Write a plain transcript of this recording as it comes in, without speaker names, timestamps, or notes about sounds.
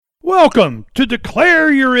Welcome to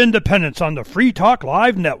Declare Your Independence on the Free Talk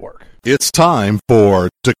Live Network. It's time for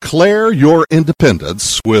Declare Your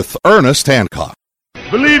Independence with Ernest Hancock.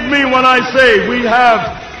 Believe me when I say we have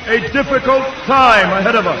a difficult time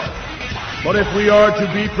ahead of us. But if we are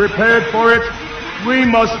to be prepared for it, we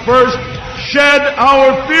must first shed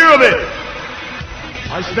our fear of it.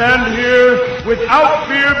 I stand here without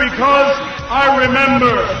fear because I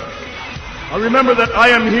remember that I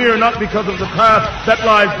am here not because of the path that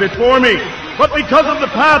lies before me, but because of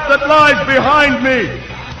the path that lies behind me.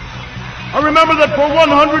 I remember that for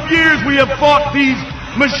 100 years we have fought these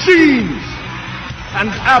machines.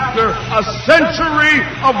 And after a century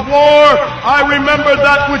of war, I remember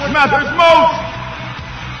that which matters most.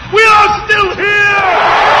 We are still here!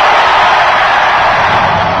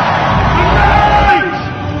 Tonight,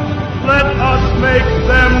 let us make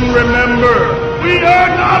them remember we are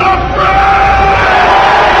not afraid!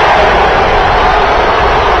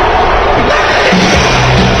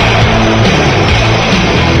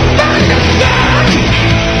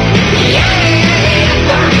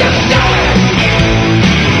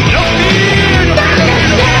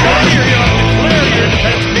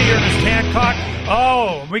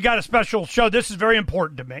 Oh, we got a special show. This is very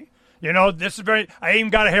important to me. You know, I even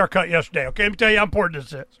got a haircut yesterday. Okay, let me tell you how important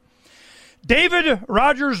this is. David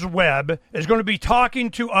Rogers Webb is going to be talking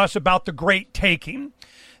to us about the Great Taking.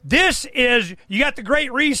 This is, you got the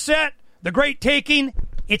Great Reset, the Great Taking,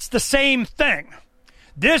 it's the same thing.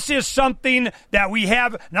 This is something that we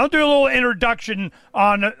have, and I'll do a little introduction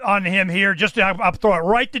on him here, just to, I'll throw it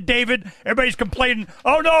right to David. Everybody's complaining,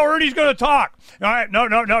 oh no, Ernie's going to talk. All right, no,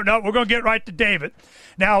 we're going to get right to David.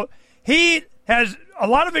 Now, he has a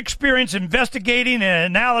lot of experience investigating and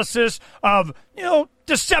analysis of,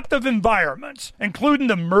 deceptive environments, including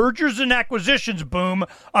the mergers and acquisitions boom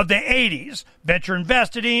of the 80s, venture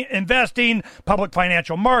investing, public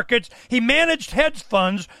financial markets. He managed hedge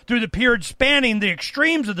funds through the period spanning the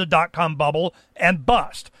extremes of the dot-com bubble and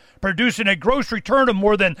bust, producing a gross return of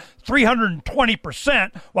more than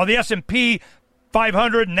 320%, while the S&P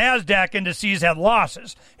 500 and NASDAQ indices had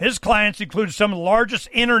losses. His clients included some of the largest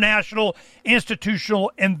international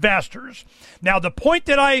institutional investors. Now, the point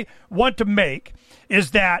that I want to make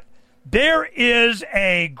is that there is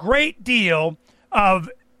a great deal of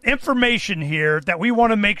information here that we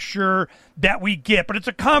want to make sure that we get, but it's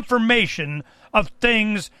a confirmation of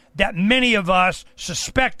things that many of us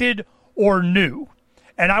suspected or knew.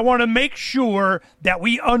 And I want to make sure that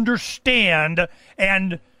we understand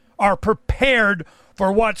and are prepared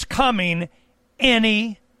for what's coming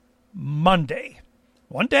any Monday.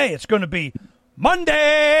 One day it's going to be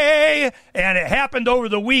Monday, and it happened over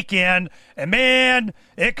the weekend, and man,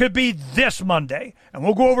 it could be this Monday. And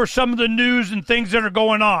we'll go over some of the news and things that are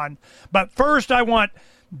going on. But first, I want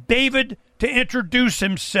David to introduce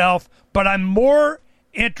himself, but I'm more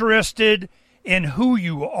interested in who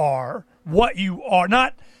you are, what you are,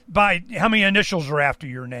 not by how many initials are after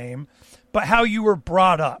your name, but how you were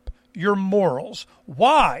brought up, your morals,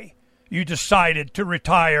 why you decided to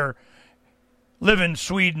retire, live in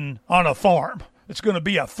Sweden on a farm. It's going to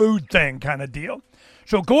be a food thing kind of deal.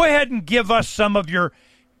 So go ahead and give us some of your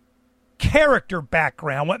character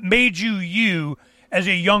background, what made you you as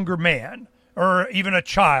a younger man or even a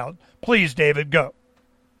child. Please, David, go.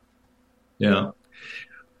 Yeah.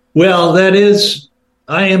 Well,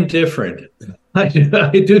 I am different. I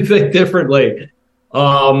do think differently.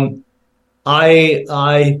 I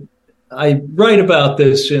write about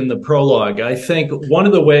this in the prologue. I think one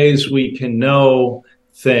of the ways we can know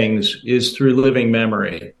things is through living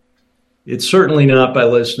memory. It's certainly not by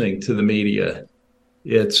listening to the media.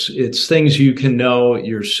 It's things you can know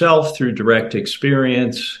yourself through direct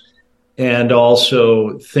experience, and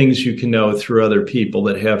also things you can know through other people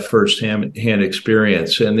that have firsthand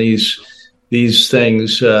experience. And these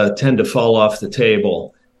things tend to fall off the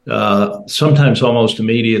table, sometimes almost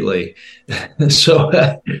immediately.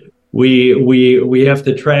 So we have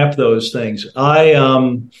to trap those things.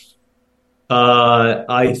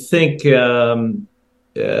 I think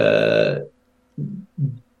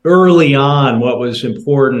early on, what was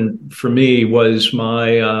important for me was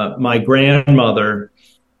my grandmother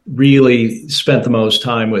really spent the most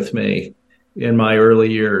time with me in my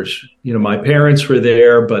early years. My parents were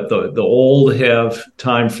there, but the old have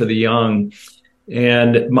time for the young.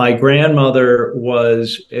 And my grandmother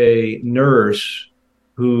was a nurse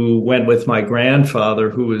who went with my grandfather,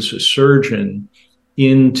 who was a surgeon,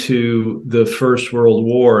 into the First World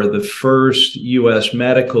War, the first U.S.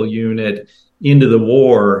 medical unit into the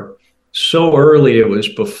war. So early, it was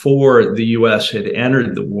before the U.S. had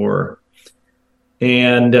entered the war.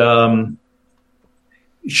 And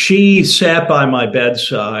she sat by my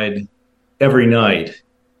bedside every night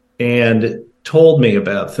and told me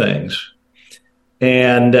about things.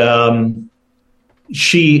 And as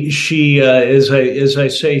I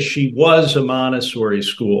say, she was a Montessori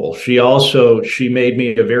school. She made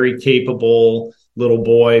me a very capable little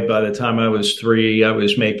boy. By the time I was 3, I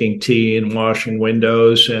was making tea and washing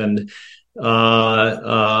windows, and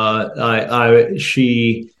but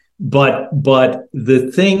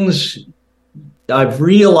the things I've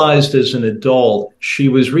realized as an adult, she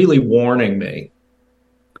was really warning me.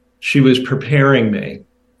 She was preparing me,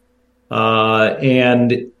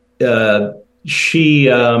 and she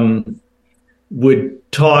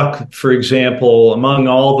would talk, for example, among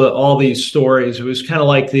all these stories. It was kind of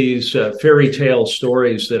like these fairy tale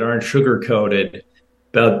stories that aren't sugar coated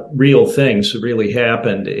about real things that really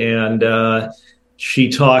happened. And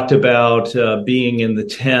she talked about being in the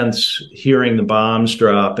tents, hearing the bombs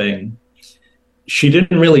dropping. She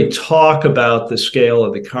didn't really talk about the scale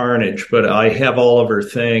of the carnage, but I have all of her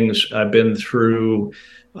things. I've been through,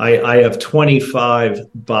 I have 25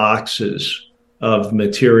 boxes of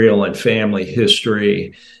material and family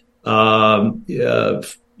history,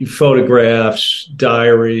 photographs,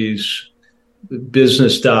 diaries,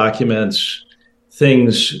 business documents,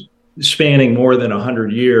 things spanning more than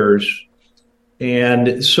 100 years.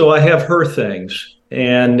 And so I have her things.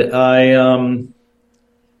 And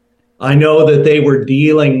I know that they were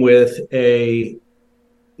dealing with as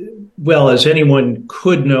anyone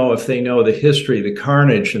could know if they know the history, the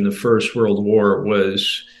carnage in the First World War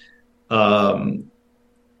was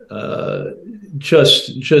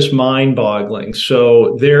just mind-boggling.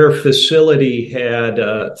 So their facility had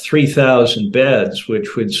 3,000 beds,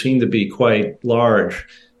 which would seem to be quite large.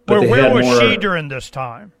 But where was she during this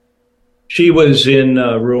time? She was in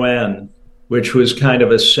Rouen, which was kind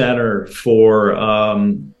of a center for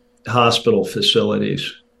hospital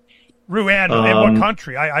facilities. Rouen, in what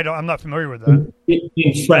country? I'm not familiar with that.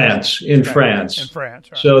 In France. In France. Right.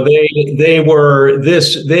 So they were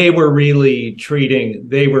really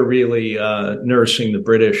nursing the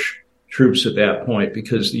British troops at that point,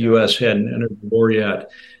 because the U.S. hadn't entered the war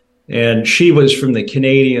yet. And she was from the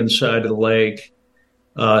Canadian side of the lake.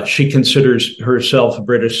 She considers herself a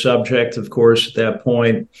British subject, of course, at that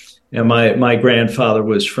point. And my grandfather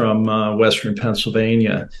was from Western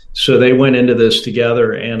Pennsylvania. So they went into this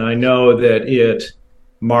together, and I know that it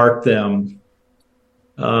marked them.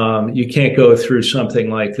 You can't go through something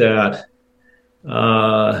like that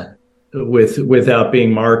without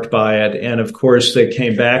being marked by it. And of course, they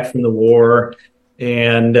came back from the war,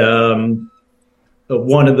 and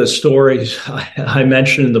one of the stories I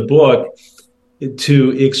mentioned in the book, to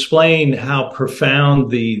explain how profound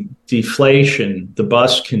the deflation, the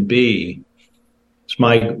bust can be.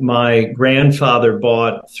 My grandfather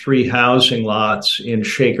bought 3 housing lots in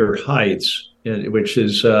Shaker Heights, which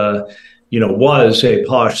is, was a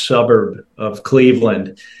posh suburb of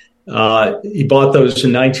Cleveland. He bought those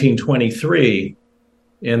in 1923,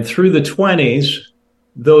 and through the 20s,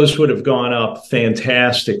 those would have gone up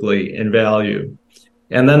fantastically in value.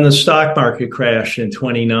 And then the stock market crashed in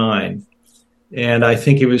 29. And I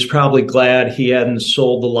think he was probably glad he hadn't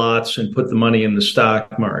sold the lots and put the money in the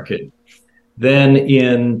stock market. Then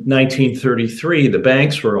in 1933, the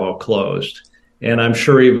banks were all closed. And I'm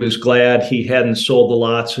sure he was glad he hadn't sold the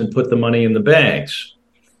lots and put the money in the banks.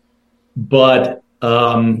 But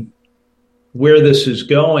where this is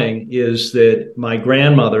going is that my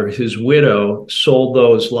grandmother, his widow, sold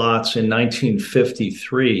those lots in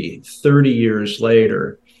 1953, 30 years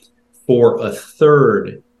later, for a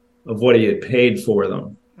third of what he had paid for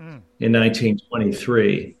them in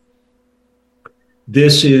 1923.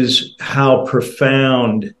 This is how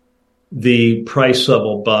profound the price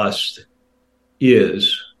level bust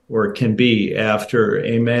is, or can be, after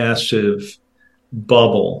a massive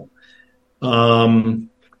bubble. And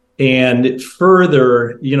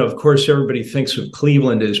further, of course, everybody thinks of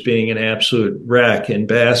Cleveland as being an absolute wreck and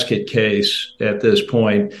basket case at this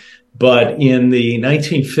point. But in the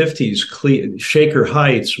 1950s, Shaker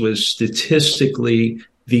Heights was statistically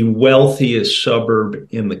the wealthiest suburb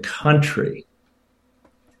in the country.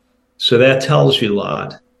 So that tells you a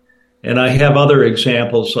lot. And I have other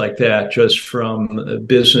examples like that just from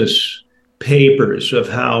business papers of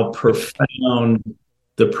how profound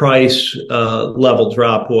the price level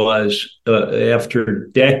drop was after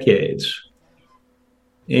decades.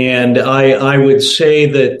 And I would say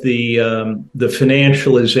that the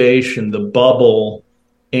financialization, the bubble,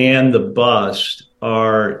 and the bust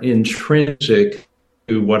are intrinsic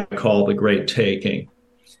to what I call the Great Taking.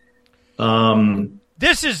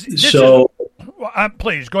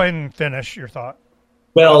 Please go ahead and finish your thought.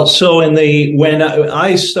 Well, so when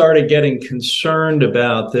I started getting concerned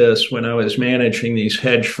about this, when I was managing these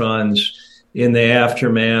hedge funds in the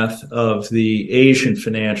aftermath of the Asian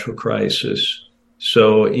financial crisis,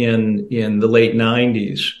 so in the late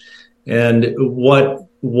 90s, and what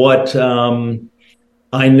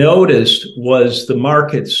I noticed was the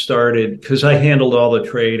market started, because I handled all the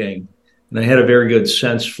trading and I had a very good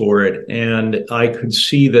sense for it, and I could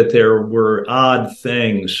see that there were odd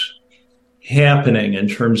things happening in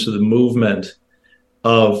terms of the movement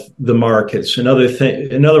of the markets. In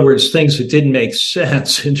other words, things that didn't make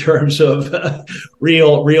sense in terms of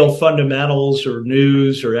real fundamentals or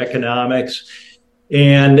news or economics.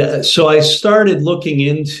 And so I started looking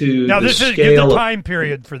into now. the This is give the time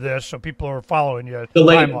period for this, so people are following you. The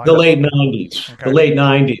late 90s. Okay. The late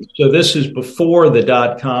 90s. So this is before the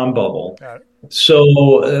 .com bubble.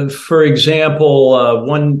 So, for example,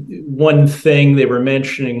 one thing they were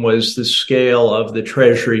mentioning was the scale of the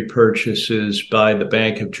Treasury purchases by the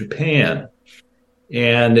Bank of Japan.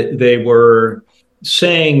 And they were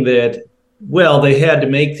saying that, well, they had to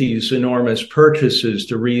make these enormous purchases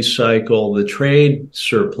to recycle the trade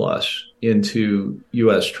surplus into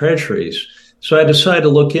U.S. Treasuries. So I decided to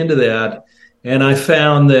look into that, and I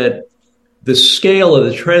found that the scale of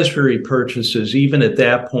the Treasury purchases, even at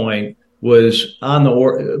that point, was an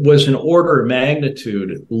order of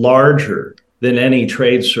magnitude larger than any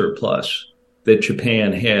trade surplus that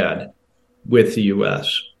Japan had with the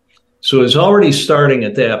U.S. So it was already starting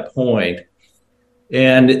at that point.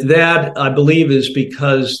 And that, I believe, is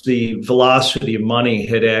because the velocity of money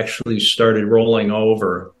had actually started rolling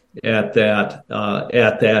over at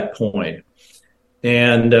that point.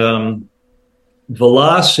 And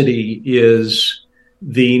velocity is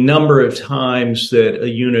the number of times that a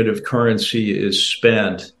unit of currency is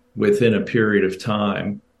spent within a period of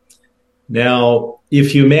time. Now,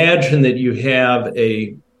 if you imagine that you have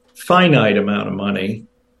a finite amount of money,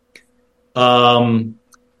 in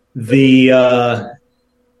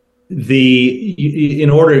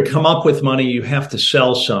order to come up with money, you have to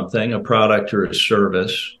sell something, a product or a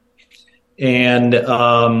service. And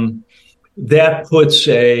that puts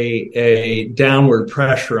a downward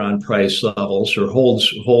pressure on price levels, or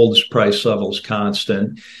holds price levels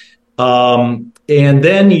constant. And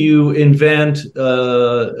then you invent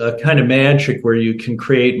a kind of magic where you can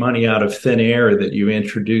create money out of thin air that you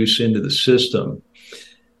introduce into the system.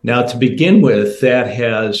 Now, to begin with, that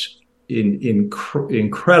has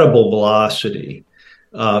incredible velocity.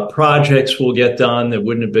 Projects will get done that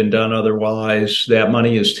wouldn't have been done otherwise. That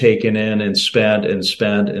money is taken in and spent and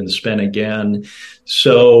spent and spent again.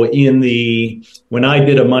 So when I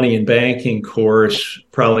did a money in banking course,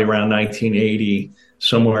 probably around 1980,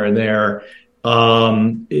 somewhere in there,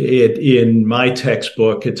 in my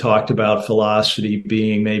textbook, it talked about velocity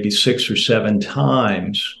being maybe 6 or 7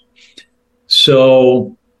 times.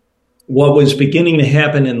 So what was beginning to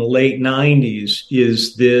happen in the late 90s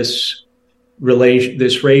is this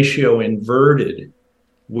ratio inverted,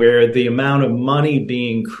 where the amount of money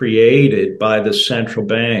being created by the central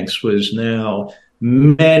banks was now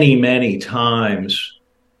many, many times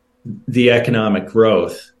the economic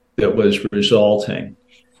growth that was resulting.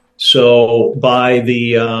 So by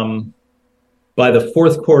the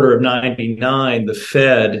fourth quarter of 99, the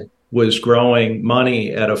Fed was growing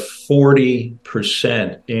money at a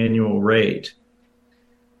 40% annual rate.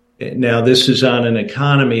 Now, this is on an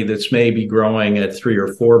economy that's maybe growing at 3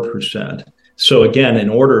 or 4%. So again, an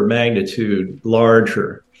order of magnitude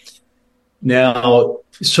larger. Now,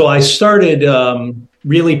 so I started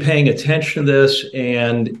really paying attention to this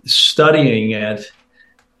and studying it.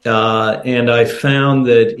 And I found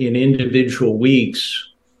that in individual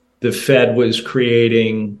weeks, the Fed was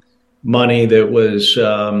creating money that was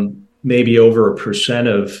maybe over 1%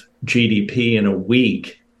 of GDP in a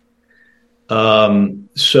week. I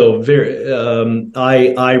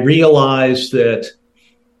realized that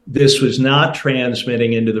this was not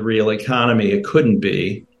transmitting into the real economy. It couldn't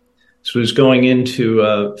be. This was going into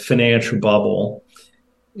a financial bubble.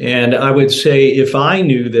 And I would say if I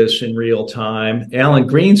knew this in real time, Alan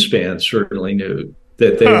Greenspan certainly knew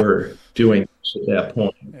that they were doing this at that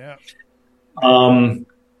point. Yeah.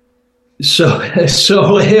 So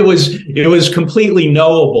it was completely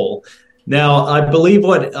knowable. Now, I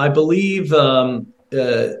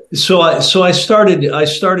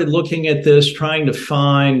started looking at this, trying to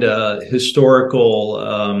find a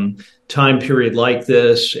historical time period like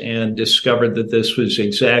this, and discovered that this was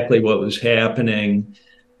exactly what was happening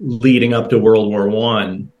leading up to World War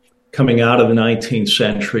I, coming out of the 19th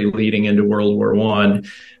century, leading into World War I.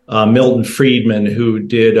 Milton Friedman, who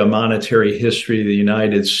did a monetary history of the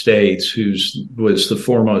United States, who was the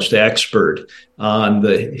foremost expert on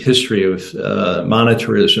the history of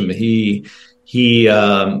monetarism. He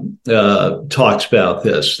talks about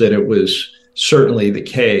this, that it was certainly the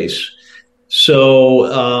case. So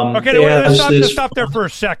okay, let's stop there for a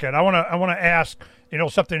second. I want to ask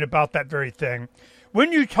something about that very thing.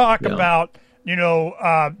 When you talk about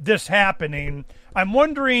this happening, I'm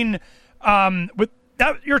wondering with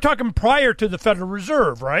that you're talking prior to the Federal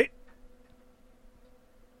Reserve, right?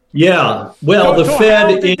 Yeah. Well, the Fed.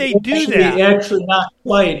 How did they do that? Actually, not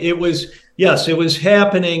quite. It was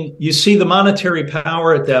happening. You see, the monetary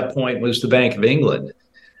power at that point was the Bank of England.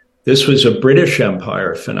 This was a British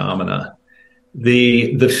Empire phenomena.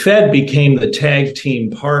 The Fed became the tag team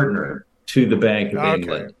partner to the Bank of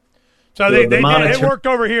England. So it worked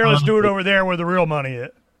over here. Let's do it over there where the real money is.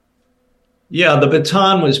 Yeah, the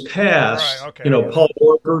baton was passed. Right, okay. Paul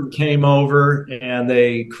Volcker came over and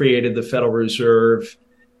they created the Federal Reserve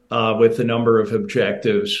with a number of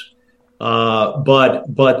objectives. But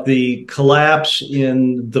the collapse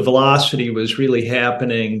in the velocity was really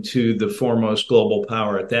happening to the foremost global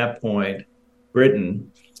power at that point,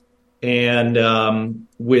 Britain. And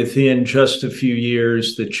within just a few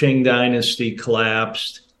years, the Qing dynasty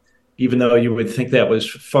collapsed, even though you would think that was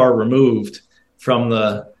far removed from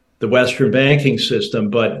the Western banking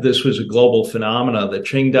system, but this was a global phenomena. The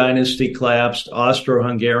Qing dynasty collapsed,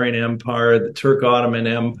 Austro-Hungarian Empire, the Turk-Ottoman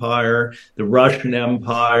Empire, the Russian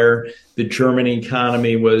Empire, the German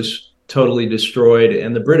economy was totally destroyed,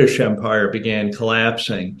 and the British Empire began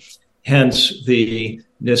collapsing. Hence the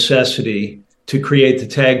necessity to create the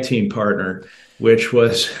tag team partner, which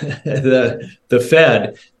was the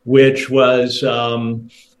Fed, which was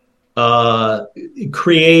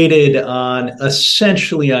created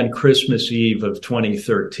essentially on Christmas Eve of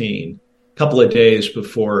 2013, a couple of days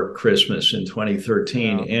before Christmas in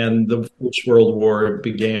 2013. Wow. And the First World War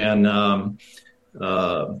began,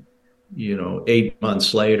 8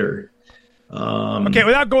 months later. Okay,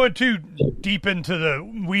 without going too deep into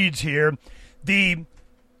the weeds here, the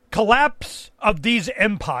collapse of these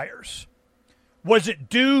empires, was it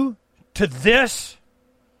due to this?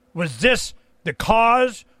 Was this the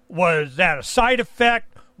cause? Was that a side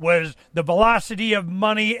effect? Was the velocity of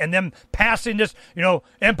money and them passing this,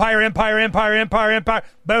 empire,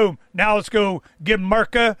 boom, now let's go give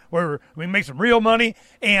Merca where we make some real money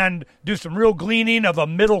and do some real gleaning of a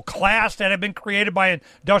middle class that had been created by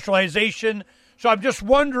industrialization. So I'm just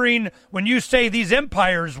wondering, when you say these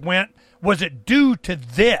empires went, was it due to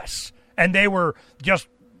this? And they were just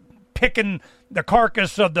picking the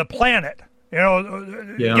carcass of the planet?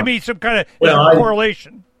 Give me some kind of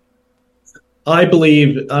correlation. I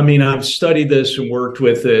believe, I've studied this and worked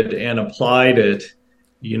with it and applied it,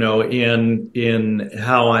 in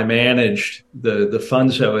how I managed the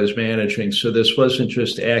funds I was managing. So this wasn't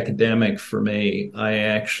just academic for me. I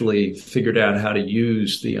actually figured out how to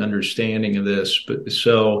use the understanding of this.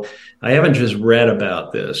 So I haven't just read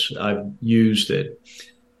about this, I've used it.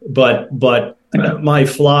 But my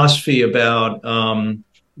philosophy about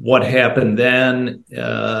what happened then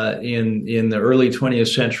in the early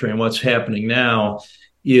 20th century and what's happening now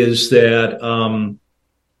is that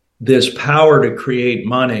this power to create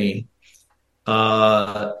money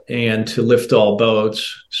and to lift all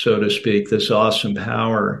boats, so to speak, this awesome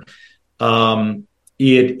power,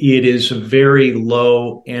 it is a very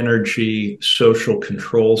low energy social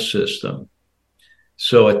control system.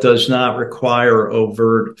 So it does not require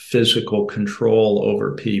overt physical control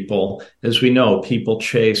over people. As we know, people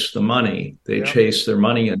chase the money. They chase their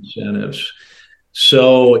money incentives.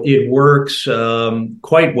 So it works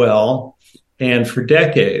quite well and for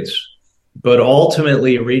decades, but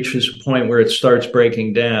ultimately it reaches a point where it starts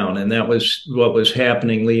breaking down. And that was what was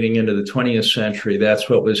happening leading into the 20th century. That's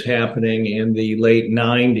what was happening in the late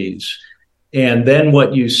 90s. And then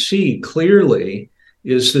what you see clearly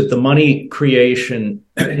is that the money creation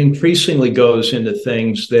increasingly goes into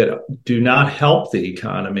things that do not help the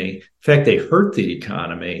economy. In fact, they hurt the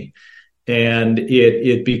economy. And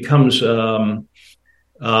it becomes, you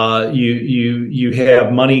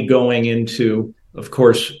have money going into, of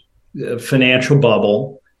course, a financial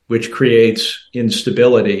bubble, which creates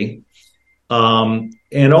instability,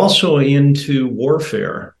 and also into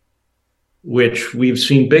warfare, which we've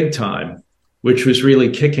seen big time, which was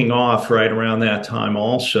really kicking off right around that time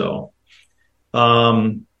also.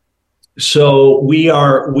 So we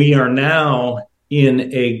are now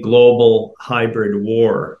in a global hybrid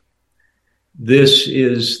war. This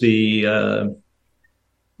is the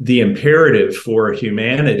imperative for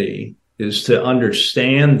humanity, is to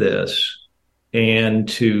understand this and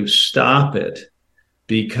to stop it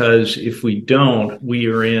because if we don't, we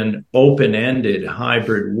are in open-ended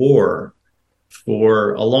hybrid war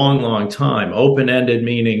for a long, long time. Open-ended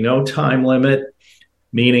meaning no time limit,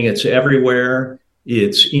 meaning it's everywhere.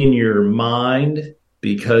 It's in your mind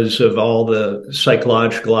because of all the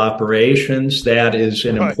psychological operations. That is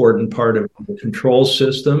an important part of the control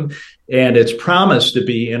system. And it's promised to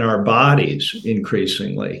be in our bodies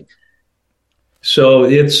increasingly. So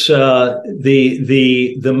it's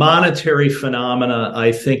the monetary phenomena,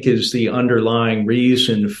 I think, is the underlying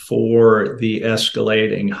reason for the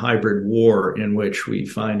escalating hybrid war in which we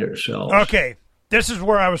find ourselves. Okay, this is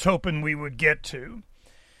where I was hoping we would get to.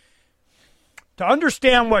 To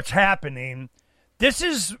understand what's happening, this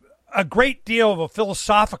is a great deal of a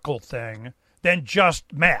philosophical thing than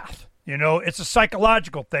just math. You know, it's a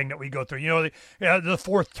psychological thing that we go through. You know, the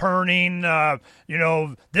fourth turning, you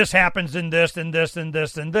know, this happens in this and this and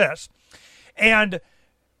this and this. And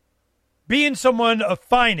being someone of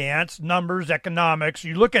finance, numbers, economics,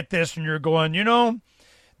 you look at this and you're going, you know,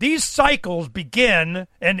 these cycles begin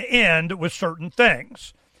and end with certain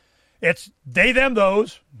things. It's they, them,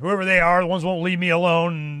 those, whoever they are, the ones who won't leave me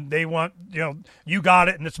alone, and they want, you know, you got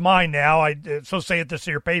it and it's mine now. So say it this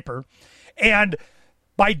here paper. And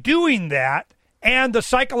by doing that and the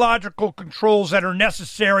psychological controls that are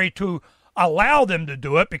necessary to allow them to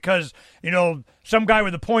do it, because, you know, some guy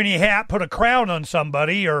with a pointy hat put a crown on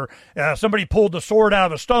somebody, or somebody pulled the sword out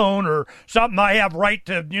of a stone, or something, I have right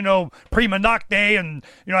to, you know, prima nocte and,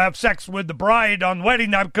 you know, have sex with the bride on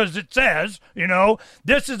wedding night because it says, you know,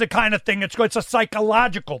 this is the kind of thing it's a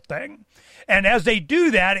psychological thing. And as they do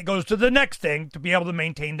that, it goes to the next thing to be able to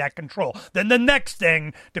maintain that control. Then the next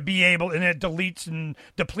thing to be able, and it deletes and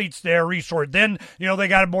depletes their resource. Then, you know, they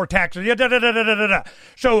got more taxes.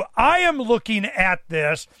 So I am looking at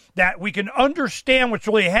this, that we can understand what's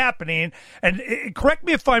really happening. And correct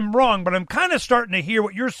me if I'm wrong, but I'm kind of starting to hear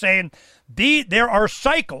what you're saying. There are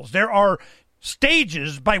cycles. There are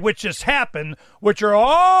stages by which this happen, which are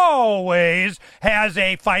always has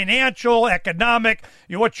a financial, economic,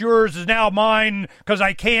 you know, what's yours is now mine because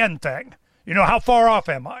I can thing. You know, how far off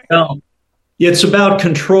am I? No. It's about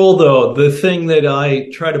control, though. The thing that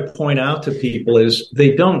I try to point out to people is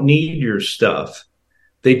they don't need your stuff.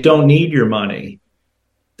 They don't need your money.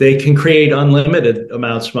 They can create unlimited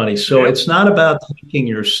amounts of money. So It's not about taking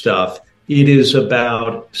your stuff. It is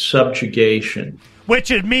about subjugation.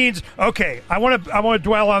 Which it means, okay, I want to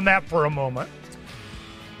dwell on that for a moment.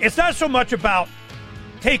 It's not so much about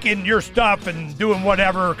taking your stuff and doing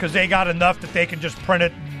whatever because they got enough that they can just print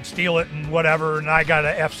it and steal it and whatever, and I got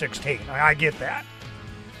an F-16. I get that.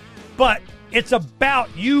 But it's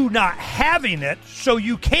about you not having it so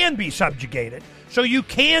you can be subjugated, so you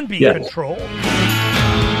can be controlled.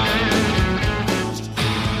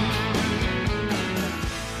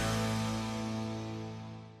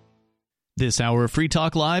 This hour of Free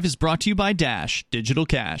Talk Live is brought to you by Dash Digital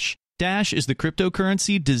Cash. Dash is the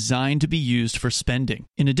cryptocurrency designed to be used for spending.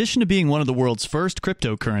 In addition to being one of the world's first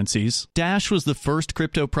cryptocurrencies, Dash was the first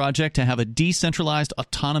crypto project to have a decentralized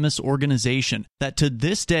autonomous organization that to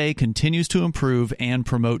this day continues to improve and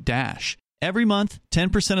promote Dash. Every month,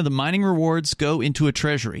 10% of the mining rewards go into a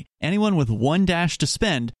treasury. Anyone with one Dash to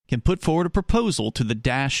spend can put forward a proposal to the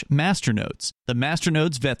Dash masternodes. The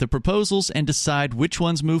masternodes vet the proposals and decide which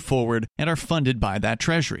ones move forward and are funded by that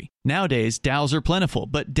treasury. Nowadays, DAOs are plentiful,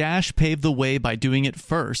 but Dash paved the way by doing it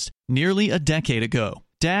first, nearly a decade ago.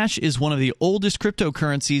 Dash is one of the oldest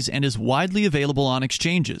cryptocurrencies and is widely available on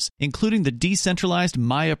exchanges, including the decentralized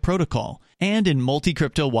Maya protocol, and in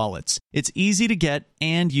multi-crypto wallets. It's easy to get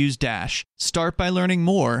and use Dash. Start by learning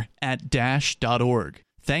more at dash.org.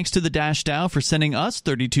 Thanks to the Dash DAO for sending us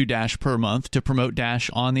 32 Dash per month to promote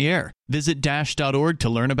Dash on the air. Visit dash.org to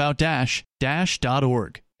learn about Dash.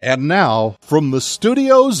 Dash.org. And now, from the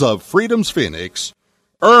studios of Freedom's Phoenix,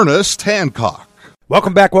 Ernest Hancock.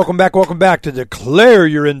 Welcome back to Declare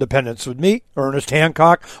Your Independence with me, Ernest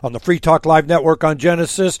Hancock, on the Free Talk Live Network on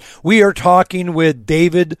Genesis. We are talking with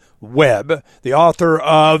David Webb, the author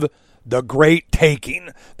of The Great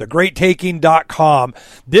Taking, thegreattaking.com.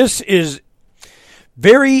 This is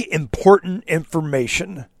very important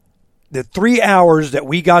information. The 3 hours that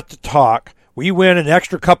we got to talk, we went an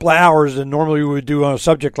extra couple of hours than normally we would do on a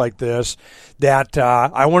subject like this, that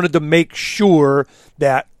I wanted to make sure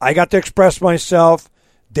that I got to express myself,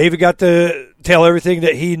 David got to tell everything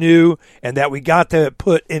that he knew, and that we got to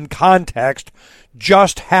put in context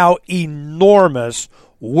just how enormous,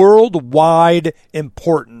 worldwide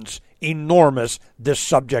importance, enormous this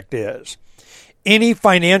subject is. Any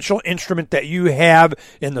financial instrument that you have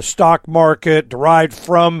in the stock market derived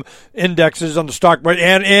from indexes on the stock market,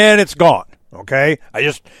 and it's gone. Okay, Okay?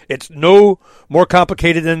 It's no more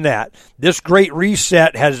complicated than that. This great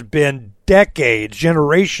reset has been decades,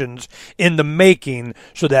 generations in the making,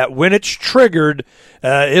 so that when it's triggered,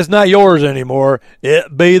 it's not yours anymore.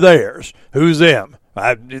 It be theirs. Who's them?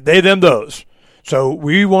 They, them, those. So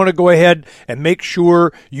we want to go ahead and make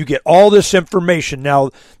sure you get all this information. Now,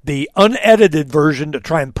 the unedited version, to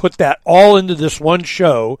try and put that all into this one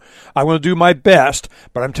show, I'm going to do my best,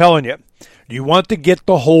 but I'm telling you, you want to get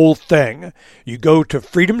the whole thing. You go to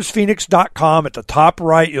freedomsphoenix.com. At the top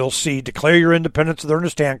right, you'll see Declare Your Independence with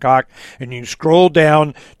Ernest Hancock, and you scroll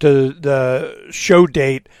down to the show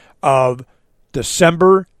date of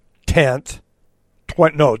December 11th,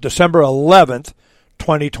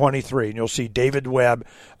 2023, and you'll see David Webb,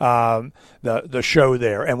 the show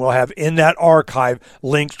there, and we'll have in that archive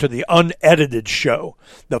links to the unedited show,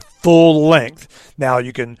 the full length. Now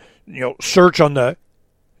you can search on the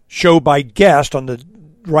show by guest on the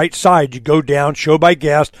right side. You go down, show by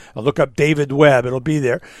guest, and look up David Webb. It'll be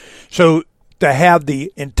there. So to have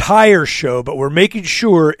the entire show, but we're making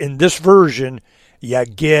sure in this version you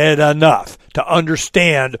get enough to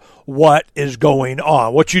understand what is going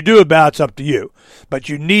on. What you do about it's up to you. But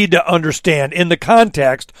you need to understand in the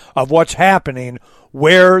context of what's happening,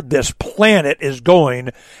 where this planet is going,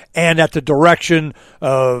 and at the direction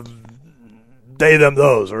of they, them,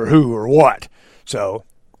 those, or who, or what. So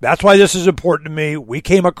that's why this is important to me. We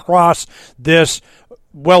came across this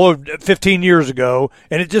 15 years ago,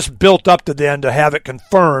 and it just built up to then to have it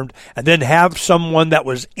confirmed, and then have someone that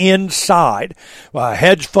was inside, a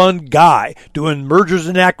hedge fund guy, doing mergers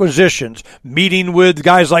and acquisitions, meeting with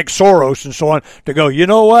guys like Soros and so on, to go, you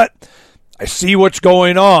know what? I see what's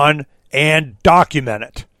going on, and document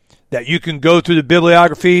it. That you can go through the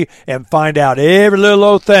bibliography and find out every little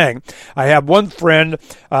old thing. I have one friend,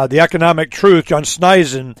 the Economic Truth, John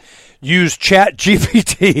Sneisen, use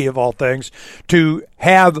ChatGPT, of all things, to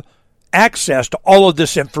have access to all of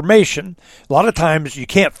this information. A lot of times you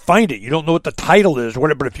can't find it. You don't know what the title is or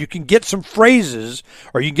whatever, but if you can get some phrases,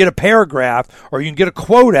 or you can get a paragraph, or you can get a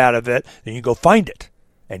quote out of it, then you go find it.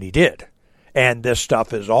 And he did. And this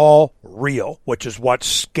stuff is all real, which is what's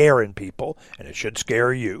scaring people, and it should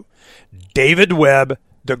scare you. David Webb,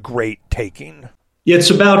 The Great Taking.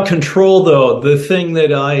 It's about control, though. The thing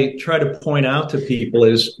that I try to point out to people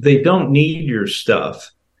is they don't need your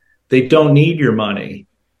stuff. They don't need your money.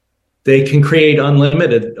 They can create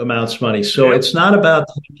unlimited amounts of money. So it's not about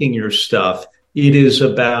taking your stuff. It is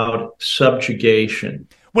about subjugation.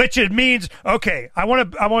 Which it means, okay, I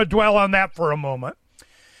want to dwell on that for a moment.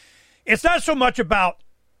 It's not so much about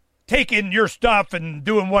taking your stuff and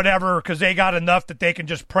doing whatever because they got enough that they can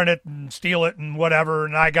just print it and steal it and whatever,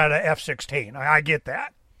 and I got an F-16. I get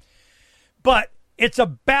that. But it's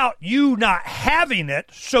about you not having it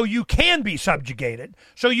so you can be subjugated,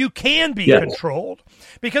 so you can be controlled.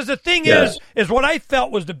 Because the thing is what I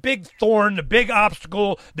felt was the big thorn, the big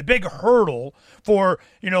obstacle, the big hurdle for,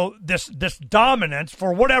 this dominance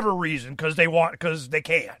for whatever reason, because they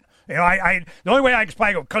can. The only way I can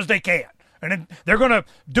explain it, because they can. And then they're going to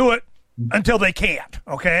do it until they can't,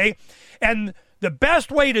 okay? And the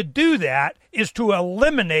best way to do that is to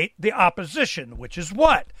eliminate the opposition, which is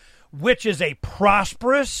what? Which is a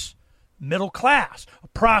prosperous middle class, a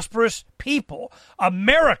prosperous people.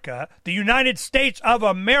 America, the United States of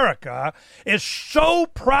America, is so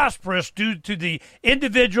prosperous due to the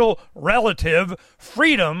individual relative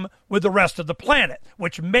freedom with the rest of the planet,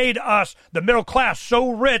 which made us, the middle class,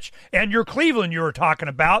 so rich. And your Cleveland you were talking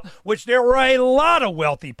about, which there were a lot of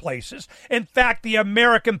wealthy places. In fact, the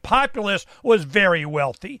American populace was very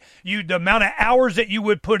wealthy. The amount of hours that you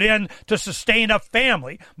would put in to sustain a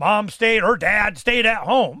family. Mom stayed, her dad stayed at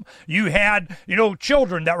home. You had,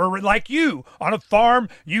 children that were like you on a farm.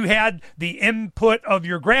 You had the input of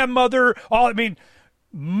your grandmother.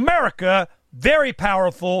 America, very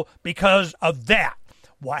powerful because of that.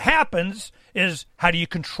 What happens is, how do you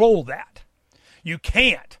control that? You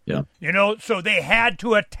can't. Yeah. So they had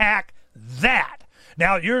to attack that.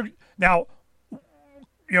 Now I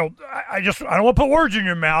don't want to put words in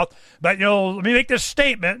your mouth, but let me make this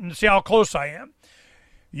statement and see how close I am.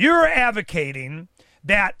 You're advocating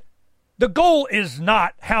that the goal is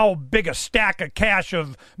not how big a stack of cash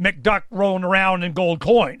of McDuck rolling around in gold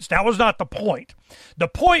coins. That was not the point. The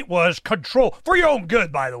point was control, for your own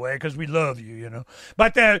good, by the way, because we love you,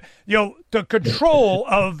 But the control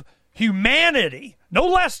of humanity, no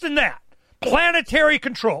less than that, planetary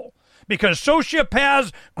control. Because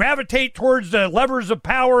sociopaths gravitate towards the levers of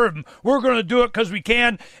power, and we're going to do it because we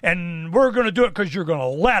can, and we're going to do it because you're going to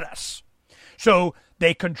let us. So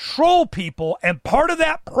they control people, and part of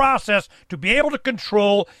that process to be able to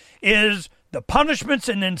control is the punishments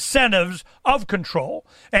and incentives of control.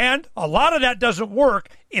 And a lot of that doesn't work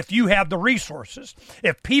if you have the resources,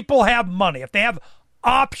 if people have money, if they have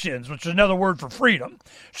options, which is another word for freedom.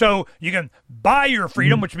 So you can buy your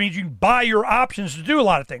freedom, which means you can buy your options to do a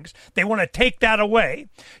lot of things. They want to take that away.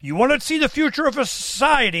 You want to see the future of a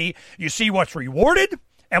society, you see what's rewarded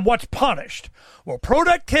and what's punished. Well,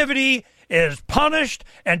 productivity is punished,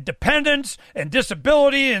 and dependence and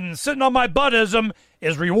disability and sitting on my buttism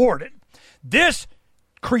is rewarded. This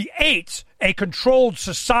creates a controlled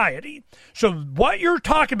society. So what you're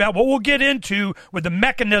talking about, what we'll get into with the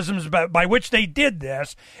mechanisms by which they did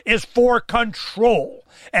this, is for control.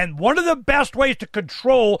 And one of the best ways to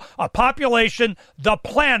control a population, the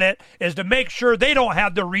planet, is to make sure they don't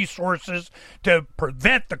have the resources to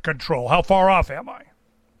prevent the control. How far off am I?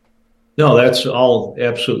 No, that's all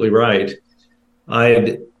absolutely right.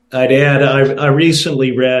 I'd add, I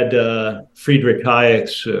recently read Friedrich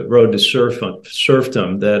Hayek's Road to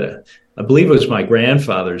Serfdom that I believe was my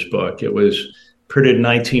grandfather's book. It was printed in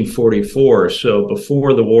 1944, so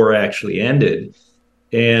before the war actually ended.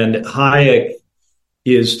 And Hayek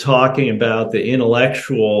is talking about the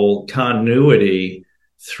intellectual continuity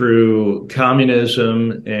through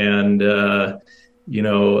communism and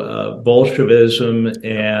Bolshevism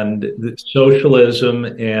and socialism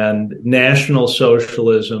and National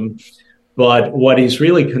Socialism. But what he's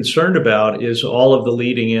really concerned about is all of the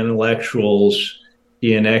leading intellectuals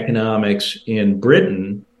in economics in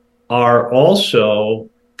Britain are also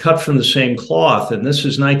cut from the same cloth. And this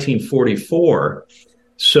is 1944.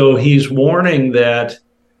 So he's warning that,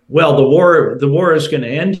 well, the war is going to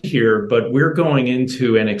end here, but we're going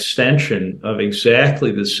into an extension of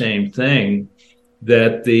exactly the same thing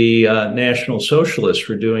that the National Socialists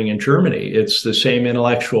were doing in Germany. It's the same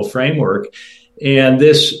intellectual framework. And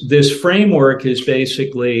this framework is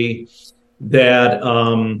basically that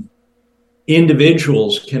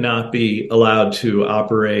individuals cannot be allowed to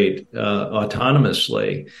operate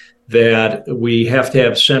autonomously, that we have to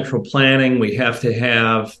have central planning, we have to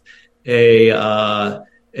have a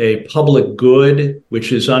public good,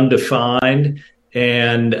 which is undefined.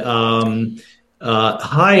 And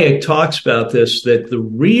Hayek talks about this, that the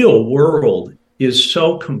real world is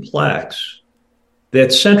so complex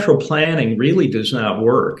that central planning really does not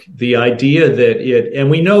work. The idea that and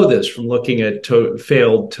we know this from looking at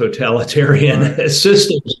failed totalitarian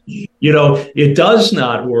systems, it does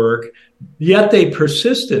not work, yet they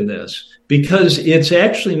persist in this because it's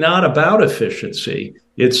actually not about efficiency.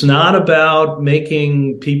 It's not about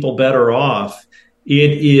making people better off.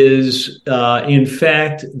 It is, in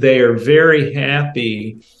fact, they are very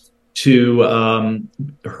happy to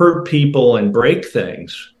hurt people and break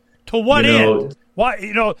things. To what end? Why?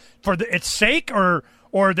 For its sake, or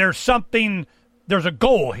there's a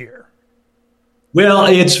goal here. Well,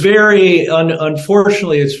 it's very,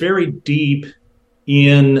 unfortunately, it's very deep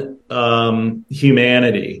in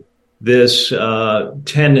humanity, this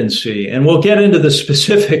tendency. And we'll get into the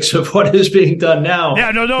specifics of what is being done now.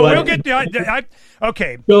 Yeah, we'll get to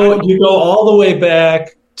okay. So you go all the way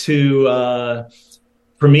back to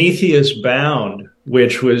Prometheus Bound,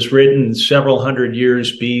 which was written several hundred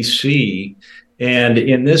years BC. And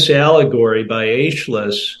in this allegory by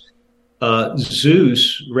Aeschylus,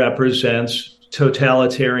 Zeus represents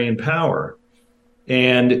totalitarian power.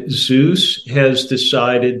 And Zeus has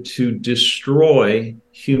decided to destroy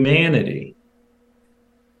humanity.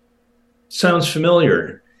 Sounds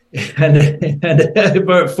familiar. And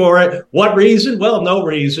for what reason? Well, no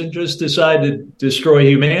reason, just decided to destroy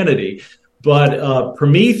humanity. But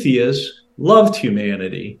Prometheus loved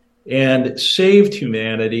humanity and saved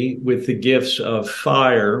humanity with the gifts of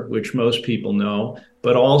fire, which most people know,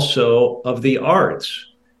 but also of the arts,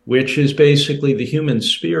 which is basically the human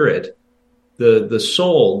spirit, the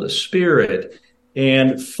soul, the spirit.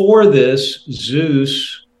 And for this,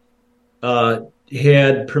 Zeus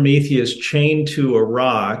had Prometheus chained to a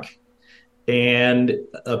rock and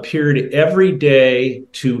appeared every day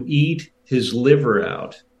to eat his liver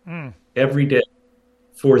out, every day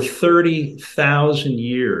for 30,000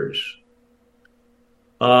 years.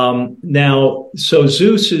 Now, so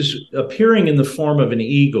Zeus is appearing in the form of an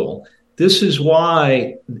eagle. This is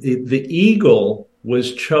why the eagle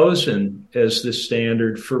was chosen as the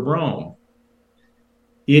standard for Rome.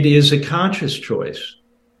 It is a conscious choice.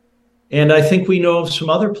 And I think we know of some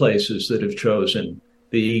other places that have chosen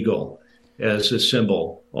the eagle as a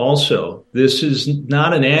symbol also. This is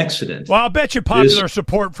not an accident. Well, I'll bet you popular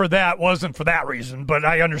support for that wasn't for that reason, but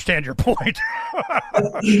I understand your point.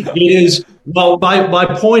 It is. Well, my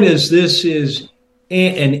point is this is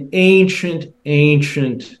an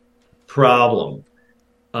ancient problem.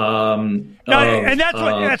 And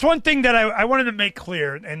that's one thing that I wanted to make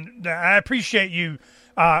clear, and I appreciate you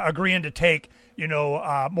agreeing to take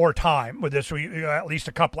more time with this. At least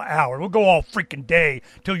a couple of hours. We'll go all freaking day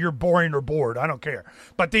till you're boring or bored. I don't care.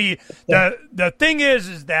 But the thing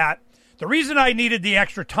is that the reason I needed the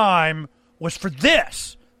extra time was for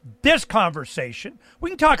this conversation. We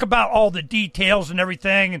can talk about all the details and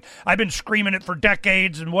everything, and I've been screaming it for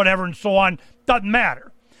decades and whatever and so on. Doesn't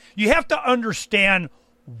matter. You have to understand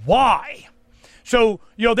why. So,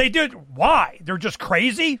 they did why? They're just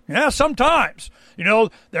crazy? Yeah, sometimes. They're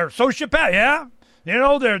sociopath, yeah.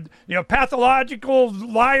 They're pathological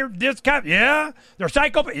liar, this kind, yeah. They're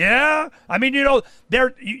psychopath, yeah. I mean,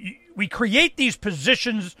 we create these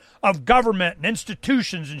positions of government and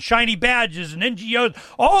institutions and shiny badges and NGOs,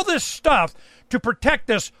 all this stuff to protect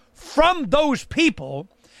us from those people,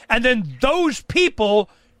 and then those people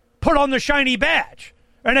put on the shiny badge.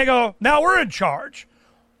 And they go, now we're in charge.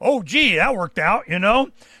 Oh, gee, that worked out,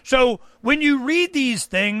 So when you read these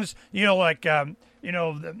things, like, the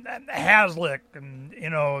Haslick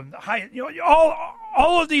and,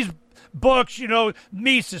 all of these books,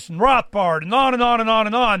 Mises and Rothbard and on and on and on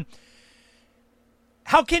and on,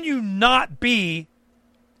 how can you not be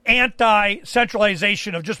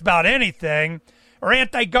anti-centralization of just about anything, or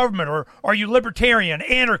anti-government, or are you libertarian,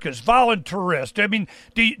 anarchist, voluntarist? I mean,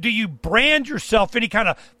 do you brand yourself any kind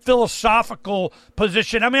of philosophical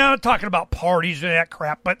position? I mean, I'm not talking about parties and that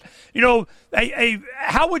crap, but,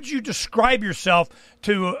 how would you describe yourself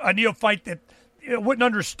to a neophyte that wouldn't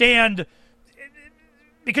understand?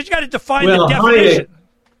 Because you got to define the definition.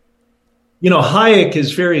 Hayek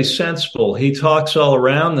is very sensible. He talks all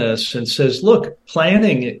around this and says, look,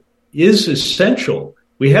 planning is essential.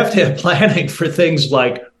 We have to have planning for things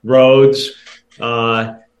like roads,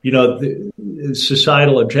 the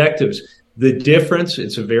societal objectives. The difference,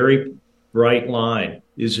 it's a very bright line.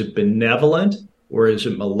 Is it benevolent or is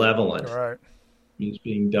it malevolent? Right. It's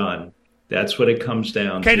being done. That's what it comes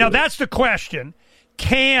down to. Okay, now that's the question.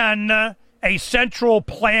 Can a central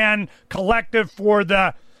plan collective for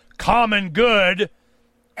the common good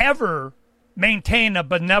ever maintain a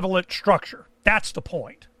benevolent structure? That's the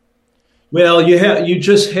point. Well, you have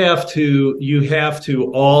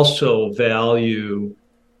to also value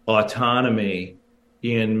autonomy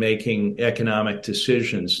in making economic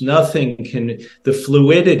decisions. The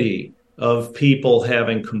fluidity of people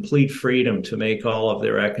having complete freedom to make all of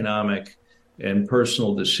their economic and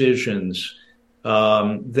personal decisions,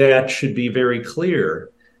 that should be very clear.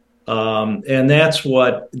 And that's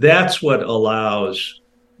what allows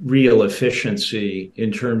real efficiency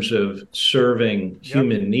in terms of serving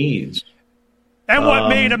human needs. And what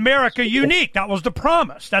made America unique? That was the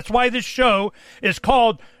promise. That's why this show is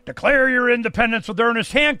called Declare Your Independence with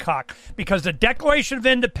Ernest Hancock, because the Declaration of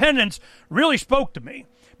Independence really spoke to me,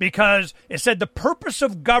 because it said the purpose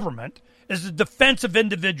of government is the defense of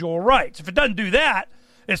individual rights. If it doesn't do that,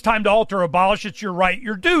 it's time to alter or abolish. It's your right,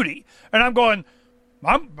 your duty. And I'm going,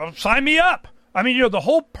 sign me up. I mean, the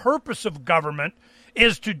whole purpose of government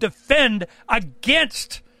is to defend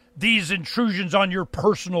against these intrusions on your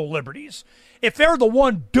personal liberties. If they're the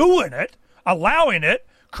one doing it, allowing it,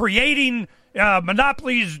 creating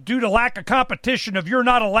monopolies due to lack of competition, if you're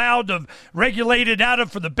not allowed to regulate it out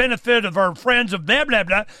of for the benefit of our friends of blah, blah,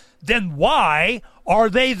 blah, then why are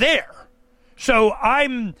they there? So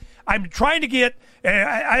I'm trying to get,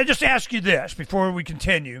 I just ask you this before we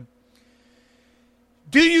continue.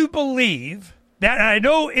 Do you believe that, and I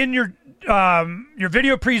know in your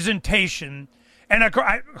video presentation, and of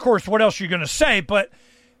course, what else you're going to say, but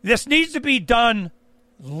this needs to be done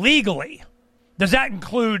legally. Does that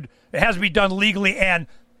include it has to be done legally and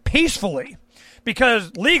peacefully?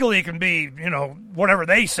 Because legally it can be, whatever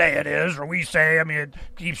they say it is, or we say, I mean, it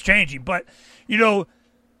keeps changing. But,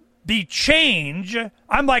 the change,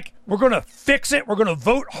 I'm like, we're going to fix it. We're going to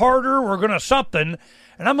vote harder. We're going to something.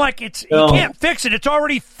 And I'm like, you can't fix it. It's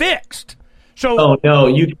already fixed. So, no,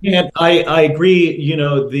 you can't. I agree.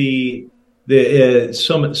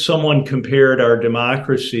 Someone compared our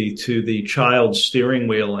democracy to the child's steering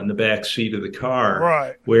wheel in the back seat of the car,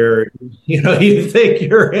 right? Where you think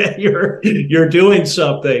you're doing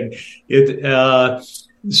something.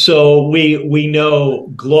 So we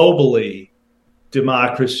know globally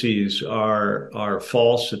democracies are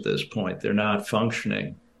false at this point. They're not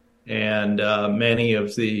functioning, and many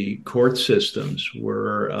of the court systems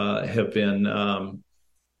have been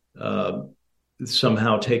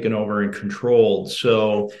somehow taken over and controlled.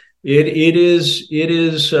 So it is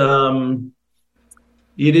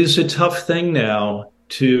a tough thing now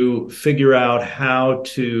to figure out how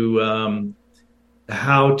to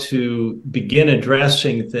how to begin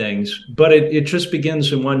addressing things, but it just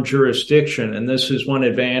begins in one jurisdiction. And this is one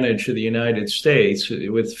advantage of the United States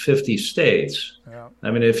with 50 states. Yeah.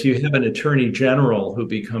 I mean, if you have an attorney general who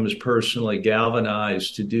becomes personally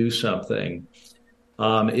galvanized to do something,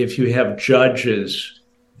 if you have judges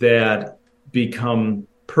that become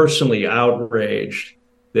personally outraged,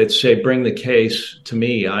 that say, bring the case to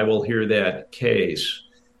me, I will hear that case.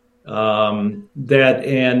 And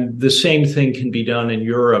the same thing can be done in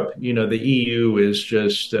Europe. The EU is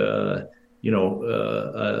just, horrible.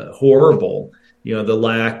 The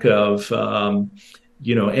lack of,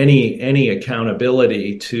 any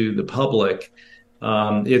accountability to the public.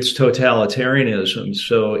 It's totalitarianism.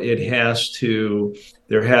 So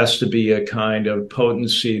there has to be a kind of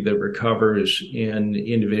potency that recovers in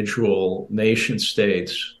individual nation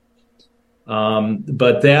states.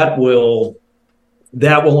 But that will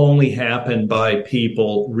only happen by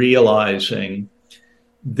people realizing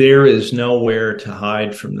there is nowhere to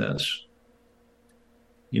hide from this.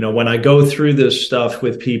 When I go through this stuff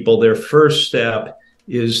with people, their first step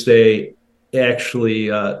is they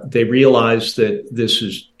realize that this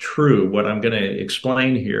is true, what I'm going to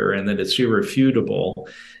explain here, and that it's irrefutable.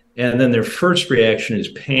 And then their first reaction is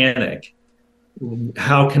panic.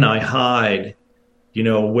 How can I hide?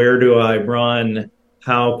 Where do I run?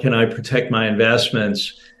 How can I protect my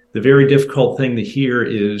investments? The very difficult thing to hear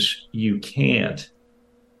is you can't.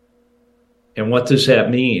 And what does that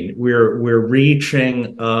mean? We're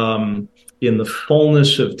reaching in the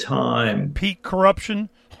fullness of time, peak corruption,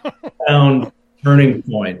 profound turning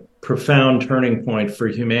point for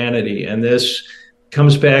humanity. And this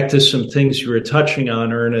comes back to some things you were touching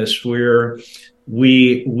on, Ernest, where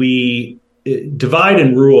we divide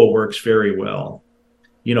and rule works very well.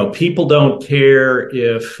 People don't care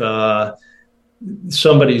if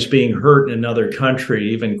somebody's being hurt in another country,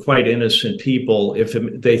 even quite innocent people, if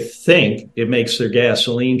they think it makes their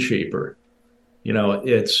gasoline cheaper.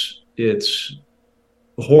 It's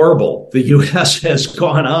horrible. The U.S. has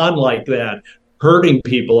gone on like that, hurting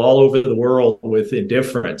people all over the world with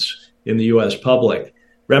indifference in the U.S. public.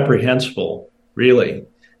 Reprehensible, really.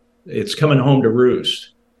 It's coming home to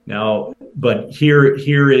roost now. But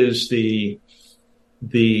here is the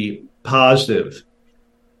positive.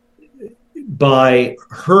 By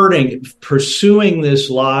pursuing this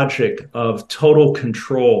logic of total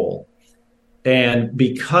control, and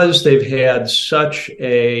because they've had such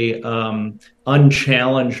a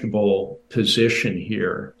unchallengeable position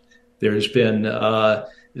here, there's been,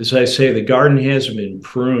 as I say, the garden hasn't been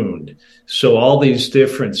pruned. So all these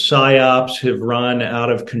different psyops have run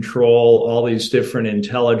out of control, all these different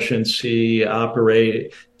intelligence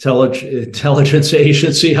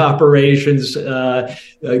agency operations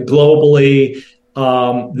globally.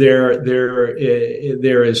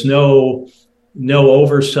 There is no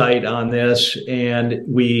oversight on this, and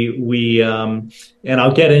and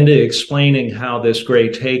I'll get into explaining how this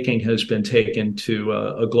great taking has been taken to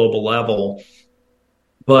a global level.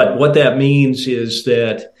 But what that means is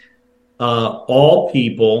that all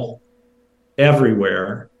people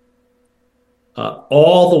everywhere,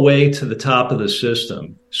 all the way to the top of the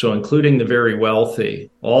system, so including the very wealthy,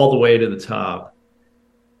 all the way to the top,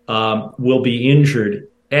 will be injured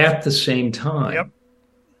at the same time. Yep.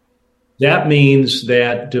 That means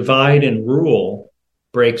that divide and rule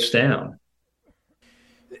breaks down.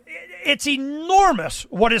 It's enormous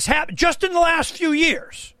what has happened just in the last few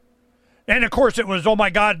years. And, of course, it was, oh,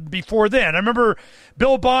 my God, before then. I remember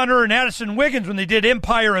Bill Bonner and Addison Wiggins, when they did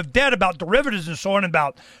Empire of Debt about derivatives and so on,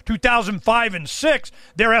 about 2005 and 6,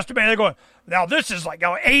 they're estimating, they're going, now this is like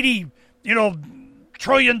 $80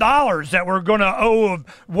 trillion that we're going to owe of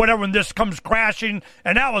whatever when this comes crashing.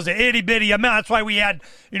 And that was an itty-bitty amount. That's why we had,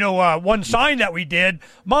 one sign that we did.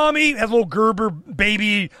 Mommy, a little Gerber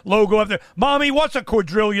baby logo up there. Mommy, what's a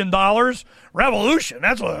quadrillion dollars? Revolution.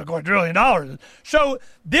 That's what a quadrillion dollars is. So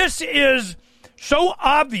this is so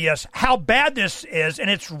obvious how bad this is, and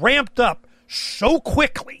it's ramped up so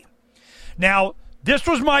quickly. Now, this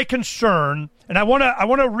was my concern, and I want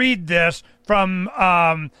to read this from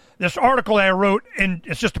this article I wrote, and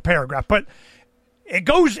it's just a paragraph, but it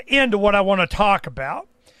goes into what I want to talk about.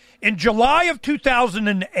 In July of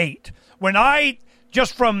 2008, when I,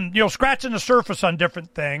 just from scratching the surface on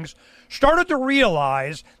different things, started to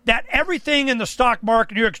realize that everything in the stock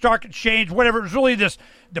market, New York Stock Exchange, whatever, it was really this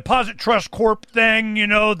deposit trust corp thing,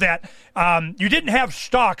 that you didn't have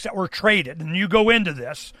stocks that were traded, and you go into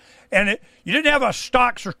this. And you didn't have a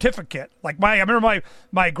stock certificate. Like I remember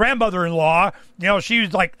my grandmother-in-law, she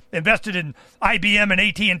was like invested in IBM and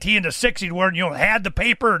AT&T in the 60s where, had the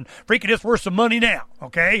paper and freaking it's worth some money now,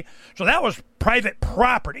 okay? So that was private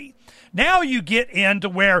property. Now you get into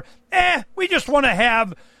where, we just want to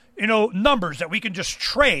have, numbers that we can just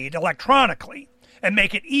trade electronically and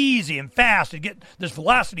make it easy and fast and get this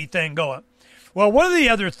velocity thing going. Well, one of the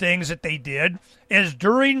other things that they did is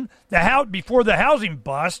before the housing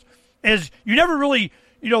bust is you never really,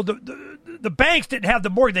 the banks didn't have the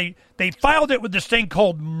mortgage. They filed it with this thing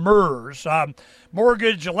called MERS,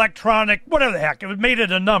 mortgage, electronic, whatever the heck. It made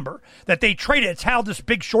it a number that they traded. It's how this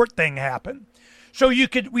Big Short thing happened. So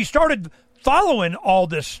we started following all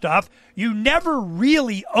this stuff. You never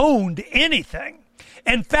really owned anything.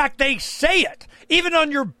 In fact, they say it. Even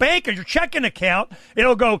on your bank or your checking account,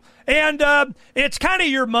 it'll go, and it's kind of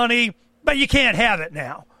your money, but you can't have it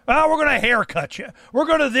now. We're going to haircut you. We're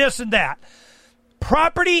going to this and that.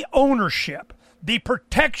 Property ownership, the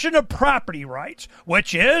protection of property rights,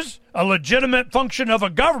 which is a legitimate function of a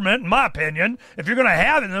government, in my opinion. If you're going to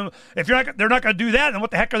have them, they're not going to do that, then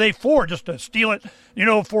what the heck are they for? Just to steal it,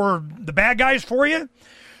 for the bad guys for you?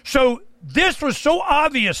 So this was so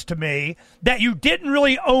obvious to me that you didn't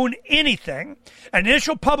really own anything. An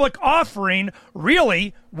initial public offering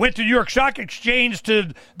really went to New York Stock Exchange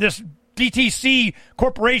to this DTC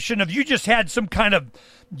corporation of you just had some kind of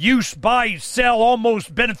use, buy, sell,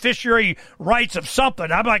 almost beneficiary rights of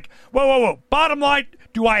something. I'm like, whoa. Bottom line,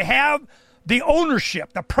 do I have the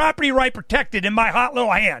ownership, the property right protected in my hot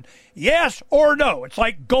little hand? Yes or no? It's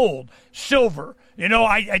like gold, silver. No,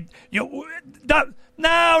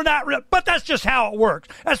 not really. But that's just how it works.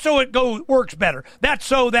 That's so it works better. That's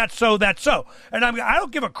so. And I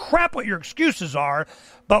don't give a crap what your excuses are,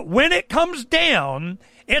 but when it comes down,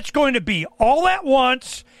 it's going to be all at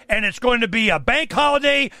once, and it's going to be a bank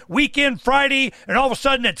holiday, weekend, Friday, and all of a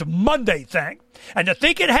sudden it's a Monday thing. And to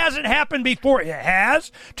think it hasn't happened before, it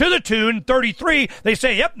has, to the tune 33, they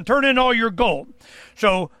say, yep, and turn in all your gold.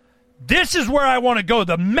 So this is where I want to go,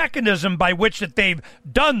 the mechanism by which that they've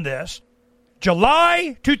done this.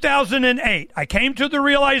 July 2008, I came to the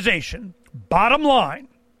realization, bottom line,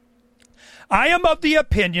 I am of the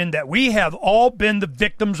opinion that we have all been the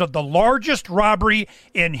victims of the largest robbery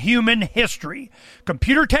in human history.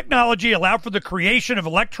 Computer technology allowed for the creation of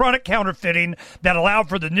electronic counterfeiting that allowed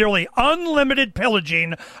for the nearly unlimited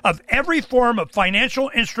pillaging of every form of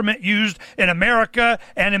financial instrument used in America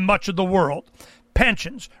and in much of the world.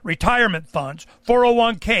 Pensions, retirement funds,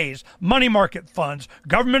 401ks, money market funds,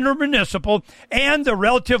 government or municipal, and the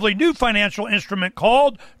relatively new financial instrument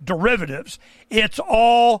called derivatives. It's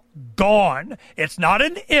all gone. It's not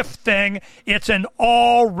an if thing. It's an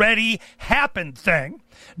already happened thing.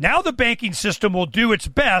 Now the banking system will do its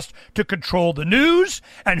best to control the news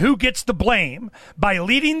and who gets the blame by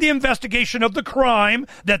leading the investigation of the crime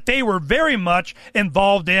that they were very much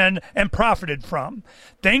involved in and profited from.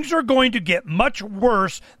 Things are going to get much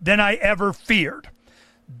worse than I ever feared.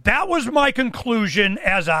 That was my conclusion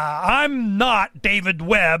as I'm not David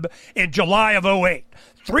Webb in July of 2008.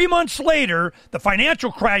 3 months later, the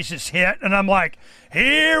financial crisis hit, and I'm like,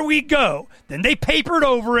 here we go. Then they papered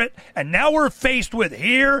over it, and now we're faced with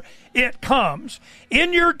here it comes.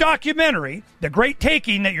 In your documentary, The Great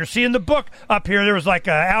Taking that you're seeing the book up here, there was like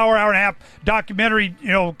an hour and a half documentary,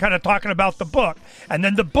 kind of talking about the book. And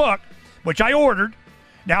then the book, which I ordered,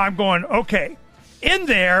 now I'm going, okay. In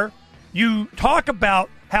there, you talk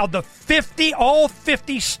about how all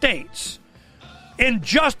 50 states, in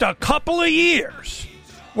just a couple of years,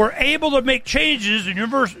 were able to make changes in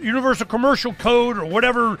Universal Commercial Code or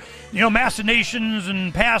whatever, machinations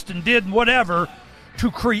and passed and did and whatever to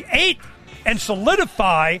create and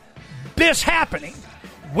solidify this happening.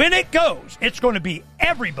 When it goes, it's going to be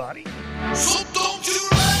everybody. So don't you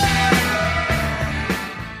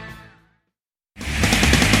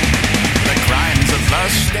the crimes of the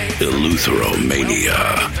state.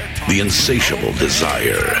 Eleutheromania, the insatiable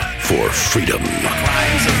desire for freedom. The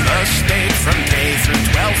crimes of the state from K through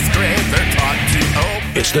 12th grade, they're taught to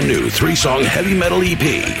obey. It's the new 3-song heavy metal EP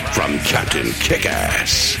from Captain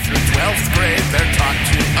Kickass. Through 12th grade, they're taught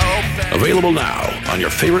to obey. Available now on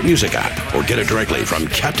your favorite music app or get it directly from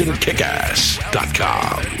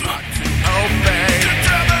CaptainKickass.com.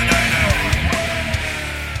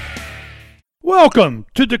 Welcome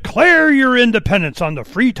to Declare Your Independence on the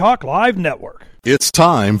Free Talk Live Network. It's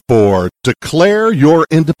time for Declare Your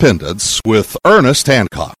Independence with Ernest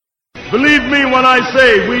Hancock. Believe me when I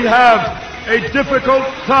say we have a difficult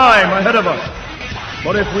time ahead of us.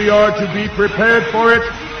 But if we are to be prepared for it,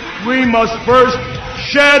 we must first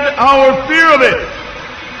shed our fear of it.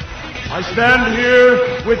 I stand here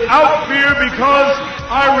without fear because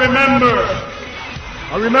I remember.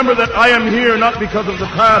 I remember that I am here not because of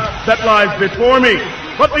the path that lies before me,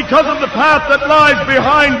 but because of the path that lies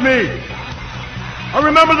behind me. I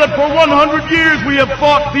remember that for 100 years we have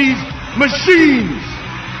fought these machines.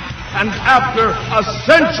 And after a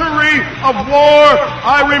century of war,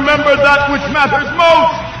 I remember that which matters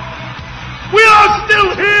most. We are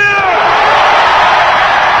still here!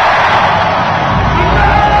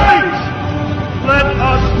 Tonight, let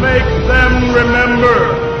us make them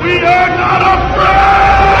remember we are not afraid!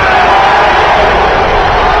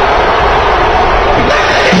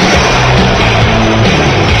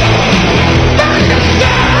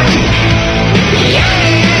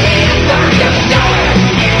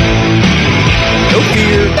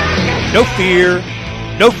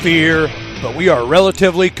 No fear, but we are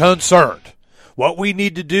relatively concerned. What we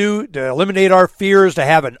need to do to eliminate our fear is to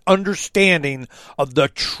have an understanding of the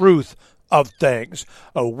truth of things.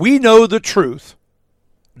 We know the truth.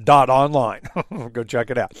 .online. Go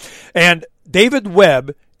check it out. And David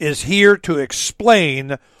Webb is here to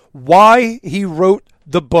explain why he wrote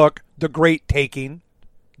the book, The Great Taking,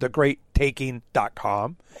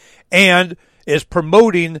 thegreattaking.com, and is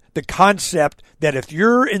promoting the concept that if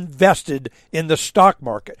you're invested in the stock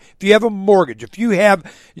market, if you have a mortgage, if you have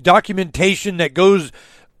documentation that goes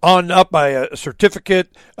on up by a certificate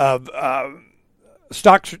of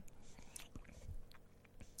stocks,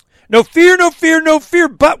 no fear,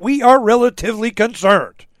 but we are relatively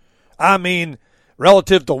concerned. I mean,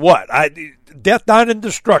 relative to what? Death, dying, and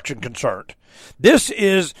destruction concerned. This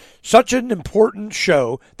is such an important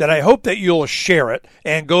show that I hope that you'll share it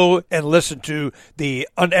and go and listen to the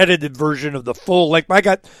unedited version of the full length. I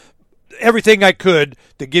got everything I could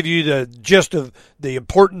to give you the gist of the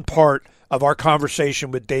important part of our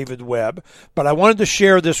conversation with David Webb. But I wanted to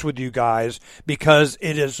share this with you guys because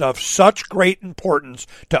it is of such great importance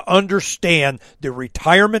to understand the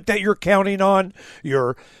retirement that you're counting on,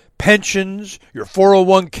 your pensions, your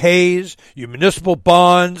 401ks, your municipal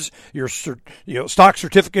bonds, your stock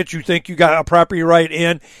certificates you think you got a property right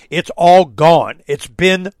in. It's all gone. It's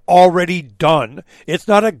been already done. It's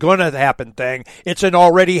not a gonna happen thing. It's an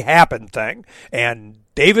already happened thing. And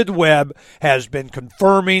David Webb has been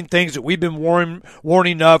confirming things that we've been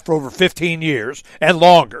warning of for over 15 years and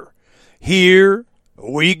longer. Here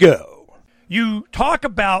we go. You talk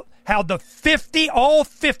about how all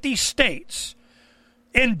 50 states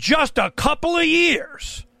in just a couple of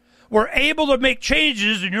years were able to make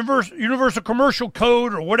changes in Universal Commercial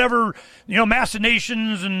Code or whatever, Mass of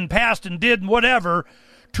Nations and passed and did and whatever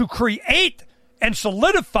to create and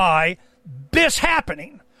solidify this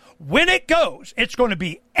happening. When it goes, it's going to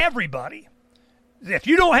be everybody. If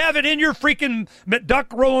you don't have it in your freaking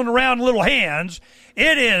duck rolling around little hands,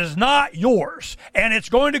 it is not yours. And it's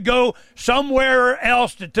going to go somewhere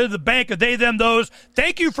else to the bank of they, them, those.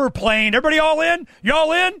 Thank you for playing. Everybody all in?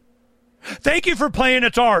 Y'all in? Thank you for playing.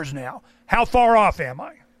 It's ours now. How far off am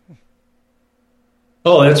I?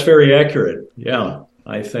 Oh, that's very accurate. Yeah.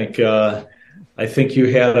 I think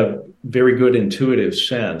you had a very good intuitive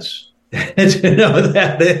sense to know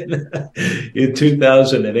that in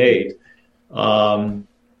 2008.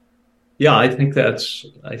 Yeah, I think that's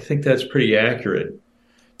pretty accurate.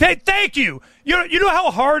 Thank you. You know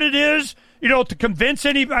how hard it is, to convince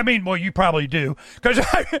you probably do, because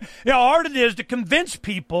how hard it is to convince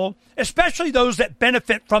people, especially those that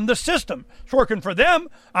benefit from the system. It's working for them.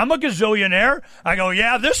 I'm a gazillionaire. I go,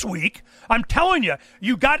 yeah, this week. I'm telling you,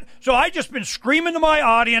 so I just been screaming to my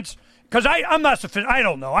audience, because I'm not sufficient. I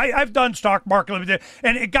don't know. I've done stock market,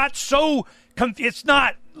 and it got so, it's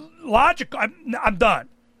not logical. I'm done.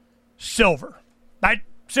 Silver.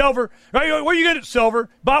 Silver. What are you going to do? Silver.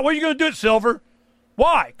 But what are you going to do at silver?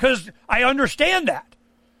 Why? Because I understand that.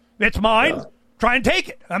 It's mine. Yeah. Try and take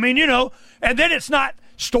it. And then it's not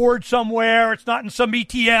stored somewhere. It's not in some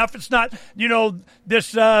ETF. It's not,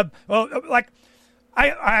 this, I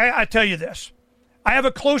tell you this. I have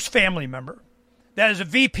a close family member that is a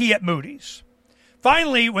VP at Moody's.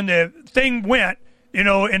 Finally, when the thing went, in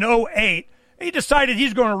 2008, he decided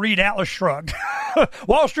he's going to read Atlas Shrugged.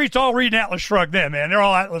 Wall Street's all reading Atlas Shrugged then, man. They're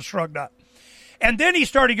all Atlas Shrugged up. And then he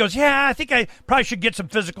goes, yeah, I think I probably should get some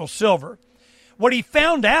physical silver. What he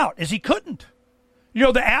found out is he couldn't.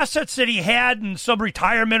 The assets that he had in some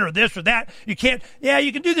retirement or this or that, you can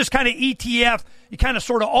do this kind of ETF. You kind of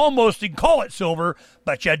sort of almost, you can call it silver,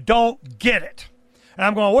 but you don't get it. And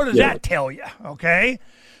I'm going, what does that tell you? Okay.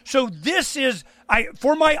 So this is,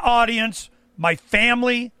 for my audience, my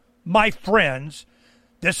family, my friends,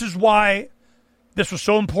 this is why this was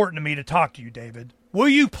so important to me to talk to you, David. Will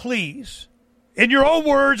you please in your own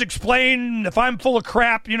words, explain if I'm full of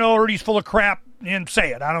crap, or he's full of crap, and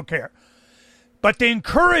say it. I don't care. But to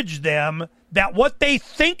encourage them that what they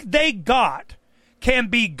think they got can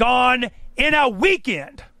be gone in a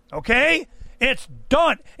weekend, okay? It's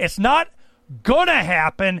done. It's not going to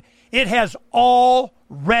happen. It has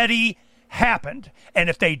already happened. And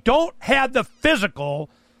if they don't have the physical,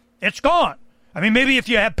 it's gone. I mean, maybe if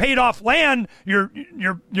you have paid off land, you're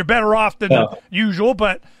better off than usual.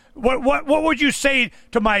 But what would you say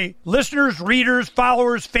to my listeners, readers,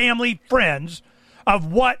 followers, family, friends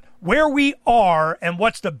of where we are and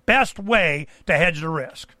what's the best way to hedge the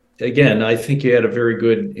risk? Again, I think you had a very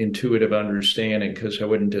good intuitive understanding, because I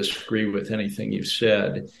wouldn't disagree with anything you've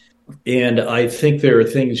said. And I think there are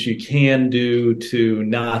things you can do to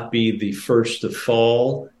not be the first to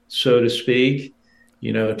fall, so to speak,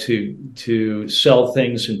 to sell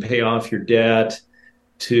things and pay off your debt,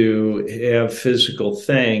 to have physical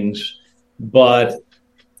things. But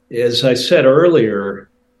as I said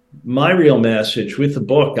earlier, my real message with the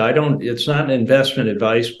book, it's not an investment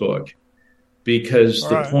advice book, because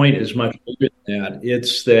the point is much bigger than that.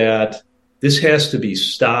 It's that this has to be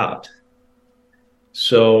stopped.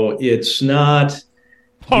 So it's not. It's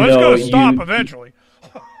going to stop eventually.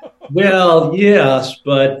 Well, yes,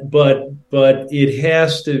 but it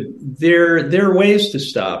has to. There are ways to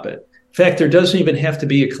stop it. In fact, there doesn't even have to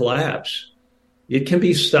be a collapse. It can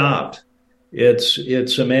be stopped. It's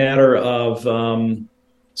a matter of.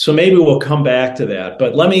 So maybe we'll come back to that.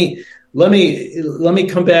 But let me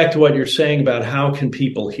come back to what you're saying about how can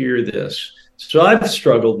people hear this. So I've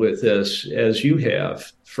struggled with this, as you have,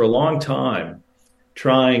 for a long time,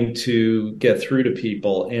 trying to get through to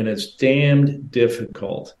people, and it's damned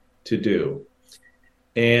difficult to do.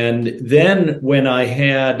 And then when I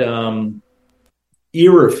had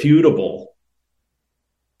irrefutable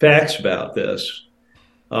facts about this,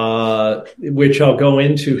 which I'll go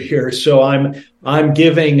into here. So I'm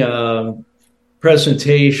giving a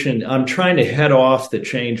presentation. I'm trying to head off the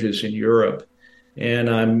changes in Europe, and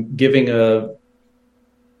I'm giving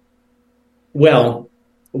one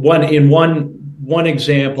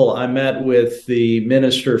example. I met with the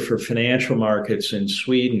Minister for Financial Markets in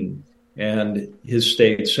Sweden and his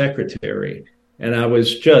state secretary, and it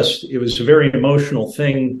was a very emotional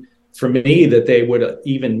thing for me that they would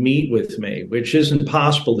even meet with me, which isn't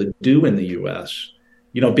possible to do in the U.S.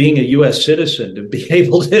 Being a U.S. citizen, to be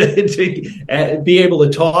able to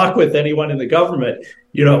talk with anyone in the government,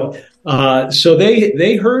 so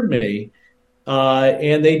they heard me,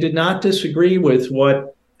 and they did not disagree with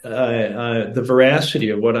what the veracity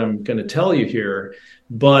of what I'm going to tell you here,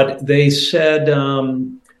 but they said,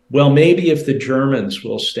 well, maybe if the Germans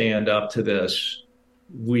will stand up to this,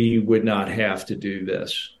 we would not have to do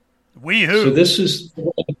this. So this is the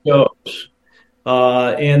way it goes.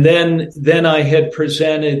 And then I had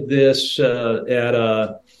presented this at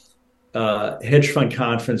a hedge fund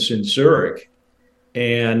conference in Zurich,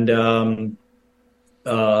 and I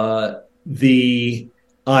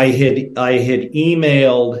had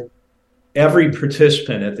emailed every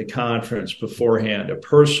participant at the conference beforehand a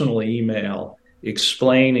personal email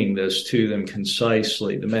explaining this to them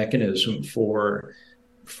concisely, the mechanism for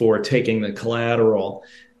taking the collateral.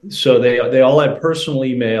 So they all had personal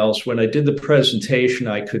emails. When I did the presentation,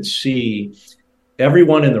 I could see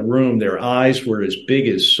everyone in the room, their eyes were as big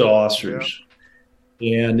as saucers.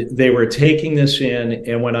 Yeah. And they were taking this in.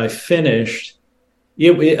 And when I finished,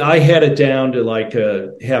 I had it down to like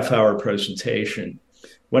a half-hour presentation.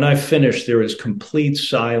 When I finished, there was complete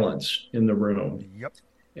silence in the room. Yep.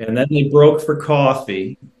 And then they broke for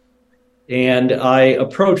coffee. And I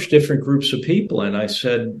approached different groups of people, and I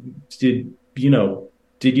said, did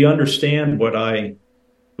you understand what I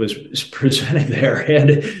was presenting there?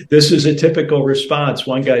 And this is a typical response.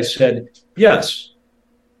 One guy said, yes.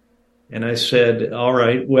 And I said, all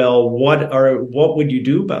right, well, what would you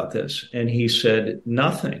do about this? And he said,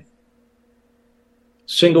 nothing.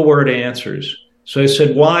 Single word answers. So I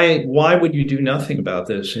said, why would you do nothing about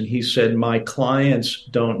this? And he said, my clients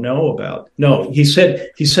don't know about. No, he said,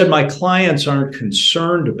 my clients aren't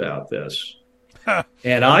concerned about this.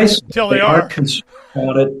 And I said, they aren't concerned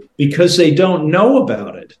about it because they don't know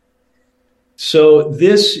about it. So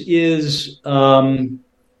this is the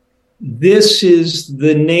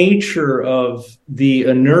nature of the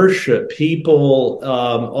inertia. People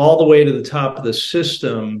all the way to the top of the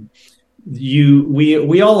system.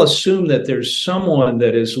 We all assume that there's someone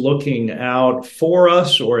that is looking out for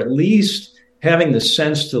us, or at least having the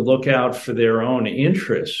sense to look out for their own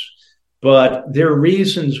interests. But there are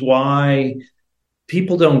reasons why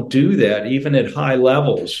people don't do that even at high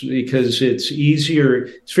levels because it's easier.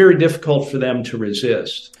 It's very difficult for them to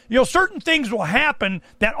resist. Certain things will happen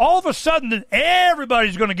that all of a sudden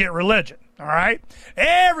everybody's going to get religion. All right?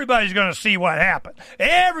 Everybody's going to see what happened.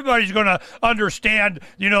 Everybody's going to understand,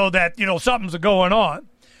 that, something's going on.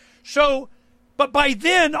 So, but by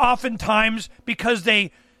then, oftentimes, because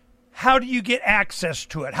how do you get access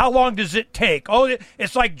to it? How long does it take? Oh,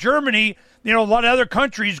 it's like Germany, a lot of other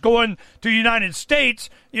countries going to the United States,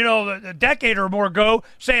 a decade or more ago,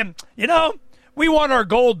 saying, we want our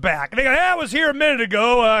gold back. And they go, I was here a minute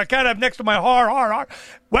ago, kind of next to my heart.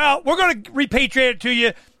 Well, we're going to repatriate it to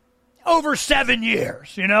you over 7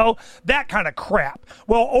 years, that kind of crap.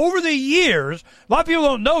 Well, over the years, a lot of people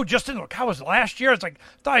don't know, just how was it last year? It's like,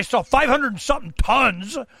 I thought I saw 500 and something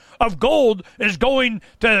tons of gold is going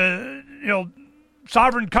to,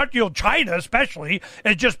 sovereign country, China especially,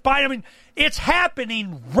 is just buying. I mean, it's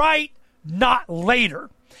happening right, not later.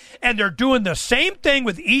 And they're doing the same thing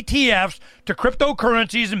with ETFs to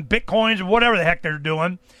cryptocurrencies and Bitcoins and whatever the heck they're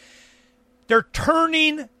doing. They're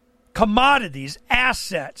turning commodities,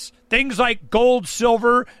 assets, things like gold,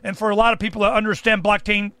 silver, and for a lot of people that understand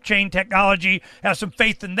blockchain technology, have some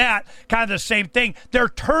faith in that, kind of the same thing. They're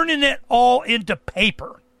turning it all into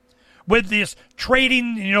paper with this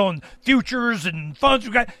trading, and futures and funds.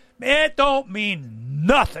 It don't mean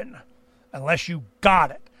nothing unless you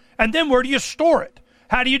got it. And then where do you store it?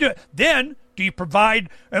 How do you do it? Then do you provide,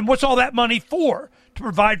 and what's all that money for? To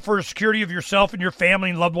provide for the security of yourself and your family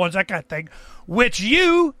and loved ones, that kind of thing, which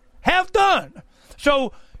you have done.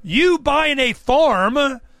 So you buying a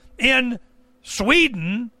farm in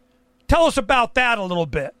Sweden, tell us about that a little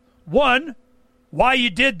bit. One, why you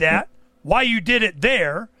did that, why you did it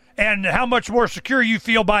there, and how much more secure you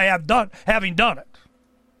feel by having done it.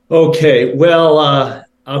 Okay, well,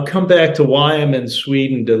 I'll come back to why I'm in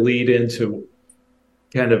Sweden to lead into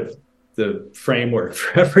kind of the framework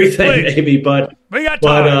for everything, Please. maybe. But we got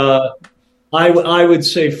time. I would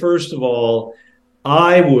say, first of all,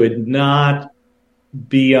 I would not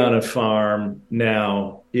be on a farm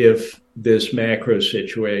now if this macro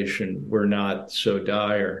situation were not so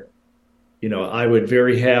dire. I would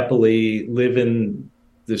very happily live in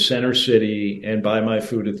the center city and buy my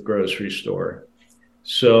food at the grocery store.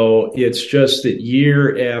 So it's just that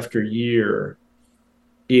year after year,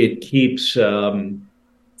 it keeps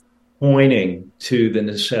pointing to the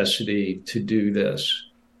necessity to do this.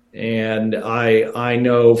 And I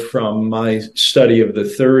know from my study of the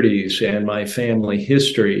 30s and my family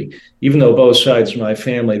history, even though both sides of my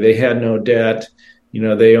family, they had no debt,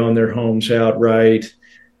 they owned their homes outright.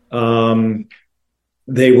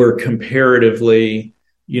 They were comparatively,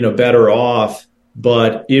 better off,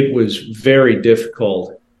 but it was very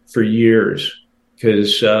difficult for years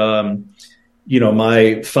because,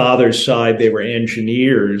 my father's side, they were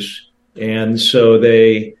engineers. And so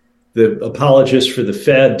the apologists for the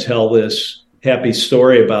Fed tell this happy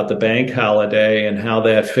story about the bank holiday and how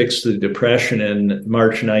that fixed the Depression in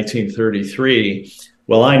March 1933.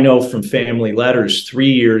 Well, I know from family letters,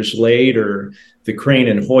 3 years later, the crane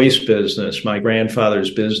and hoist business, my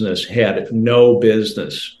grandfather's business, had no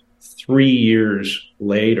business 3 years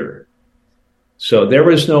later. So there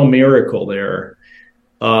was no miracle there.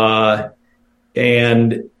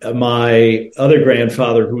 And my other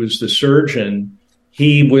grandfather, who was the surgeon,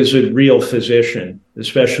 he was a real physician,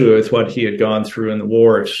 especially with what he had gone through in the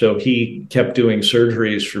war. So he kept doing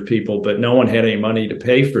surgeries for people, but no one had any money to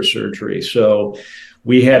pay for surgery. So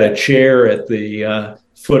we had a chair at the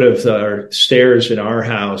foot of our stairs in our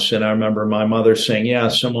house. And I remember my mother saying, yeah,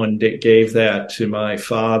 someone gave that to my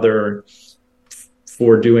father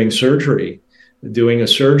for doing a surgery.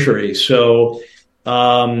 So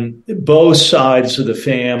both sides of the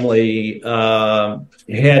family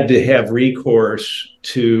had to have recourse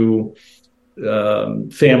to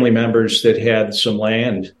family members that had some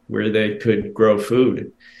land where they could grow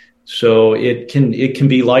food. So it can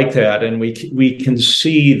be like that, and we can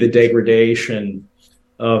see the degradation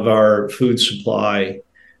of our food supply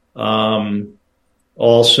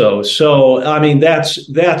also. So I mean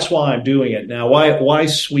that's why I'm doing it now. Why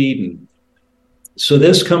Sweden? So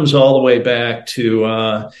this comes all the way back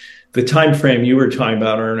to the time frame you were talking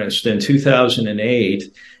about, Ernest. In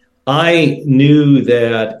 2008, I knew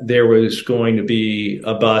that there was going to be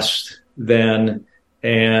a bust then,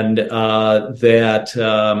 and that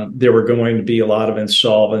there were going to be a lot of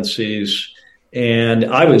insolvencies. And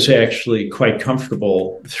I was actually quite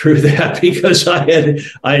comfortable through that because I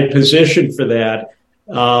had positioned for that.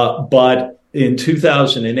 But in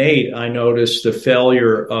 2008, I noticed the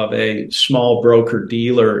failure of a small broker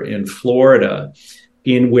dealer in Florida.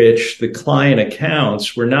 in which the client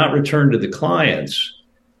accounts were not returned to the clients,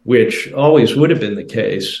 which always would have been the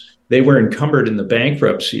case. They were encumbered in the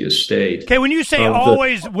bankruptcy estate. Okay, when you say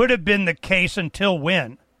always would have been the case, until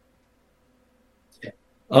when?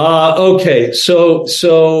 Okay, so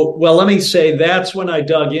well, let me say that's when I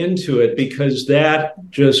dug into it, because that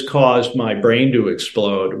just caused my brain to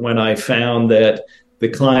explode when I found that the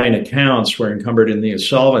client accounts were encumbered in the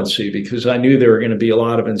insolvency, because I knew there were going to be a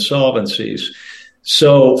lot of insolvencies.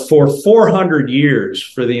 So for 400 years,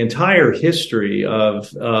 for the entire history of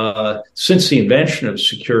since the invention of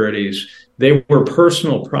securities, they were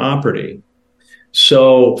personal property.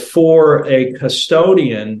 So for a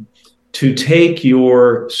custodian to take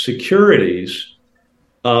your securities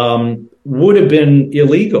would have been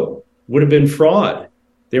illegal, would have been fraud.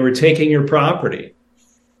 They were taking your property.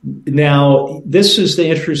 Now, this is the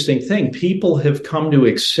interesting thing. People have come to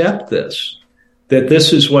accept this, that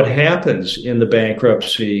this is what happens in the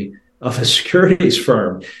bankruptcy of a securities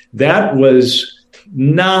firm. That was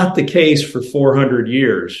not the case for 400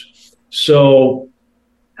 years. So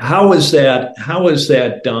how is that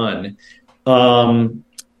done?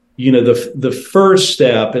 The first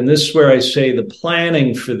step, and this is where I say the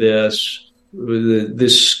planning for this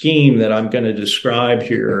scheme that I'm going to describe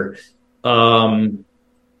here,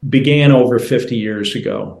 began over 50 years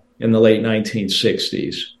ago in the late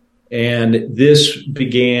 1960s. And this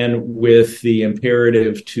began with the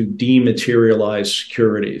imperative to dematerialize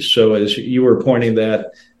securities. So as you were pointing,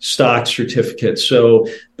 that stock certificate.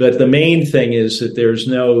 But the main thing is that there's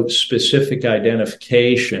no specific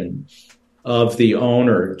identification of the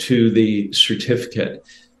owner to the certificate.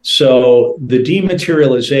 So the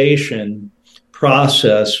dematerialization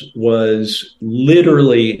process was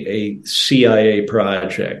literally a CIA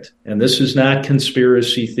project. And this is not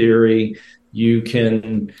conspiracy theory. You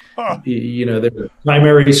can, there are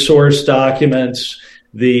primary source documents.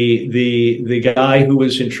 The guy who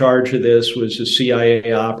was in charge of this was a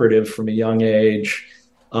CIA operative from a young age.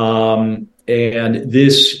 And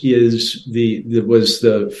this was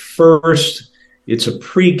the first, it's a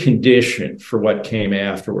precondition for what came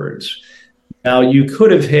afterwards. Now, you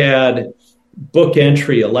could have had book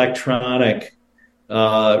entry, electronic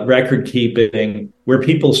record keeping, where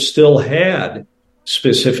people still had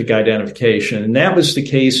specific identification. And that was the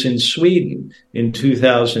case in Sweden in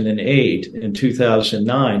 2008 and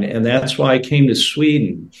 2009. And that's why I came to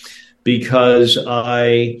Sweden, because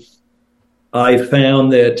I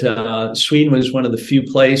found that Sweden was one of the few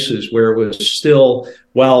places where it was still,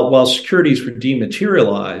 while securities were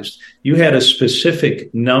dematerialized, you had a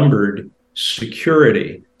specific numbered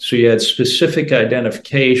security. So you had specific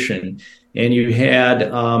identification, and you had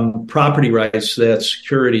property rights to that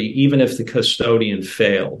security, even if the custodian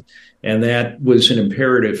failed. And that was an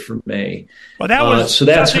imperative for me. Well, that was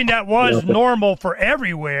something that was normal for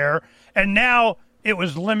everywhere, and now it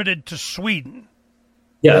was limited to Sweden.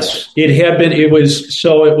 Yes, it had been. It was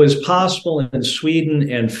possible in Sweden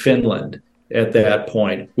and Finland at that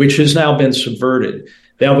point, which has now been subverted.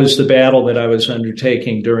 That was the battle that I was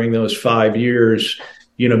undertaking during those 5 years,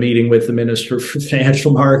 meeting with the Minister for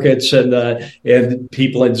Financial Markets and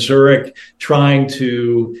people in Zurich, trying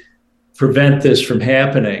to prevent this from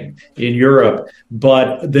happening in Europe.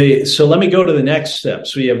 So let me go to the next step.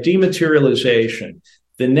 So you have dematerialization.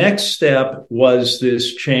 The next step was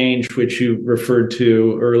this change, which you referred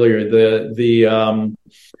to earlier, the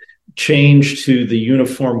change to the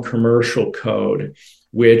Uniform Commercial Code,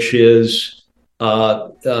 which is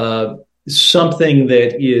something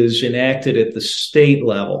that is enacted at the state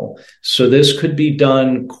level. So this could be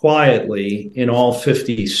done quietly in all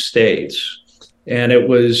 50 states. And it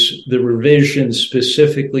was the revision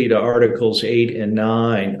specifically to Articles 8 and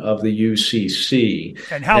 9 of the UCC.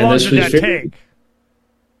 And how long did that take?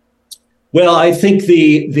 Well, I think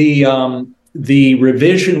the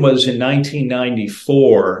revision was in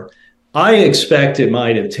 1994. I expect it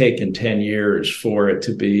might have taken 10 years for it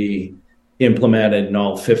to be implemented in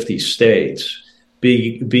all 50 states.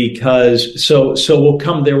 Because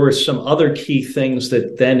there were some other key things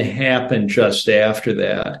that then happened just after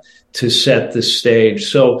that to set the stage.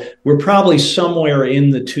 So we're probably somewhere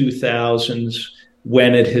in the 2000s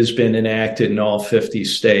when it has been enacted in all 50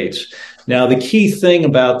 states. Now, the key thing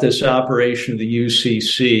about this operation of the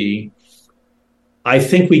UCC, I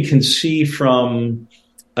think we can see from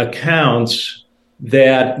accounts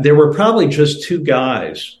that there were probably just two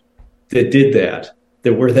guys that did that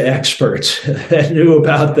were the experts that knew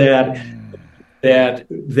about that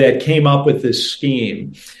came up with this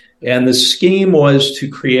scheme. And the scheme was to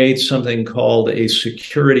create something called a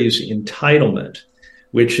securities entitlement,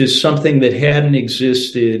 which is something that hadn't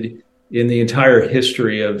existed in the entire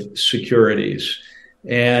history of securities.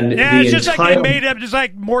 And yeah, it's just like they made up, just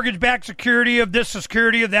like mortgage-backed security of this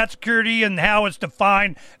security of that security and how it's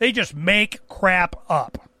defined. They just make crap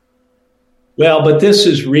up. Well, but this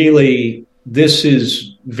is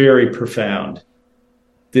very profound.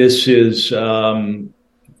 This is the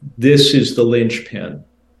linchpin.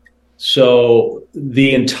 So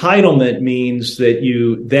the entitlement means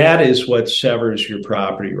that is what severs your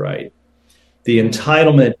property right. The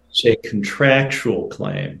entitlement is a contractual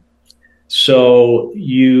claim. So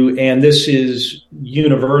and this is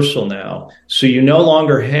universal now. So you no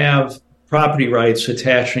longer have property rights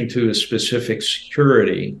attaching to a specific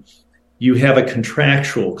security. You have a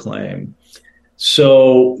contractual claim.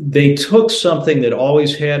 So they took something that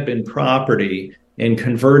always had been property and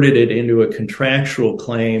converted it into a contractual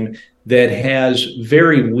claim that has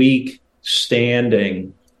very weak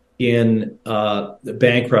standing in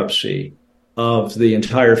bankruptcy of the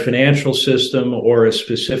entire financial system or a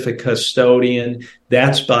specific custodian.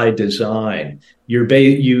 That's by design.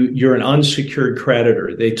 You're an unsecured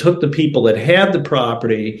creditor. They took the people that had the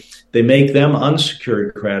property, they make them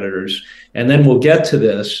unsecured creditors. And then we'll get to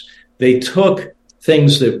this. They took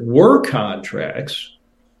things that were contracts,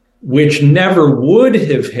 which never would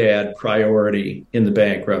have had priority in the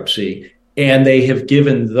bankruptcy, and they have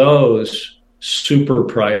given those super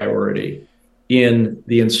priority in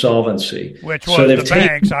the insolvency. Which was the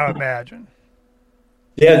banks, I would imagine.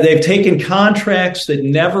 Yeah, they've taken contracts that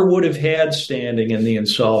never would have had standing in the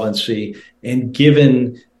insolvency and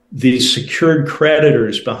given the secured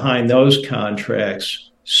creditors behind those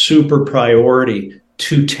contracts super priority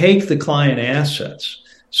to take the client assets.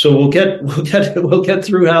 So we'll get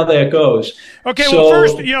through how that goes. Okay, well,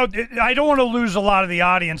 first, I don't want to lose a lot of the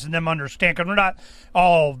audience and them understand, because we're not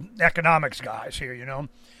all economics guys here,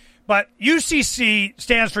 But UCC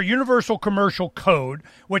stands for Universal Commercial Code,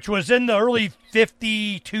 which was in the early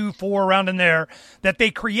 52, 4, around in there, that they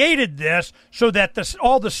created this so that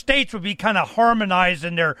all the states would be kind of harmonized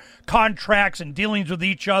in their contracts and dealings with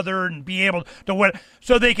each other and be able to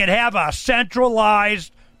so they could have a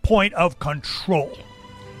centralized point of control.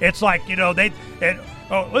 It's like,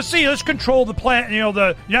 let's control the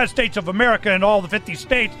the United States of America and all the 50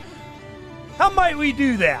 states. How might we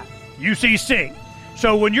do that? UCC.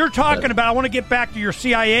 So when you're talking about, I want to get back to your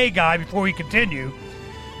CIA guy before we continue,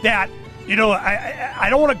 that, I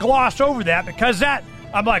don't want to gloss over that, because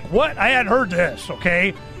I'm like, what? I hadn't heard this,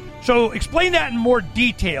 okay? So explain that in more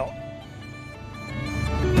detail.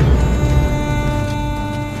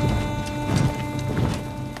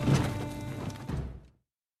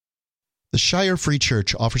 The Shire Free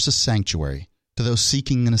Church offers a sanctuary to those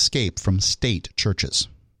seeking an escape from state churches.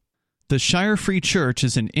 The Shire Free Church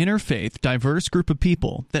is an interfaith, diverse group of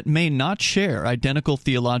people that may not share identical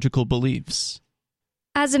theological beliefs.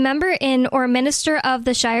 As a member in or minister of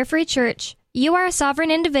the Shire Free Church, you are a sovereign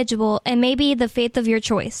individual and may be the faith of your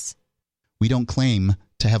choice. We don't claim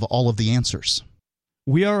to have all of the answers.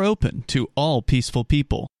 We are open to all peaceful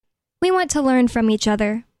people. We want to learn from each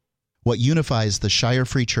other. What unifies the Shire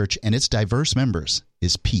Free Church and its diverse members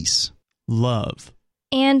is peace, love,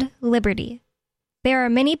 and liberty. There are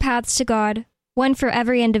many paths to God, one for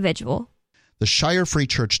every individual. The Shire Free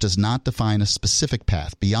Church does not define a specific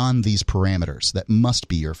path beyond these parameters that must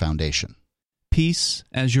be your foundation. Peace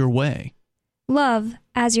as your way. Love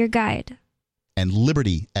as your guide. And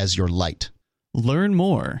liberty as your light. Learn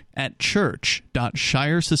more at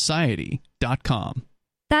church.shiresociety.com.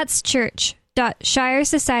 That's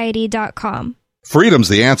church.shiresociety.com. Freedom's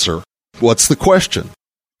the answer. What's the question?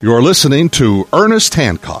 You're listening to Ernest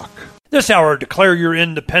Hancock. This hour of Declare Your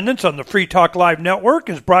Independence on the Free Talk Live Network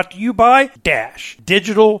is brought to you by Dash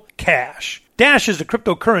Digital Cash. Dash is a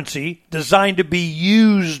cryptocurrency designed to be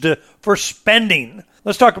used for spending.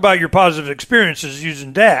 Let's talk about your positive experiences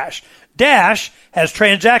using Dash. Dash has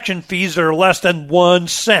transaction fees that are less than 1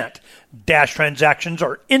 cent. Dash transactions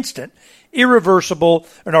are instant, irreversible,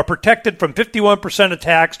 and are protected from 51%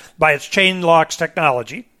 attacks by its chain locks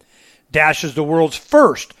technology. Dash is the world's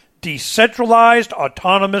first decentralized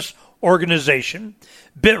autonomous organization.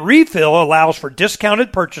 BitRefill allows for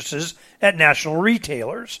discounted purchases at national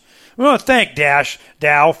retailers. We want to thank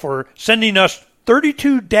DAO for sending us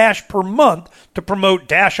 32 Dash per month to promote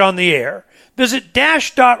Dash on the air. Visit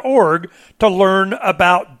Dash.org to learn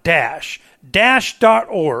about Dash.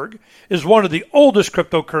 Dash.org is one of the oldest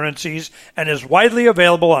cryptocurrencies and is widely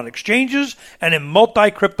available on exchanges and in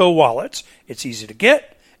multi-crypto wallets. It's easy to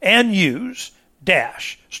get and use.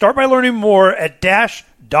 Dash. Start by learning more at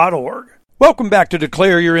Dash.org. Welcome back to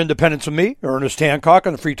Declare Your Independence with me, Ernest Hancock,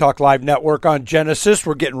 on the Free Talk Live Network on Genesis.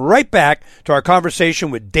 We're getting right back to our conversation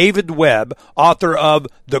with David Webb, author of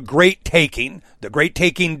The Great Taking,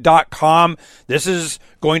 thegreattaking.com. This is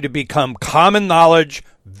going to become common knowledge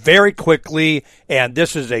very quickly, and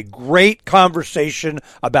this is a great conversation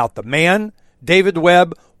about the man, David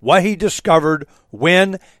Webb, what he discovered,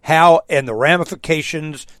 when, how, and the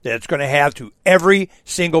ramifications that it's going to have to every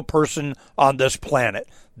single person on this planet.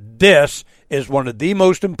 This is one of the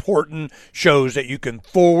most important shows that you can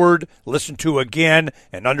forward, listen to again,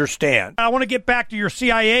 and understand. I want to get back to your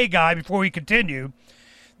CIA guy before we continue.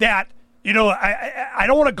 That, I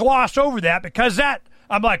don't want to gloss over that because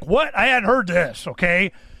I'm like, what? I hadn't heard this,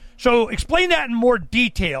 okay? So explain that in more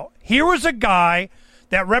detail. Here was a guy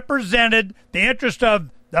that represented the interest of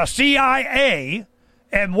the CIA.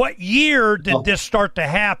 And what year did this start to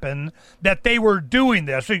happen that they were doing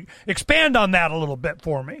this? Expand on that a little bit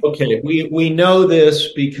for me. Okay, we know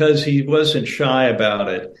this because he wasn't shy about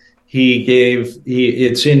it.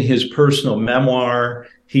 It's in his personal memoir.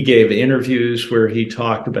 He gave interviews where he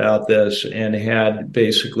talked about this and had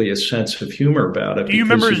basically a sense of humor about it. Do you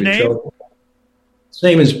remember his name? His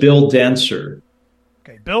name is Bill Denser.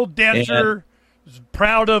 Okay, Bill Denser is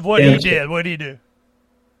proud of what he did. What did he do?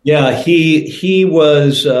 Yeah, he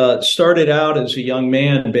was started out as a young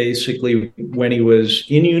man, basically when he was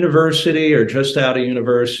in university or just out of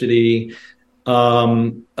university,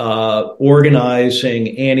 organizing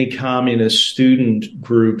anti-communist student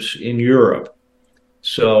groups in Europe.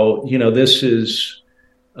 So this is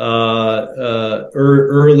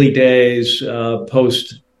early days,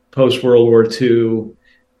 post World War II.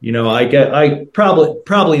 I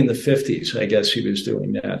probably in the 50s, I guess he was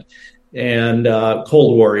doing that. And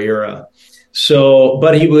Cold War era. So,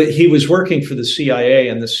 but he was working for the CIA,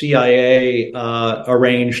 and the CIA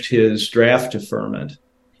arranged his draft deferment.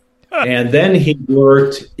 And then he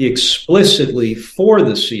worked explicitly for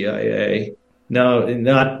the CIA, no,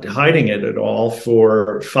 not hiding it at all,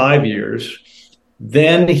 for 5 years.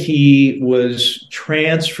 Then he was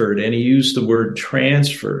transferred, and he used the word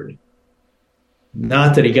transferred.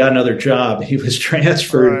 Not that he got another job. He was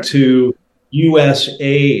transferred to U.S.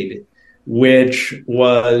 aid, which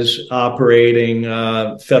was operating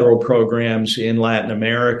federal programs in Latin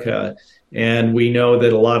America. And we know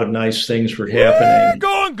that a lot of nice things were happening.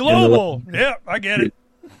 Going global. Yeah, I get it.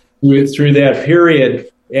 Through that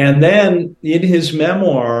period. And then in his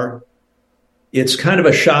memoir, it's kind of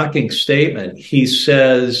a shocking statement. He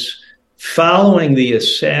says, following the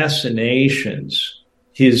assassinations,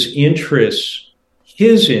 his interests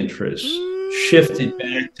shifted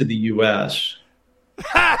back to the U.S.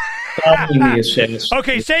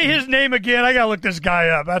 Okay, say his name again. I got to look this guy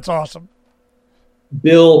up. That's awesome.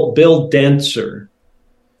 Bill Denser.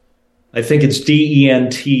 I think it's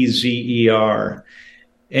Dentzer.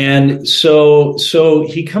 And so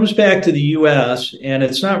he comes back to the U.S., and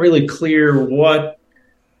it's not really clear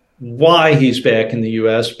why he's back in the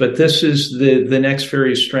U.S., but this is the next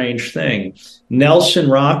very strange thing. Nelson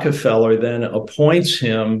Rockefeller then appoints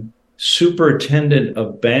him superintendent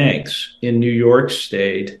of banks in New York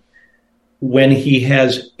State when he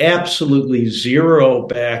has absolutely zero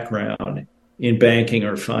background in banking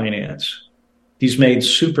or finance. He's made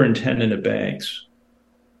superintendent of banks.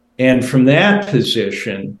 And from that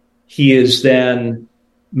position, he is then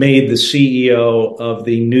made the CEO of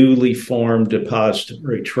the newly formed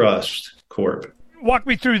Depository Trust Corp. Walk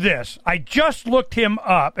me through this. I just looked him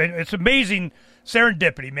up, and it's amazing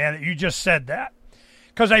serendipity, man, that you just said that.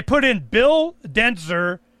 Because I put in Bill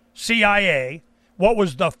Denser, CIA. What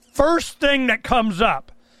was the first thing that comes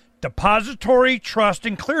up? Depository Trust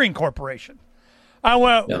and Clearing Corporation. I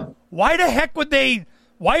went, why the heck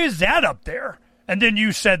why is that up there? And then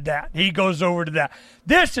you said that. He goes over to that.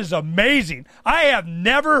 This is amazing. I have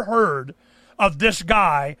never heard of this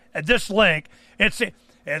guy at this link. It's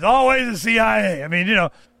always the CIA. I mean,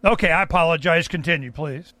 okay, I apologize. Continue,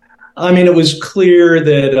 please. I mean, it was clear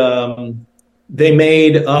that they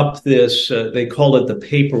made up this, they called it the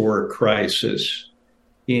paperwork crisis.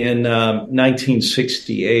 In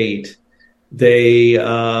 1968, they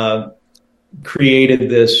created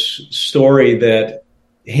this story that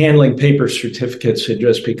handling paper certificates had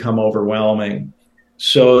just become overwhelming.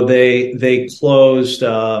 So they closed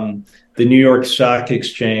the New York Stock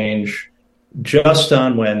Exchange just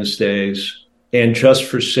on Wednesdays and just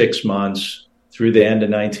for 6 months through the end of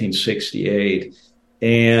 1968.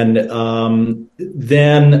 And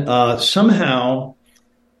then somehow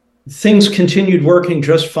things continued working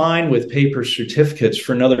just fine with paper certificates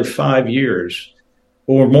for another 5 years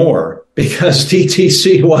or more, because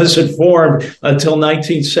DTC wasn't formed until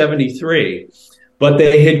 1973. But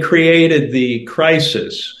they had created the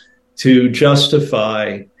crisis to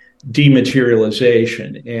justify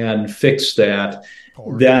dematerialization and fix that.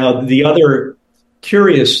 Now, the other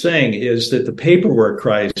curious thing is that the paperwork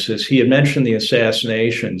crisis, he had mentioned the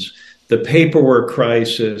assassinations, the paperwork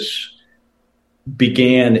crisis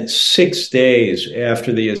began 6 days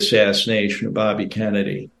after the assassination of Bobby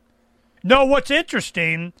Kennedy. No, what's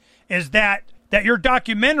interesting is that your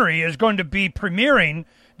documentary is going to be premiering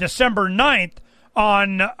December 9th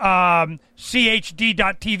on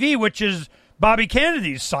CHD.TV, which is Bobby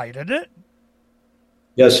Kennedy's site, isn't it?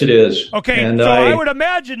 Yes, it is. Okay, and so I would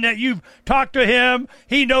imagine that you've talked to him.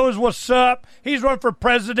 He knows what's up. He's run for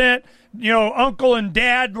president. You know, uncle and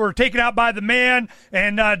dad were taken out by the man,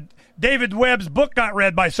 and David Webb's book got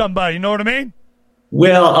read by somebody. You know what I mean?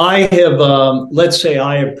 Well, I have, let's say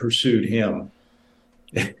I have pursued him.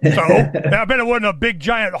 So I bet it wasn't a big,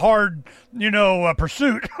 giant, hard,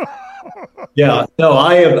 pursuit. Yeah, no,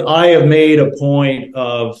 I have made a point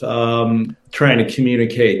of trying to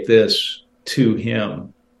communicate this to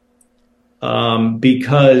him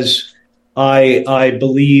because I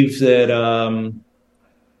believe that,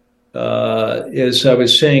 as I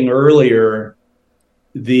was saying earlier,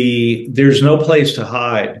 there's no place to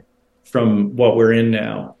hide from what we're in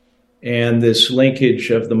now. And this linkage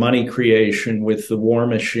of the money creation with the war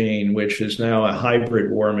machine, which is now a hybrid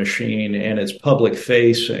war machine, and it's public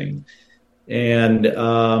facing. And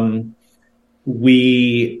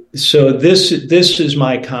so this is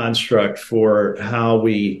my construct for how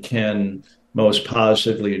we can most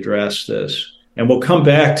positively address this. And we'll come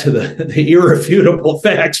back to the irrefutable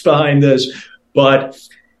facts behind this. But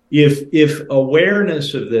if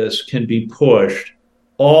awareness of this can be pushed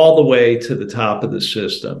all the way to the top of the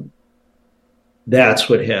system, that's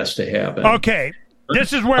what has to happen. Okay,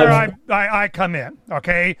 this is where I come in,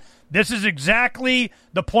 okay? This is exactly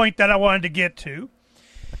the point that I wanted to get to.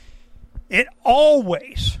 It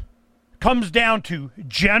always comes down to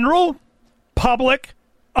general public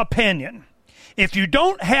opinion. If you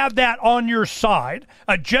don't have that on your side,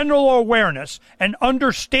 a general awareness and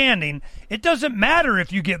understanding, it doesn't matter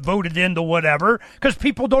if you get voted into whatever, because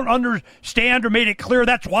people don't understand or made it clear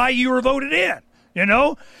that's why you were voted in.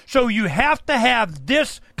 So you have to have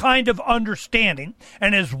this kind of understanding,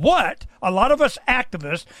 and is what a lot of us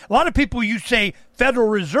activists, a lot of people, you say Federal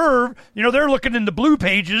Reserve, they're looking in the blue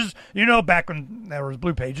pages, back when there was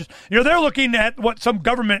blue pages, they're looking at what some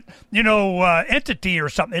government, entity or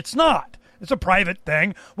something. It's not. It's a private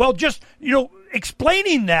thing. Well, just,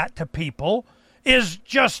 explaining that to people is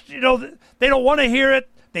just, they don't want to hear it.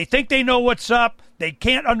 They think they know what's up. They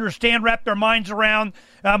can't understand, wrap their minds around.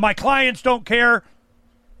 My clients don't care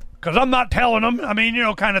because I'm not telling them.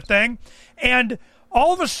 Kind of thing. And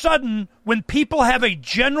all of a sudden, when people have a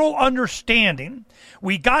general understanding,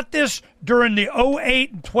 we got this during the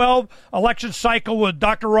 2008 and 12 election cycle with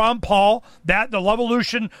Dr. Ron Paul, that the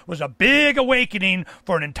Levolution was a big awakening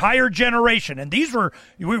for an entire generation. And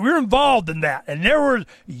we were involved in that. And there were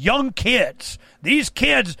young kids. These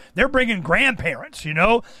kids, they're bringing grandparents,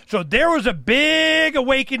 So there was a big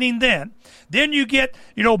awakening then. Then you get,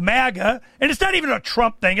 MAGA. And it's not even a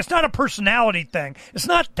Trump thing. It's not a personality thing. It's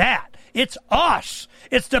not that. It's us.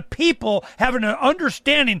 It's the people having an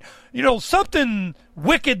understanding, something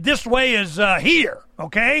wicked this way is here,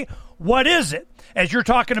 okay? What is it? As you're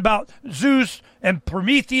talking about Zeus and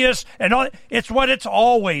Prometheus and all, it's what it's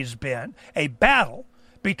always been, a battle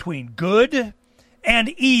between good and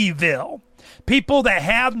evil. People that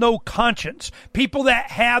have no conscience, people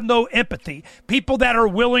that have no empathy, people that are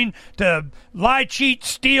willing to lie, cheat,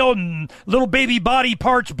 steal, and little baby body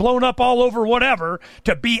parts blown up all over whatever,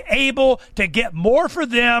 to be able to get more for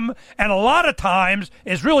them, and a lot of times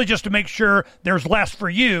is really just to make sure there's less for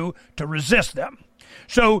you to resist them.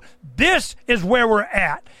 So this is where we're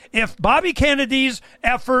at. If Bobby Kennedy's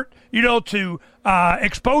effort, to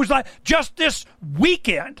expose that, just this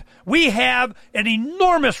weekend, we have an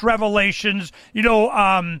enormous revelations,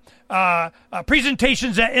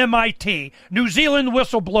 presentations at MIT, New Zealand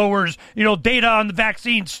whistleblowers, data on the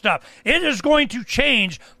vaccine stuff. It is going to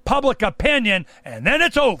change public opinion, and then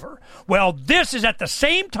it's over. Well, this is at the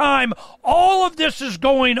same time all of this is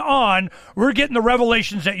going on, we're getting the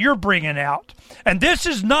revelations that you're bringing out. And this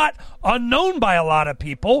is not unknown by a lot of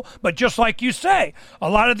people, but just like you say, a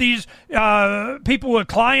lot of these people with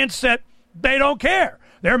clients that they don't care.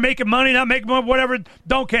 They're making money, not making money, whatever,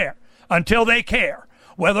 don't care until they care.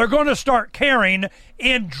 Well, they're going to start caring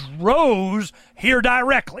in droves here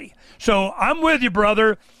directly. So I'm with you,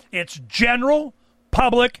 brother. It's general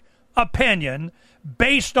public opinion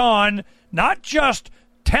based on not just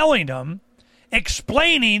telling them,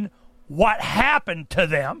 explaining what happened to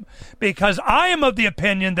them, because I am of the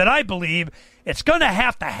opinion that I believe it's going to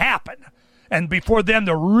happen, and before them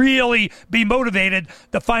to really be motivated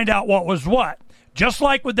to find out what was what. Just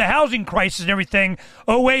like with the housing crisis and everything,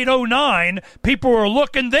 08, 09, people were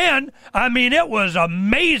looking then. I mean, it was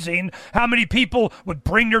amazing how many people would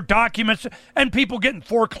bring their documents, and people getting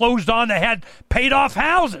foreclosed on that had paid off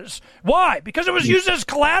houses. Why? Because it was used as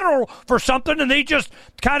collateral for something, and they just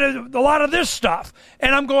kind of, a lot of this stuff.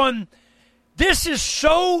 And I'm going, this is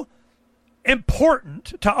so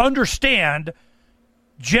important to understand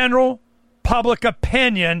general public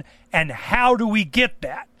opinion, and how do we get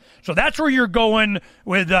that? So that's where you're going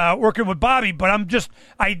with working with Bobby. But I'm just,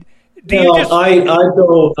 I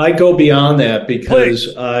go beyond that,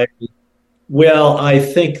 because I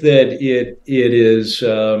think that it is,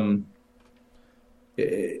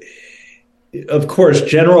 of course,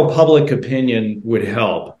 general public opinion would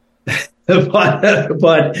help,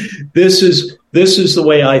 but this is the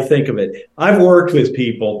way I think of it. I've worked with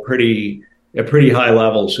people at pretty high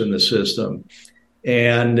levels in the system,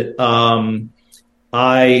 and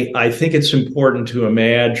I think it's important to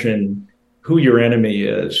imagine who your enemy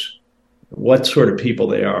is, what sort of people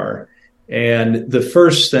they are. And the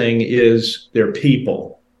first thing is they're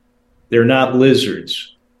people. They're not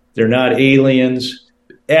lizards. They're not aliens.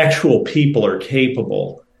 Actual people are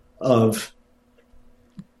capable of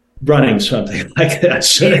running something like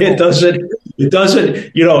this. It doesn't,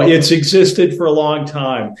 it's existed for a long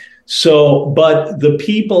time. So, but the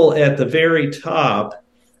people at the very top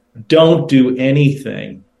don't do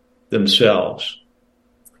anything themselves.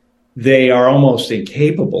 They are almost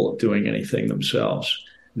incapable of doing anything themselves.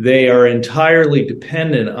 They are entirely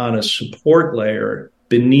dependent on a support layer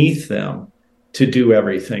beneath them to do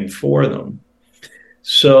everything for them.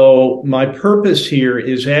 So my purpose here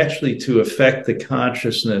is actually to affect the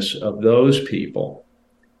consciousness of those people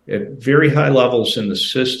at very high levels in the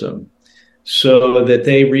system, so that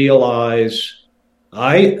they realize,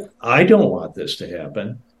 I don't want this to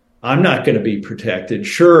happen. I'm not going to be protected.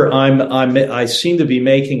 Sure, I seem to be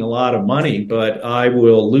making a lot of money, but I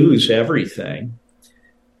will lose everything.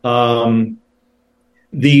 The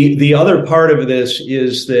other part of this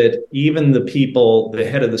is that even the people, the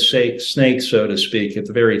head of the snake, so to speak, at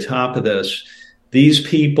the very top of this, these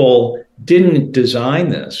people didn't design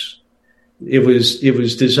this. It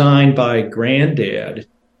was designed by granddad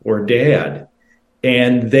or dad,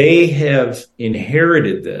 and they have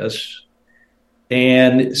inherited this.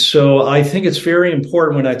 And so I think it's very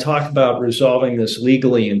important when I talk about resolving this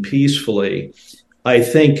legally and peacefully. I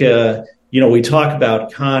think, we talk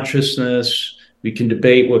about consciousness. We can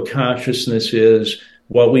debate what consciousness is.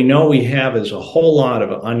 What we know we have is a whole lot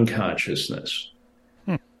of unconsciousness,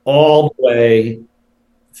 all the way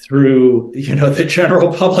through, the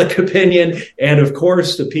general public opinion. And of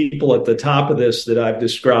course, the people at the top of this that I've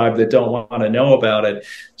described that don't want to know about it.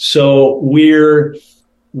 So we're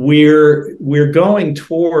going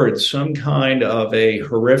towards some kind of a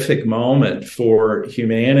horrific moment for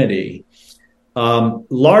humanity,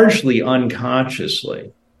 largely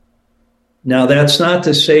unconsciously. Now, that's not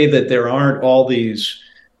to say that there aren't all these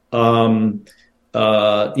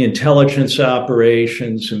intelligence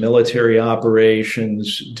operations and military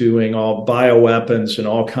operations doing all bioweapons and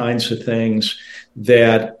all kinds of things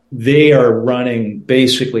that they are running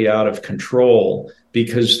basically out of control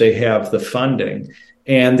because they have the funding.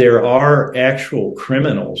 And there are actual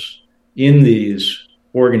criminals in these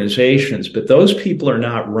organizations, but those people are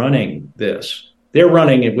not running this. They're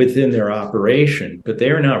running it within their operation, but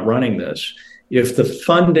they're not running this. If the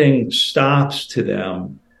funding stops to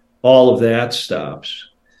them, all of that stops.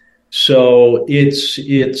 So it's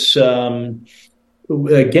again,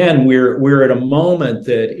 we're at a moment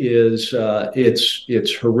that is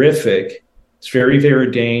it's horrific. It's very,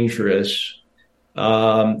 very dangerous.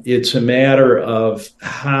 It's a matter of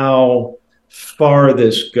how far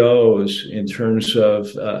this goes in terms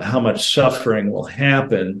of how much suffering will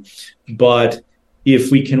happen. But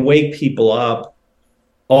if we can wake people up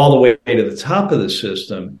all the way to the top of the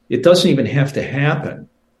system, it doesn't even have to happen.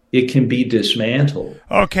 It can be dismantled.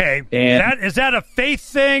 Okay. And is that a faith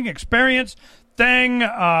thing, experience thing,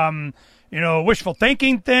 wishful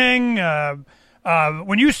thinking thing?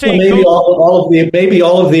 When you say maybe all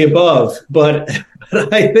of the above, but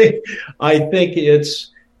I think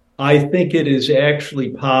it is actually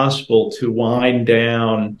possible to wind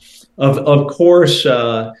down. Of course,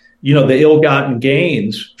 the ill-gotten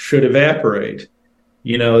gains should evaporate.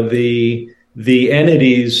 The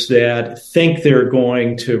entities that think they're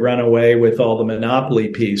going to run away with all the monopoly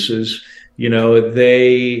pieces,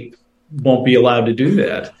 they won't be allowed to do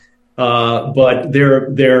that. But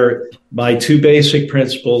my two basic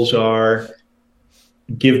principles are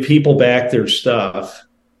give people back their stuff.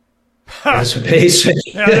 As a basic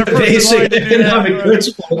economic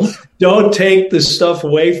principle. Don't take the stuff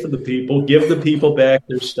away from the people. Give the people back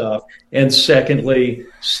their stuff. And secondly,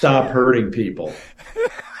 stop hurting people.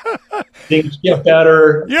 Things get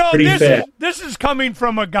better pretty fast. This is coming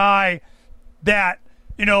from a guy that,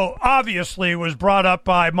 obviously was brought up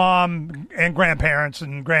by mom and grandparents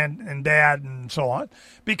and dad and so on.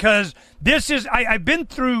 Because this is, I've been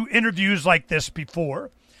through interviews like this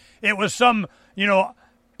before. It was some,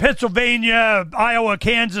 Pennsylvania, Iowa,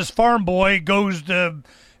 Kansas farm boy goes to,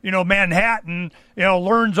 Manhattan,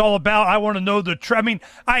 learns all about, I want to know the truth. I mean,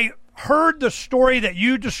 I heard the story that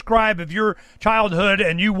you describe of your childhood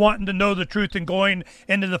and you wanting to know the truth and going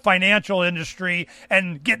into the financial industry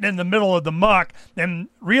and getting in the middle of the muck and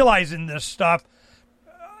realizing this stuff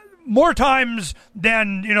more times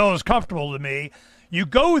than, is comfortable to me. You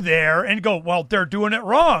go there and go, well, they're doing it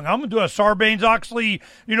wrong. I'm going to do a Sarbanes-Oxley,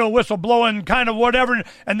 whistleblowing kind of whatever.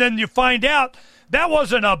 And then you find out that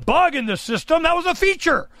wasn't a bug in the system. That was a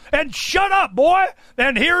feature. And shut up, boy.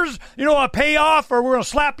 And here's, a payoff, or we're going to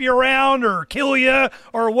slap you around or kill you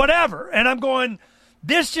or whatever. And I'm going,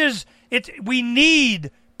 we need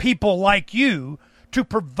people like you to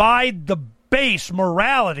provide the base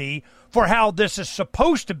morality for how this is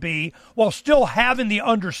supposed to be while still having the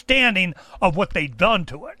understanding of what they've done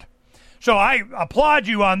to it. So I applaud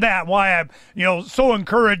you on that, why I'm, so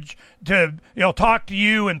encouraged to, talk to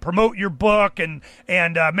you and promote your book and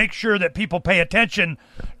make sure that people pay attention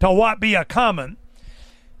to what be a common.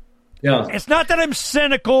 Yeah. It's not that I'm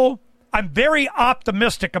cynical. I'm very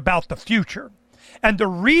optimistic about the future. And the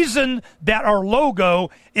reason that our logo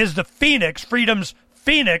is the Phoenix, Freedom's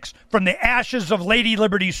Phoenix, from the ashes of Lady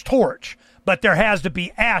Liberty's torch. But there has to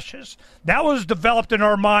be ashes. That was developed in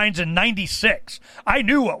our minds in 96. I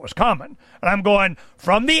knew what was coming. And I'm going,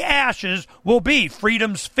 from the ashes will be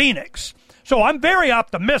Freedom's Phoenix. So I'm very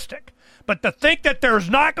optimistic. But to think that there's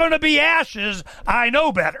not going to be ashes, I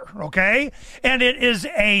know better, okay? And it is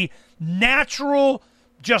a natural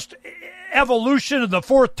just evolution of the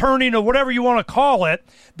fourth turning or whatever you want to call it,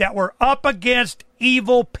 that we're up against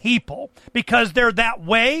evil people because they're that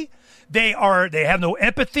way. They have no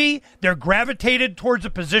empathy. They're gravitated towards the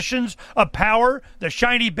positions of power, the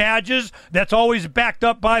shiny badges that's always backed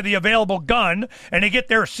up by the available gun. And they get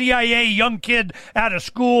their CIA young kid out of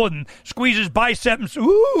school and squeezes bicep and says,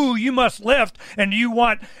 ooh, you must lift. And you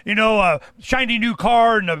want, a shiny new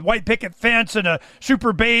car and a white picket fence and a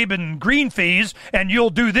super babe and green fees. And you'll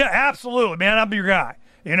do this. Absolutely, man. I'm your guy,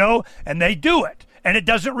 and they do it. And it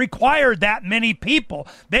doesn't require that many people.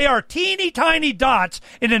 They are teeny tiny dots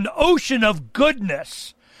in an ocean of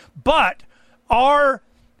goodness. But our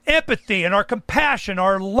empathy and our compassion,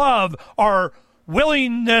 our love, our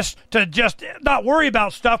willingness to just not worry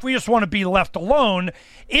about stuff, we just want to be left alone,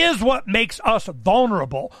 is what makes us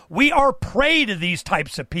vulnerable. We are prey to these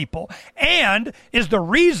types of people and is the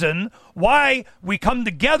reason why we come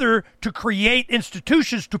together to create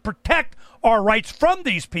institutions to protect our rights from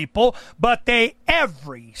these people, but they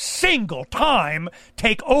every single time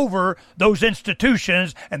take over those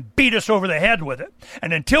institutions and beat us over the head with it.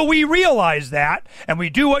 And until we realize that and we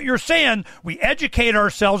do what you're saying, we educate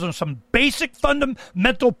ourselves on some basic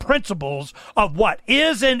fundamental principles of what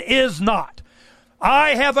is and is not.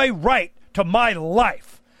 I have a right to my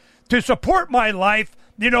life. To support my life,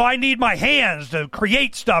 I need my hands to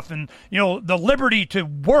create stuff and, the liberty to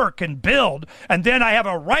work and build. And then I have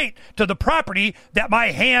a right to the property that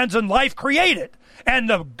my hands and life created. And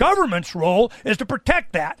the government's role is to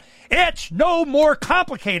protect that. It's no more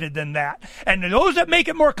complicated than that. And those that make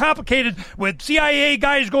it more complicated with CIA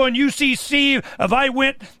guys going UCC, if I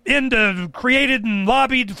went into created and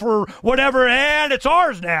lobbied for whatever, and it's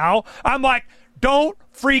ours now, I'm like, don't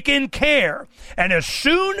freaking care. And as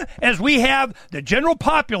soon as we have the general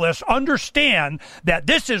populace understand that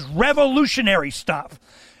this is revolutionary stuff,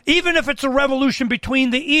 even if it's a revolution between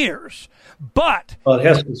the ears, but... Well, it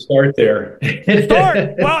has to start there.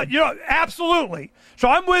 Well, absolutely. So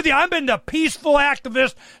I'm with you. I've been a peaceful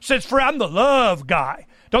activist I'm the love guy.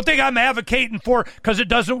 Don't think I'm advocating for because it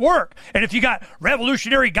doesn't work. And if you got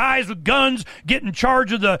revolutionary guys with guns getting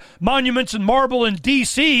charge of the monuments and marble in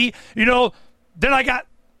D.C., then I got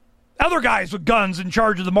other guys with guns in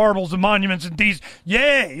charge of the marbles and monuments and these.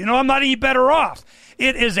 Yeah, I'm not any better off.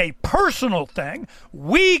 It is a personal thing.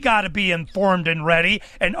 We got to be informed and ready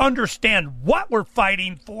and understand what we're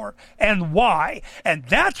fighting for and why. And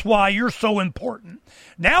that's why you're so important.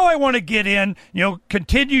 Now I want to get in,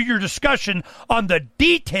 continue your discussion on the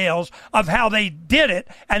details of how they did it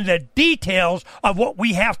and the details of what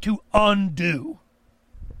we have to undo.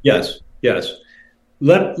 Yes.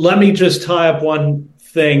 Let me just tie up one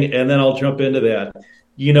thing and then I'll jump into that.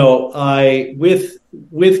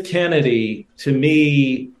 With Kennedy, to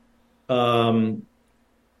me, I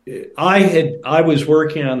was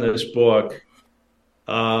working on this book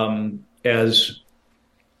as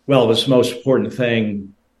well. It was the most important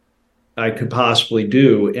thing I could possibly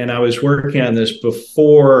do, and I was working on this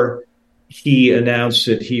before he announced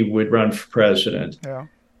that he would run for president. Yeah.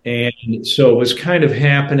 And so it was kind of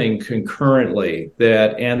happening concurrently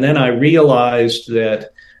and then I realized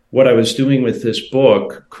that what I was doing with this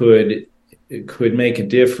book could make a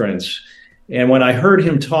difference. And when I heard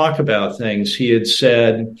him talk about things, he had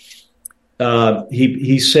said,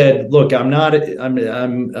 he said, look, I'm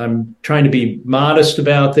trying to be modest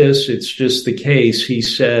about this. It's just the case. He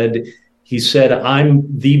said,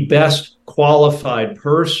 I'm the best qualified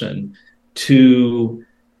person to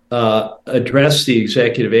address the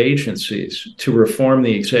executive agencies, to reform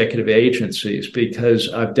the executive agencies,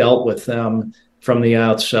 because I've dealt with them from the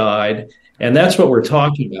outside. And that's what we're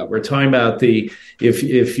talking about. We're talking about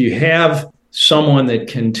if you have someone that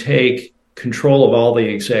can take control of all the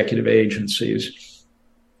executive agencies.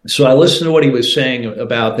 So I listened to what he was saying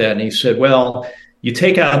about that, and he said, well, you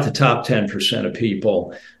take out the top 10% of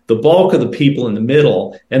people, the bulk of the people in the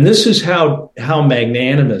middle, and this is how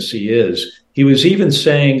magnanimous he is. He was even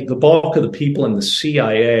saying the bulk of the people in the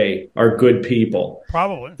CIA are good people.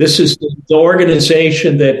 Probably. This is the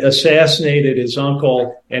organization that assassinated his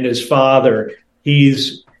uncle and his father. He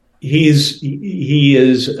is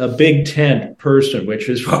a big tent person, which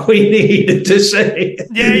is what we need to say.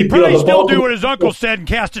 Yeah, he probably still do what his uncle said and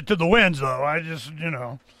cast it to the winds, though. I just,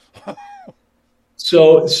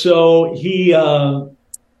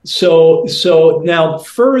 So now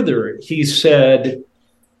further, he said,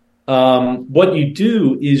 what you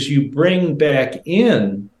do is you bring back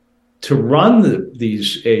in to run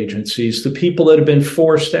these agencies the people that have been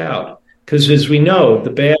forced out. Because as we know,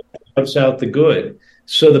 the bad drives out the good.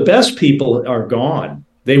 So the best people are gone.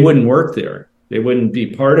 They wouldn't work there. They wouldn't be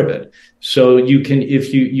part of it. So you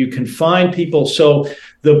can find people. So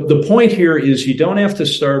the point here is you don't have to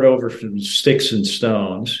start over from sticks and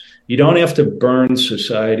stones. You don't have to burn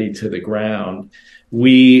society to the ground.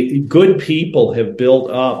 Good people have built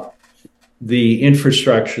up the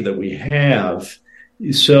infrastructure that we have.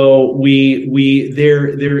 So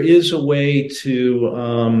there is a way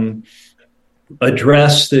to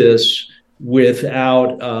address this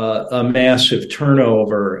without a massive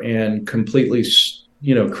turnover and completely,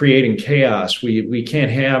 creating chaos. We can't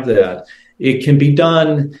have that. It can be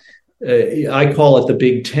done. I call it the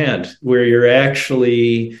big tent, where you're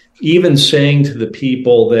actually even saying to the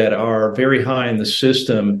people that are very high in the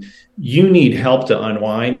system, you need help to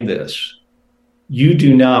unwind this. You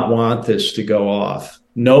do not want this to go off.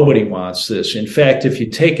 Nobody wants this. In fact, if you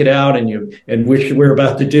take it out and which we're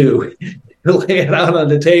about to do, lay it out on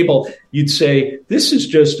the table, you'd say, this is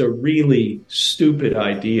just a really stupid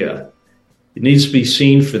idea. It needs to be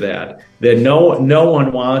seen for that no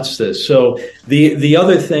one wants this. So the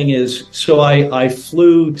other thing is, so I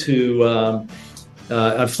flew from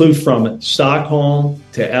Stockholm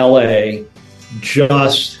to LA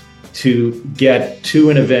just to get to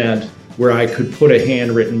an event where I could put a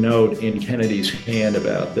handwritten note in Kennedy's hand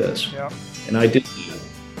about this. Yeah. And I did that.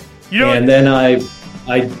 And then I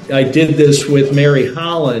did this with Mary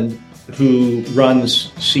Holland, who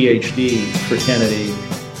runs CHD for Kennedy.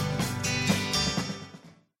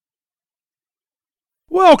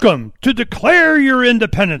 Welcome to Declare Your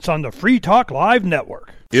Independence on the Free Talk Live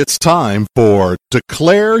Network. It's time for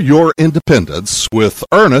Declare Your Independence with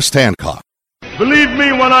Ernest Hancock. Believe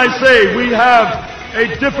me when I say we have a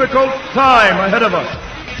difficult time ahead of us.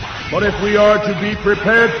 But if we are to be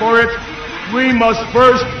prepared for it, we must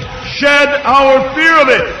first shed our fear of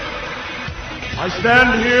it. I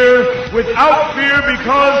stand here without fear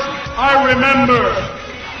because I remember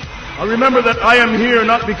that I am here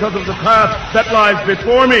not because of the path that lies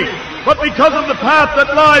before me, but because of the path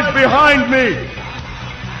that lies behind me.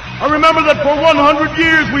 I remember that for 100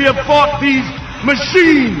 years we have fought these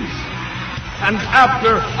machines. And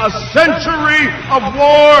after a century of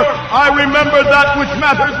war, I remember that which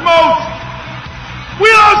matters most.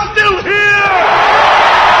 We are still here!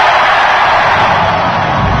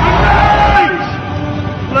 Tonight,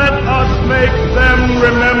 let us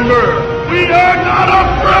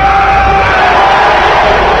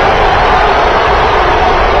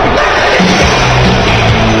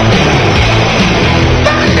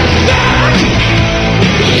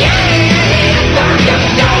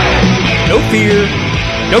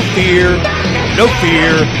No fear,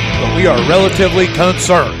 but we are relatively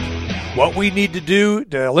concerned. What we need to do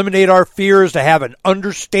to eliminate our fear is to have an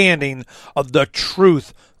understanding of the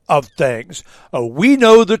truth of things. We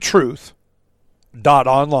know the truth.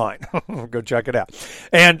 .online. Go check it out.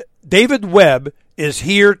 And David Webb is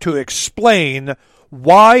here to explain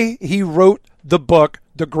why he wrote the book,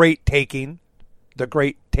 The Great Taking,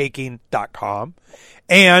 thegreattaking.com,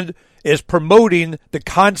 and is promoting the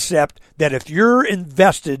concept that if you're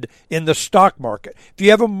invested in the stock market, if you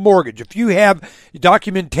have a mortgage, if you have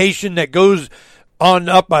documentation that goes on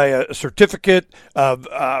up by a certificate of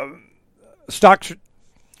stocks.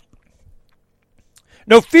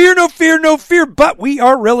 No fear, but we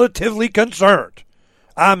are relatively concerned.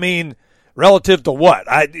 I mean, relative to what?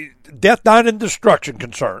 Death, dying, and destruction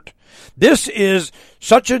concerned. This is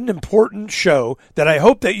such an important show that I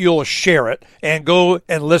hope that you'll share it and go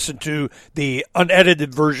and listen to the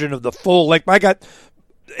unedited version of the full length. I got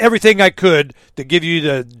everything I could to give you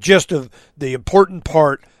the gist of the important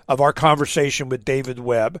part of our conversation with David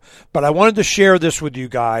Webb, but I wanted to share this with you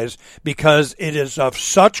guys because it is of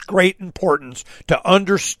such great importance to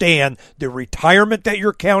understand the retirement that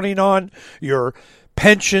you're counting on, your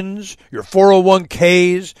pensions, your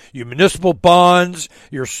 401ks, your municipal bonds,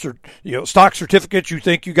 your stock certificates you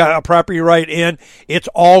think you got a property right in. It's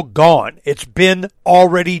all gone. It's been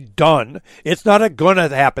already done. It's not a gonna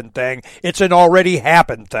happen thing. It's an already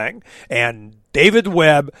happened thing. And David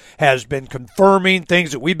Webb has been confirming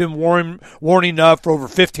things that we've been warning of for over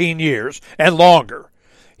 15 years and longer.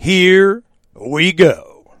 Here we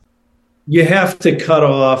go. You have to cut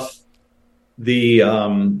off the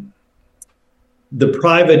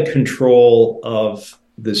private control of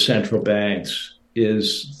the central banks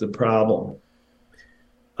is the problem.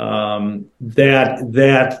 That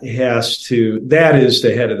is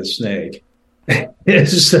the head of the snake.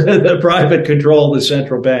 It's the private control of the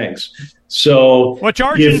central banks. So, which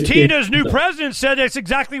Argentina's new president said that's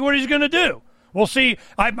exactly what he's going to do. We'll see.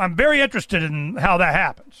 I'm very interested in how that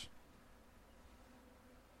happens.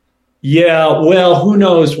 Yeah, well, who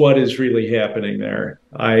knows what is really happening there?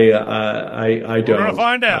 I don't. We're gonna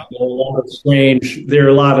find out. There are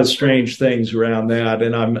a lot of strange things around that,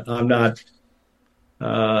 and I'm not.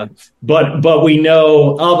 But we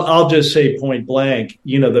know. I'll just say point blank.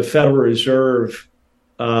 The Federal Reserve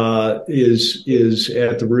is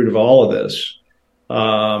at the root of all of this.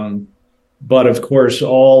 But of course,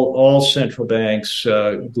 all central banks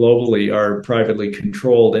globally are privately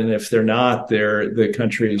controlled, and if they're not, the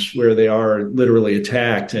countries where they are literally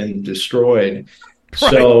attacked and destroyed.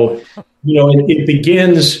 Right. So, it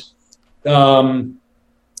begins,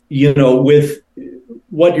 with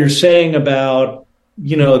what you're saying about,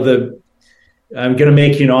 I'm going to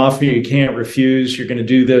make you an offer you can't refuse. You're going to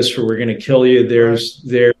do this, or we're going to kill you. There's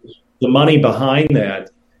the money behind that.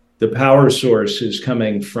 The power source is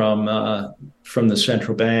coming from the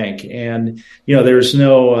central bank, and there's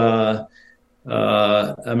no.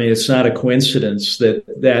 It's not a coincidence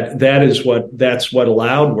that's what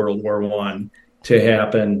allowed World War I to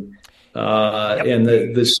happen, and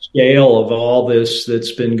the scale of all this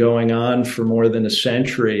that's been going on for more than a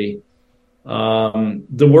century.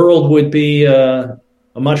 The world would be a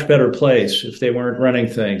much better place if they weren't running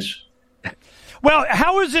things. Well,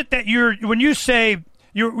 how is it that when you say?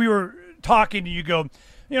 We were talking, and you go,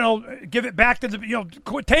 give it back to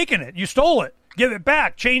quit taking it. You stole it. Give it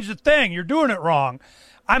back. Change the thing. You're doing it wrong.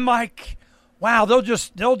 I'm like, wow, they'll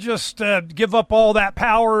just give up all that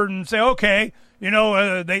power and say, okay,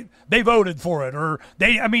 they voted for it, or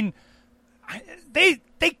they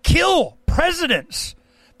kill presidents.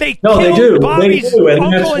 They do. Bobby's they do,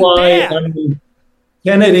 and that's why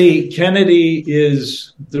Kennedy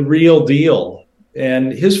is the real deal.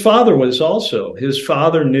 And his father was also. His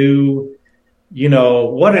father knew,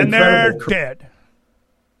 what and incredible. And they're dead.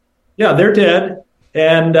 Yeah, they're dead,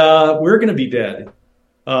 and we're going to be dead.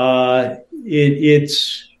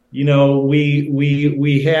 It's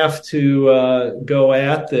we have to go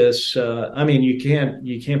at this. You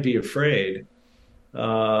can't be afraid.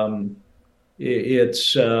 There's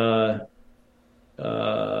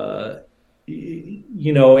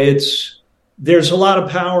a lot of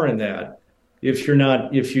power in that. If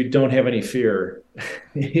you don't have any fear,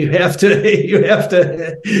 you have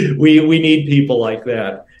to, we need people like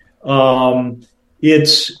that.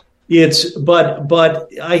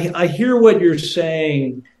 But I hear what you're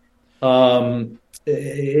saying.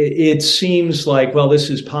 It seems like, well,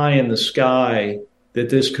 this is pie in the sky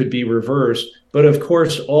that this could be reversed. But of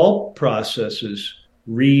course, all processes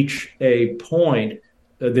reach a point,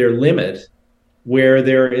 their limit, where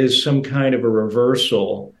there is some kind of a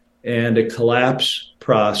reversal. and a collapse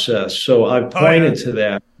process. So I've pointed to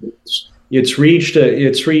that. It's reached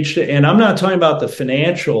and I'm not talking about the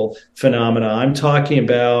financial phenomena. I'm talking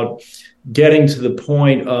about getting to the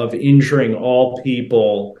point of injuring all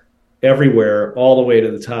people everywhere, all the way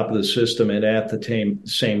to the top of the system and at the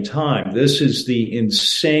same time. This is the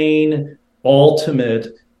insane ultimate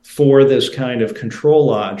for this kind of control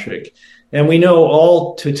logic. And we know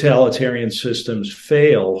all totalitarian systems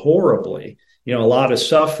fail horribly, a lot of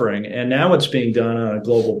suffering, and now it's being done on a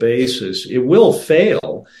global basis. It will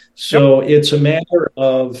fail. So it's a matter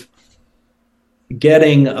of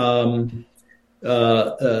getting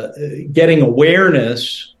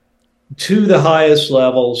awareness to the highest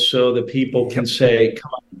levels so that people can say,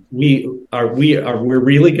 come on, we're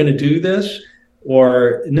really going to do this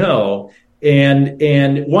or no.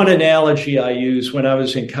 And one analogy I use, when I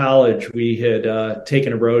was in college, we had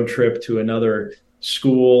taken a road trip to another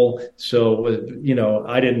school. So,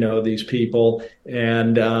 I didn't know these people.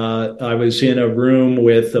 And I was in a room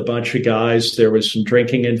with a bunch of guys. There was some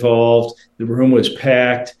drinking involved. The room was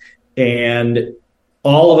packed. And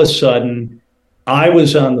all of a sudden, I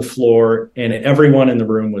was on the floor and everyone in the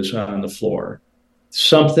room was on the floor.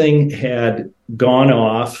 Something had gone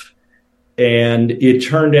off. And it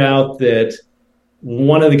turned out that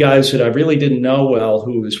one of the guys that I really didn't know well,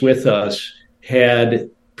 who was with us, had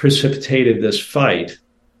precipitated this fight.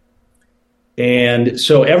 And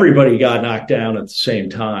so everybody got knocked down at the same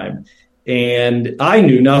time. And I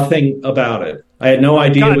knew nothing about it. I had no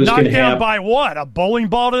idea it was going to happen. Knocked down by what? A bowling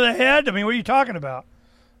ball to the head? I mean, what are you talking about?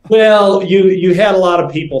 Well, you had a lot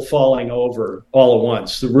of people falling over all at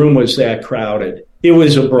once. The room was that crowded. It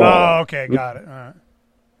was a brawl. Oh, okay, got it. All right.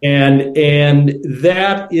 And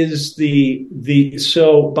that is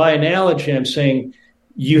so by analogy, I'm saying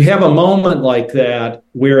you have a moment like that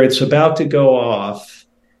where it's about to go off,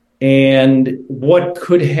 and what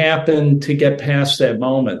could happen to get past that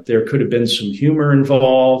moment? There could have been some humor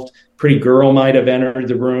involved. Pretty girl might have entered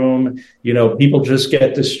the room. People just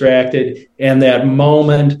get distracted, and that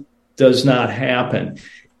moment does not happen.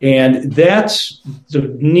 And that's the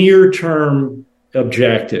near-term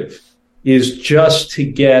objective, is just to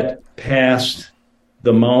get past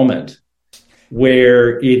the moment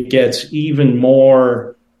where it gets even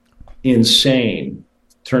more insane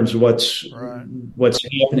in terms of what's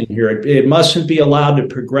happening here. It mustn't be allowed to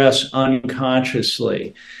progress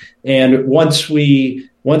unconsciously. And once we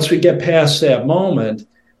get past that moment,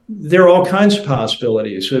 there are all kinds of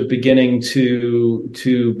possibilities of beginning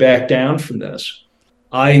to back down from this.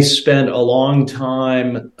 I spent a long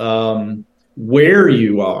time where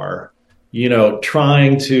you are,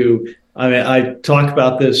 trying to, I talk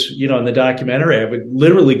about this, in the documentary. I would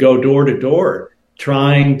literally go door to door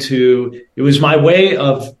it was my way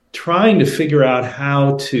of trying to figure out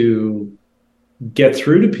how to get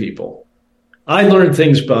through to people. I learned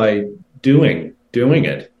things by doing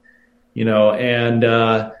it,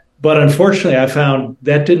 but unfortunately I found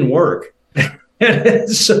that didn't work.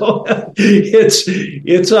 So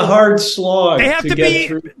it's a hard slog. They have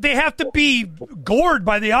to be gored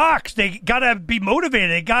by the ox. They gotta be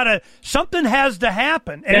motivated. Something has to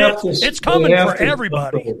happen, and it's coming for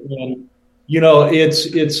everybody. And,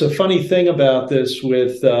 it's a funny thing about this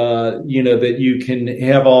with that you can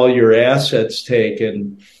have all your assets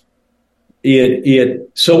taken.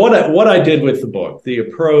 So what I did with the book, the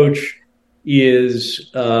approach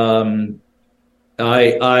is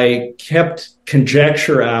I kept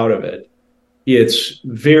conjecture out of it.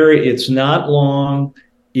 It's not long.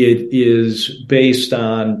 It is based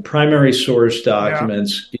on primary source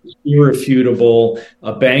documents. Yeah. It's irrefutable.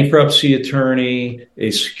 A bankruptcy attorney,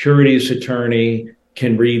 a securities attorney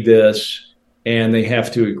can read this and they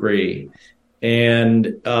have to agree. And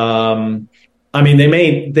they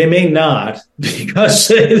may not, because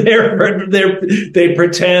they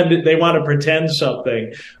pretend, they want to pretend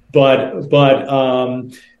something. But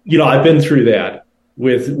I've been through that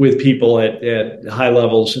with people at high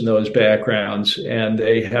levels in those backgrounds, and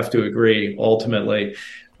they have to agree ultimately.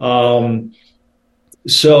 But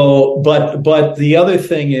the other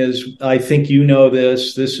thing is, I think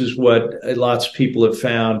this is what lots of people have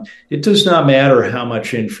found. It does not matter how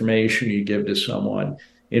much information you give to someone.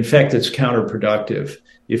 In fact, it's counterproductive.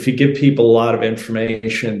 If you give people a lot of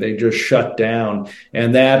information, they just shut down.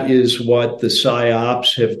 And that is what the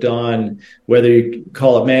PSYOPs have done, whether you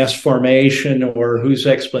call it mass formation or whose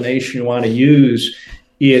explanation you want to use.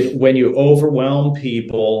 When you overwhelm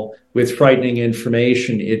people with frightening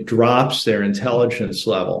information, it drops their intelligence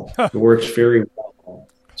level. It works very well.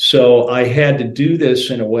 So I had to do this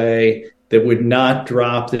in a way that would not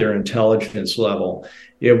drop their intelligence level.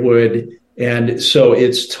 It would. And so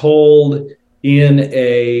it's told in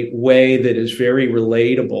a way that is very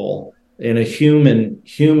relatable, in a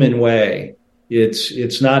human way.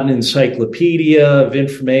 It's not an encyclopedia of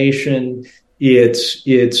information.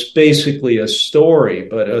 It's basically a story,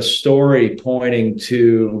 but a story pointing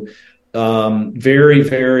to very,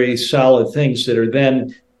 very solid things that are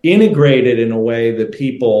then integrated in a way that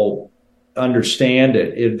people understand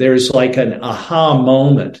it. There's like an aha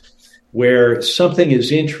moment where something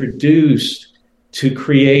is introduced to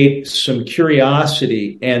create some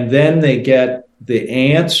curiosity, and then they get the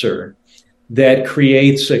answer that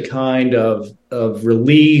creates a kind of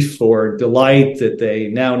relief or delight that they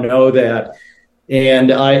now know that.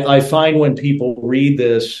 And I find when people read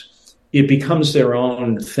this, it becomes their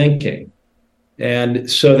own thinking.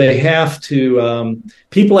 And so they have to,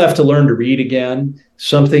 people have to learn to read again.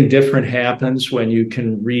 Something different happens when you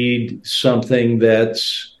can read something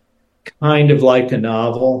that's kind of like a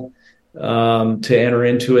novel, to enter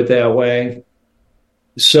into it that way.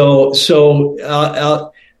 So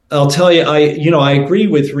I'll tell you, I agree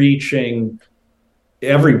with reaching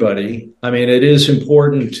everybody. I mean, it is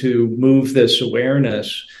important to move this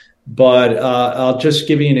awareness, but I'll just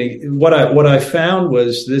give you what I found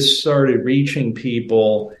was this started reaching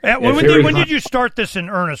people. When did you start this in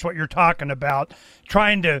earnest? What you're talking about,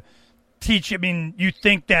 trying to teach? I mean, you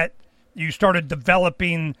think that you started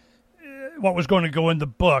developing what was going to go in the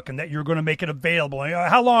book, and that you're going to make it available.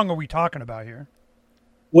 How long are we talking about here?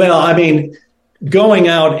 Well, I mean, going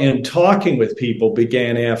out and talking with people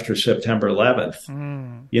began after September 11th.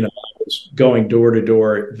 I was going door to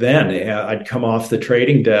door then. I'd come off the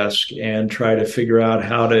trading desk and try to figure out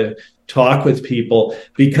how to talk with people,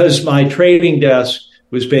 because my trading desk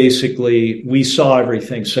was basically, we saw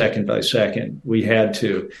everything second by second. We had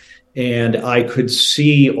to. And I could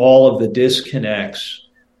see all of the disconnects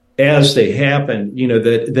as they happened,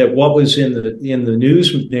 that what was in the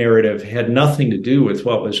news narrative had nothing to do with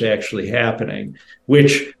what was actually happening,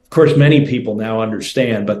 which of course many people now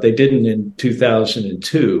understand, but they didn't in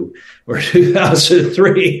 2002 or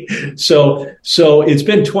 2003. So it's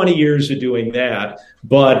been 20 years of doing that.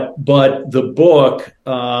 But the book,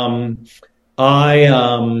 I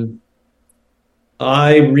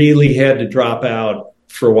really had to drop out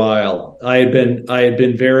for a while. I had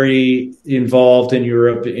been very involved in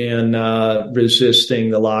Europe in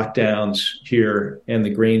resisting the lockdowns here and the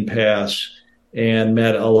Green Pass, and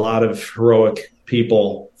met a lot of heroic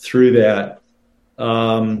people through that.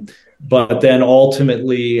 But then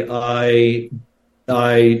ultimately I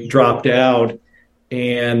dropped out,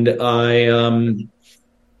 and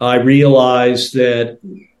I realized that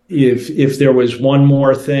if there was one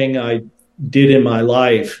more thing I did in my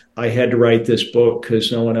life, I had to write this book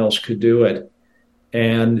because no one else could do it.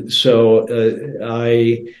 And so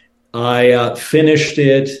I finished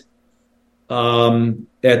it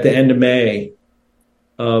at the end of May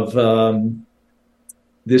of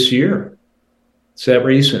this year. It's that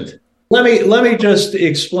recent. Let me just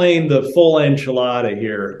explain the full enchilada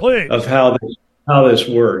here, please, of how this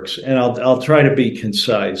works, and I'll try to be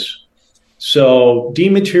concise. So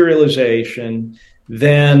dematerialization.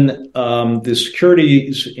 Then the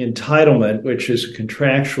securities entitlement, which is a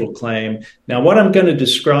contractual claim. Now, what I'm going to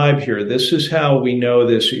describe here, this is how we know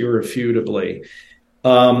this irrefutably.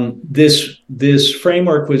 This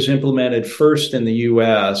framework was implemented first in the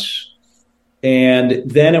U.S., and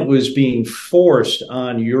then it was being forced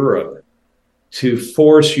on Europe, to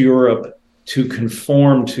force Europe to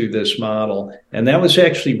conform to this model. And that was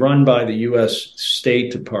actually run by the U.S.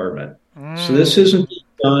 State Department. So this isn't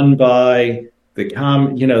done by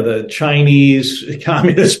the Chinese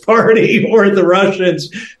Communist Party or the Russians.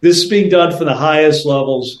 This is being done for the highest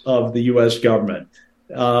levels of the U.S. government.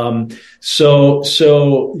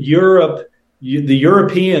 So Europe, the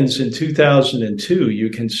Europeans in 2002, you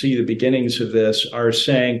can see the beginnings of this, are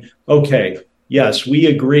saying, okay, yes, we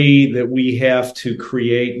agree that we have to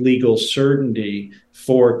create legal certainty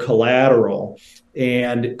for collateral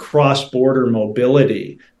and cross-border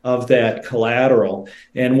mobility of that collateral.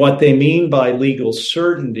 And what they mean by legal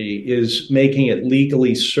certainty is making it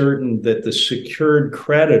legally certain that the secured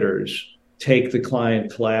creditors take the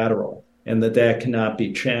client collateral and that cannot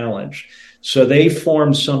be challenged. So they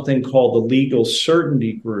formed something called the Legal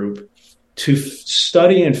Certainty Group to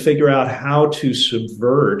study and figure out how to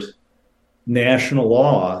subvert national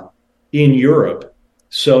law in Europe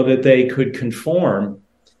so that they could conform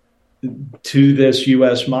to this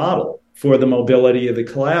U.S. model for the mobility of the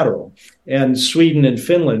collateral. And Sweden and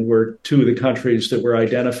Finland were two of the countries that were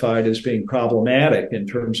identified as being problematic in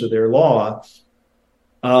terms of their law.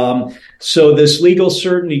 So this Legal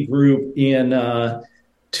Certainty Group in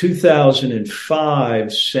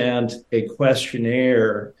 2005 sent a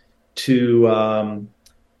questionnaire to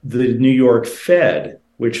the New York Fed,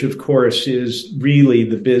 which of course is really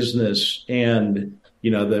the business and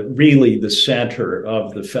the center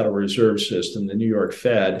of the Federal Reserve System, the New York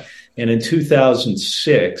Fed. And in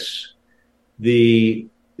 2006, the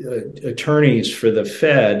attorneys for the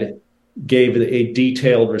Fed gave a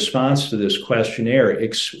detailed response to this questionnaire,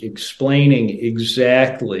 explaining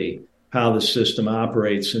exactly how the system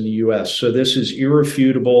operates in the U.S. So this is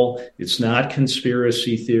irrefutable. It's not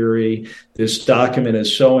conspiracy theory. This document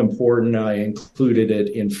is so important, I included it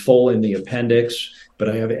in full in the appendix, but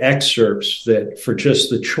I have excerpts that for just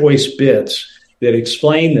the choice bits that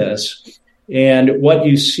explain this. And what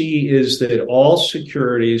you see is that all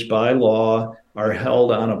securities by law are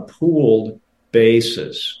held on a pooled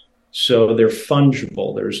basis. So they're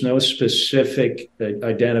fungible. There's no specific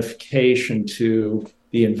identification to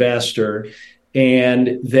the investor,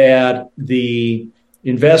 and that the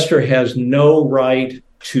investor has no right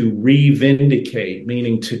to re-vindicate,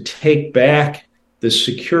 meaning to take back the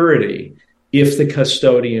security if the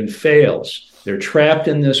custodian fails. They're trapped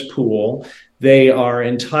in this pool. They are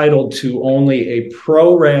entitled to only a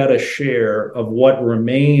pro rata share of what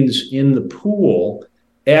remains in the pool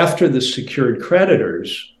after the secured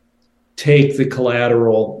creditors take the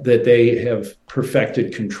collateral that they have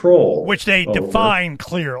perfected control, which they over. define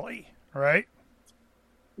clearly, right?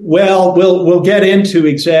 Well, we'll get into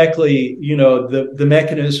exactly, the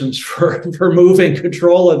mechanisms for moving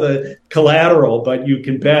control of the collateral, but you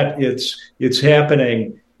can bet it's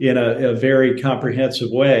happening in a very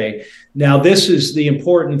comprehensive way. Now, this is the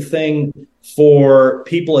important thing for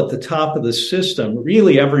people at the top of the system,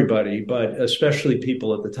 really everybody, but especially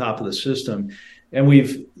people at the top of the system. And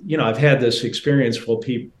I've had this experience where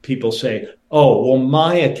people say, oh, well,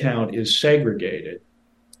 my account is segregated.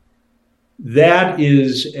 That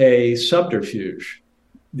is a subterfuge.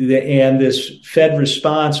 And this Fed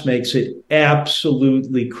response makes it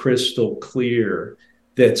absolutely crystal clear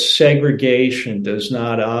that segregation does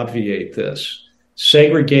not obviate this.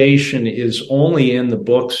 Segregation is only in the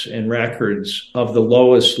books and records of the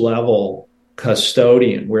lowest level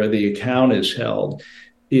custodian where the account is held.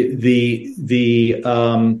 Even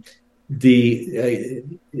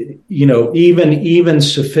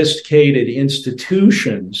sophisticated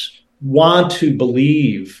institutions want to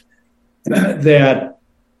believe that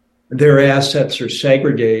their assets are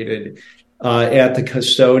segregated at the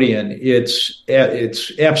custodian. It's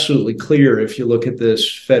absolutely clear if you look at this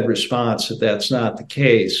Fed response that that's not the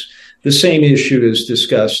case. The same issue is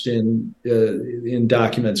discussed in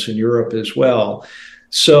documents in Europe as well.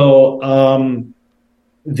 So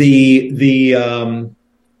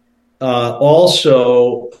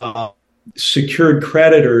also secured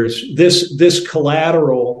creditors, this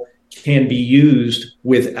collateral can be used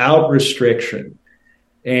without restriction.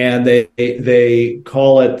 And they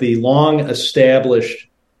call it the long established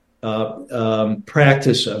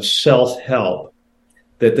practice of self-help,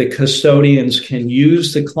 that the custodians can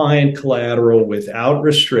use the client collateral without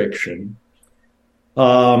restriction.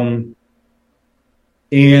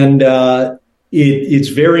 It's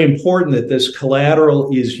very important that this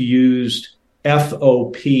collateral is used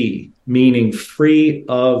FOP, meaning free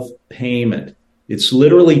of payment. It's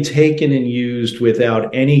literally taken and used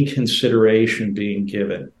without any consideration being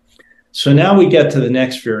given. So now we get to the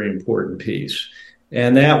next very important piece.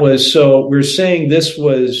 And that was, so we're saying this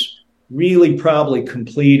was really probably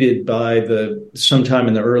completed by sometime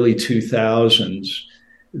in the early 2000s.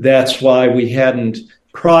 That's why we hadn't,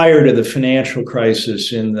 prior to the financial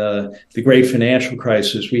crisis, in the great financial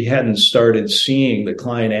crisis, we hadn't started seeing the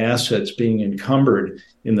client assets being encumbered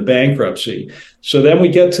in the bankruptcy. So then we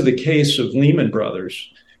get to the case of Lehman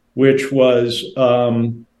Brothers, which was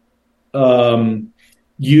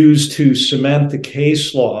used to cement the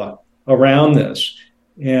case law around this.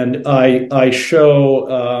 And I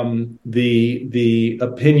show the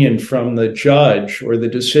opinion from the judge, or the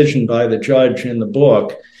decision by the judge in the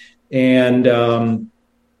book. And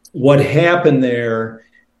what happened there,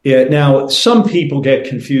 now some people get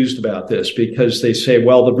confused about this because they say,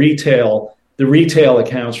 well, the retail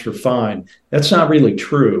accounts were fine. That's not really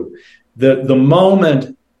true. The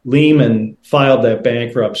moment Lehman filed that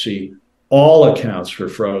bankruptcy, all accounts were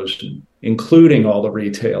frozen, including all the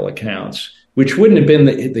retail accounts, which wouldn't have been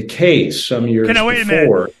the case some years before. Wait a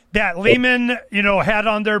minute. That Lehman, had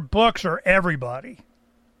on their books, or everybody?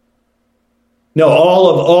 No,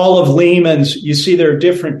 all of Lehman's. You see, there are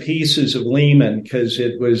different pieces of Lehman because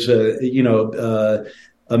it was a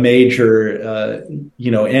major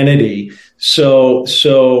entity.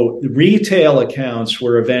 So retail accounts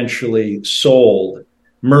were eventually sold,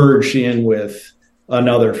 merged in with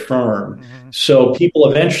another firm. So people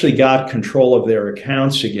eventually got control of their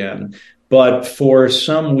accounts again. But for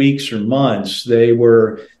some weeks or months,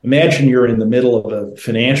 imagine you're in the middle of a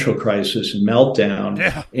financial crisis and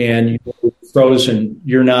meltdown, and you're frozen,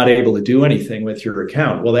 you're not able to do anything with your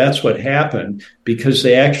account. Well, that's what happened, because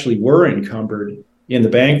they actually were encumbered in the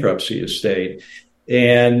bankruptcy estate.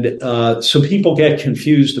 And so people get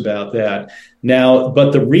confused about that. Now,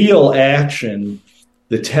 but the real action,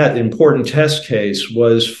 the important test case,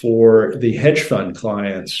 was for the hedge fund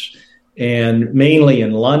clients, and mainly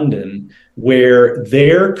in London, where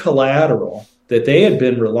their collateral that they had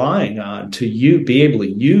been relying on to be able to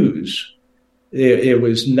use, they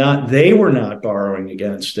were not borrowing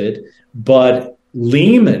against it, but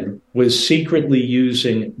Lehman was secretly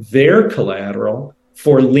using their collateral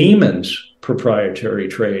for Lehman's proprietary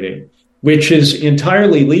trading, which is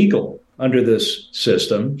entirely legal under this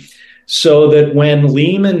system. So that when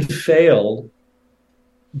Lehman failed,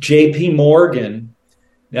 JP Morgan,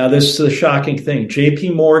 now this is the shocking thing,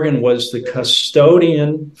 JP Morgan was the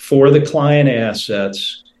custodian for the client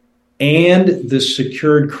assets and the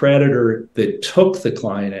secured creditor that took the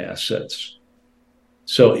client assets.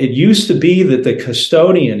 So it used to be that the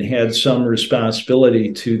custodian had some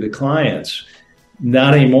responsibility to the clients.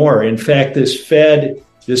 Not anymore. In fact, this Fed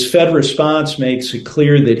response makes it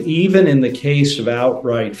clear that even in the case of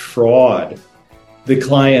outright fraud, the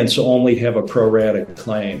clients only have a pro rata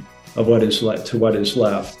claim of what is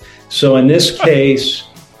left. So in this case,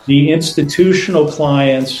 the institutional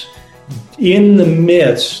clients, in the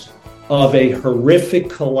midst of a horrific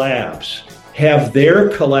collapse, have their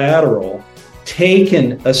collateral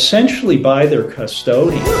taken essentially by their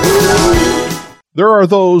custodian. There are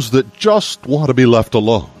those that just want to be left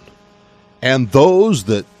alone, and those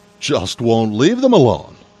that just won't leave them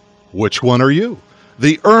alone. Which one are you?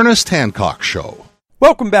 The Ernest Hancock Show.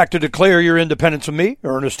 Welcome back to Declare Your Independence with me,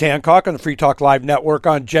 Ernest Hancock, on the Free Talk Live Network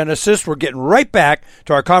on Genesis. We're getting right back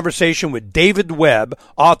to our conversation with David Webb,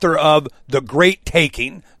 author of The Great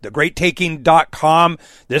Taking, thegreattaking.com.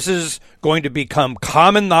 This is going to become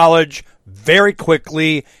common knowledge very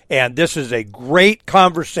quickly, and this is a great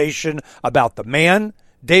conversation about the man,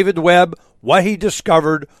 David Webb, what he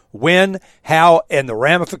discovered, when, how, and the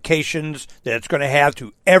ramifications that it's going to have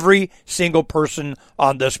to every single person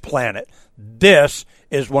on this planet. This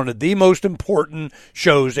is one of the most important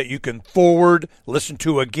shows that you can forward, listen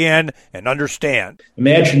to again, and understand.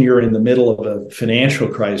 Imagine you're in the middle of a financial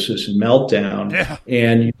crisis and meltdown,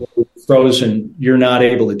 and you're frozen, you're not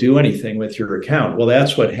able to do anything with your account. Well,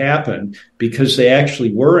 that's what happened, because they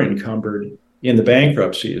actually were encumbered in the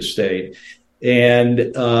bankruptcy estate.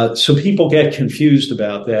 And so people get confused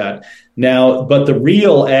about that. Now, but the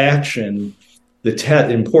real action, the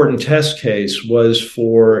important test case, was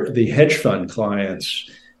for the hedge fund clients,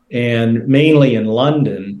 and mainly in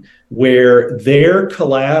London, where their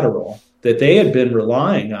collateral that they had been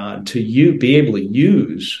relying on to be able to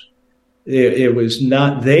use, they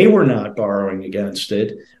were not borrowing against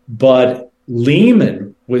it, but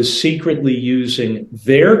Lehman was secretly using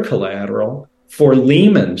their collateral for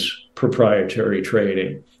Lehman's proprietary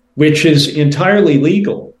trading, which is entirely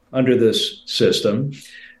legal under this system.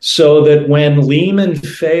 So that when Lehman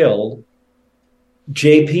failed,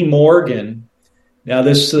 JP Morgan, now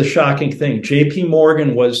this is the shocking thing, JP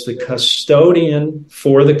Morgan was the custodian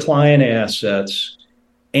for the client assets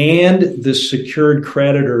and the secured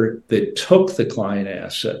creditor that took the client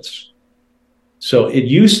assets. So it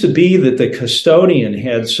used to be that the custodian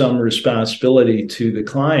had some responsibility to the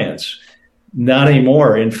clients. Not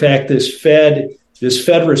anymore. In fact, this Fed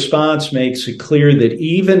response makes it clear that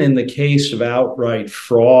even in the case of outright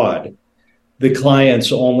fraud, the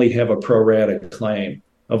clients only have a pro rata claim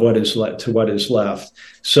of what is left.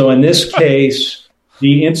 So in this case,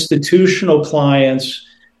 the institutional clients,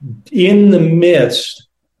 in the midst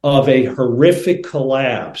of a horrific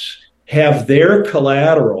collapse, have their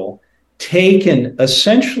collateral taken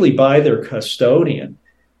essentially by their custodian,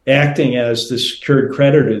 acting as the secured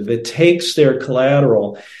creditor that takes their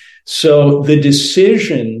collateral. So the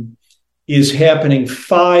decision is happening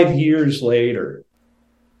 5 years later.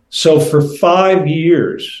 So for 5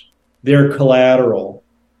 years, their collateral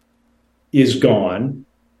is gone.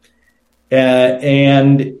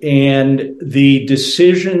 And the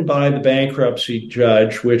decision by the bankruptcy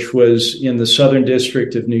judge, which was in the Southern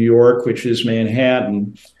District of New York, which is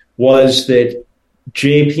Manhattan, was that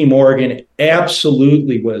JP Morgan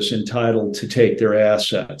absolutely was entitled to take their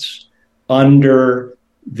assets under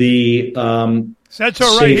the said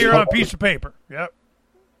so right here on a piece of paper. Yep.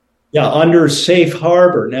 Yeah, under safe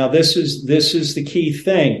harbor. Now this is the key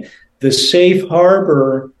thing. The safe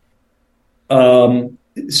harbor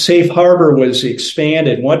safe harbor was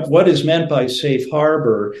expanded. What is meant by safe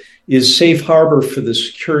harbor is safe harbor for the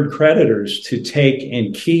secured creditors to take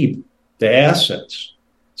and keep the assets.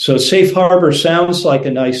 So safe harbor sounds like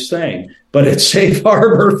a nice thing, but it's safe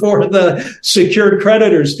harbor for the secured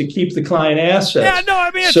creditors to keep the client assets. Yeah, no, I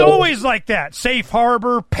mean, it's always like that. Safe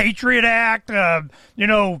harbor, Patriot Act,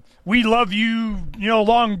 we love you,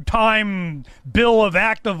 long time bill of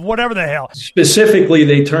act of whatever the hell. Specifically,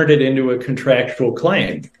 they turned it into a contractual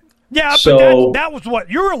claim. Yeah, but that was what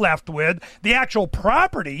you were left with, the actual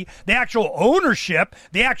property, the actual ownership,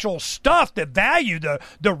 the actual stuff, the value,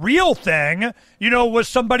 the real thing, was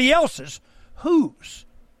somebody else's. Whose?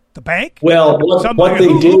 The bank? Well, what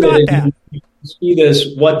they did, you see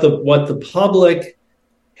this, what the public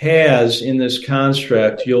has in this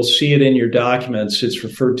construct, you'll see it in your documents, it's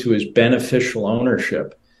referred to as beneficial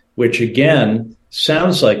ownership, which again,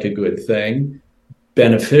 sounds like a good thing,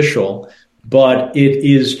 beneficial, but it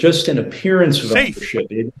is just an appearance of ownership.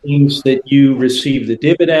 It means that you receive the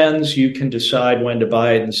dividends, you can decide when to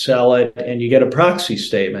buy it and sell it, and you get a proxy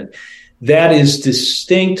statement. That is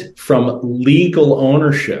distinct from legal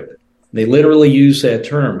ownership. They literally use that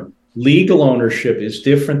term. Legal ownership is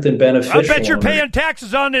different than beneficial ownership. I bet you're paying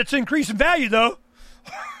taxes on its increase in value, though.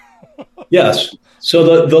 Yes.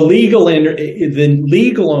 So the legal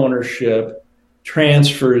ownership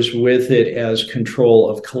transfers with it as control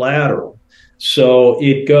of collateral. So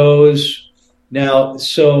it goes now.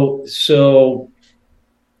 So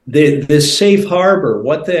this safe harbor,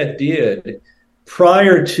 what that did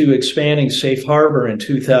prior to expanding safe harbor in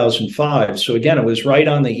 2005. So again, it was right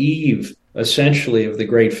on the eve, essentially, of the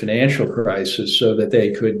great financial crisis, so that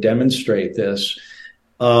they could demonstrate this.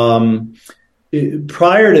 Prior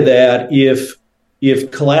to that,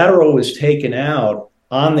 if collateral was taken out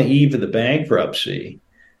on the eve of the bankruptcy,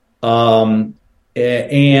 and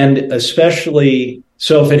especially,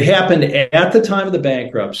 so if it happened at the time of the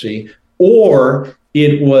bankruptcy, or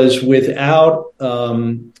it was without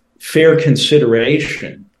fair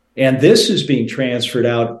consideration, and this is being transferred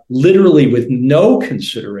out literally with no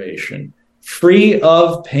consideration, free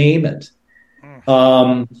of payment.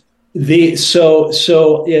 A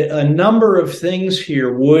number of things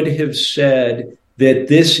here would have said that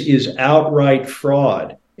this is outright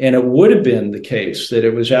fraud, and it would have been the case that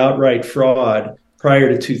it was outright fraud prior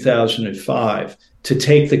to 2005 to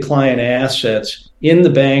take the client assets in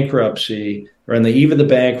the bankruptcy or on the eve of the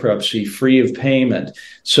bankruptcy free of payment.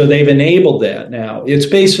 So they've enabled that now. It's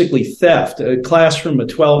basically theft. A classroom of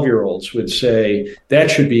 12-year-olds would say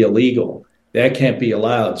that should be illegal. That can't be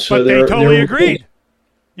allowed. So but they totally agreed.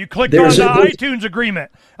 You clicked on the iTunes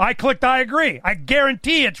agreement. I clicked I agree. I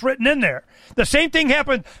guarantee it's written in there. The same thing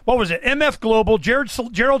happened, what was it, MF Global, Gerald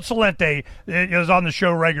Salente is on the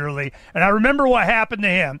show regularly, and I remember what happened to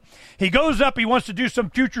him. He goes up, he wants to do some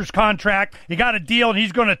futures contract, he got a deal, and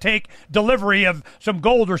he's going to take delivery of some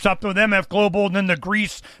gold or something with MF Global, and then the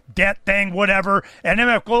Greece debt thing, whatever, and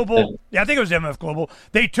MF Global, I think it was MF Global,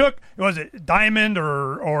 they took, was it Diamond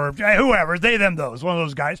or whoever, they, them, those, one of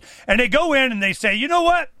those guys, and they go in and they say, you know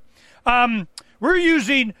what, we're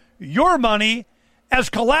using your money as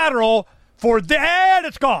collateral for that,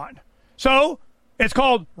 it's gone. So it's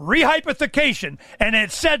called rehypothecation, and it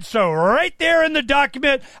said so right there in the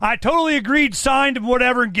document. I totally agreed, signed, and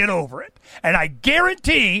whatever, and get over it. And I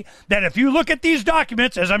guarantee that if you look at these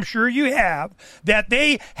documents, as I'm sure you have, that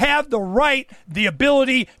they have the right, the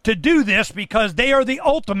ability to do this because they are the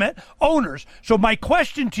ultimate owners. So my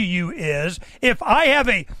question to you is, if I have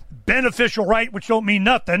a beneficial right, which don't mean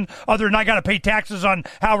nothing other than I got to pay taxes on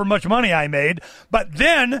however much money I made. But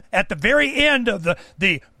then at the very end of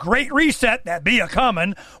the great reset that be a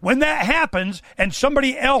coming, when that happens and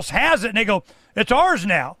somebody else has it and they go, it's ours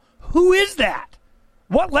now. Who is that?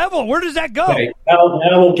 What level? Where does that go? Okay.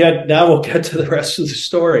 Now we'll get to the rest of the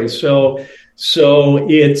story. So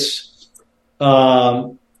it's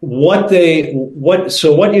what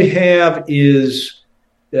you have is,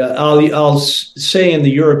 I'll say in the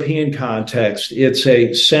European context, it's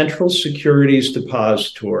a central securities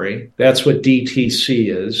depository. That's what DTC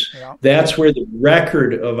is. Yeah. That's where the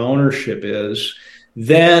record of ownership is.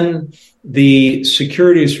 Then the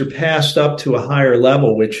securities are passed up to a higher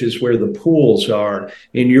level, which is where the pools are.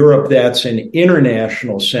 In Europe, that's an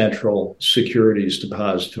international central securities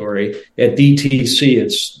depository. At DTC,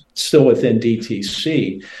 it's still within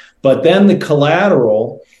DTC. But then the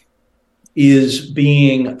collateral is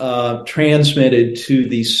being transmitted to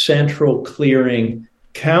the central clearing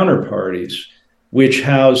counterparties, which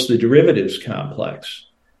house the derivatives complex.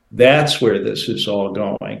 That's where this is all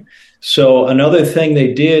going. So another thing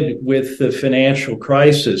they did with the financial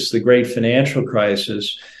crisis, the great financial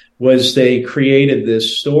crisis, was they created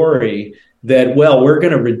this story that, well, we're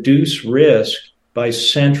going to reduce risk by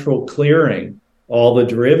central clearing all the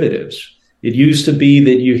derivatives. It used to be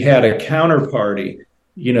that you had a counterparty.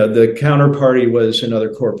 The counterparty was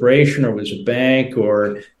another corporation or was a bank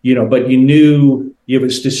but you knew it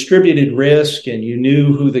was distributed risk and you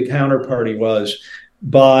knew who the counterparty was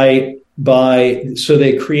so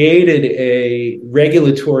they created a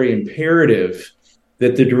regulatory imperative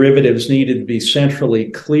that the derivatives needed to be centrally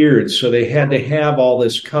cleared. So they had to have all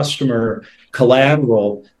this customer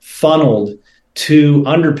collateral funneled to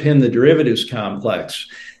underpin the derivatives complex.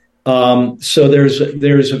 So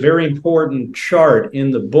there's a very important chart in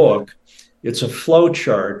the book. It's a flow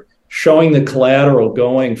chart showing the collateral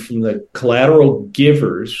going from the collateral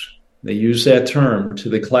givers, they use that term, to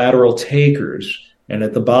the collateral takers. And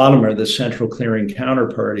at the bottom are the central clearing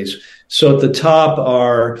counterparties. So at the top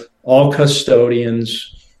are all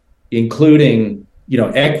custodians, including,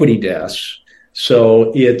 equity desks.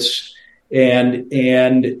 So it's this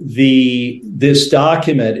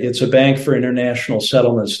document, it's a Bank for International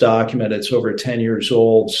Settlements document. It's over 10 years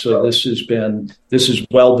old. So this is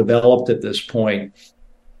well developed at this point.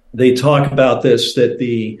 They talk about this, that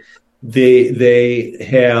they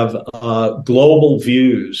have global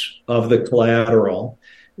views of the collateral.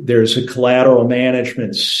 There's a collateral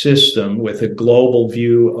management system with a global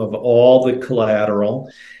view of all the collateral.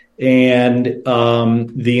 And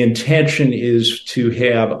the intention is to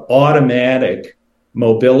have automatic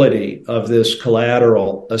mobility of this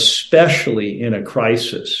collateral, especially in a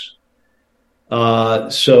crisis.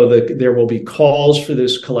 So that there will be calls for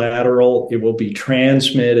this collateral. It will be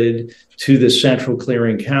transmitted to the central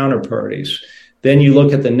clearing counterparties. Then you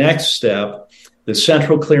look at the next step, the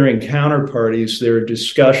central clearing counterparties. There are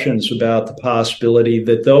discussions about the possibility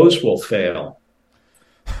that those will fail.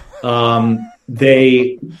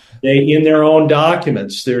 They in their own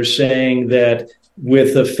documents, they're saying that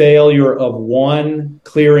with the failure of one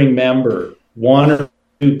clearing member, one or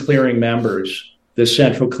two clearing members, the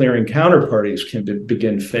central clearing counterparties can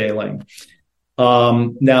begin failing.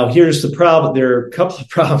 Now, here's the problem. There are a couple of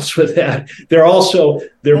problems with that.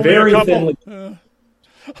 They're very thinly.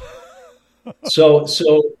 So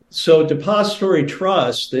depository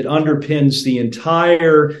trust that underpins the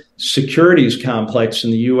entire securities complex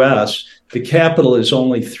in the U.S., the capital is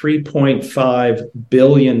only $3.5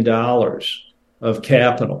 billion of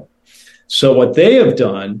capital. So what they have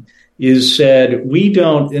done is said, we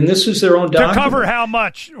don't, and this is their own document. To cover how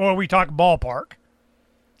much, or we talk ballpark?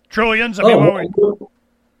 Trillions? Well,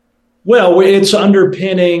 it's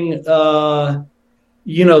underpinning, the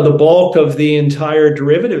bulk of the entire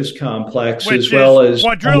derivatives complex, which as well as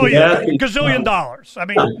gazillion dollars.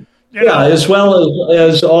 As well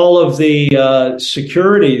as all of the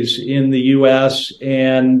securities in the U.S.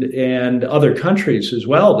 and other countries as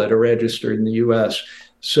well that are registered in the U.S.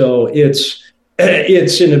 So it's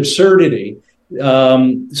an absurdity.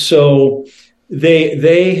 So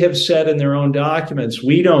they have said in their own documents,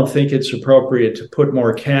 we don't think it's appropriate to put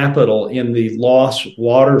more capital in the loss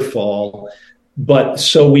waterfall, but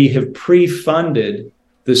so we have pre-funded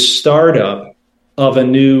the startup of a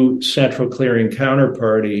new central clearing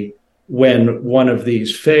counterparty when one of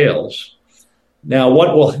these fails. Now,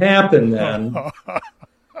 what will happen then?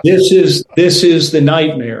 This is the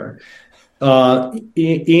nightmare.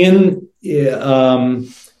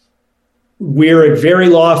 We're at very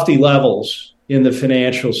lofty levels in the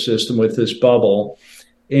financial system with this bubble,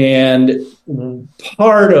 and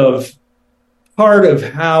part of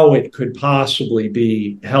how it could possibly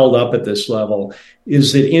be held up at this level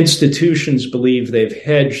is that institutions believe they've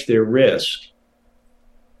hedged their risk.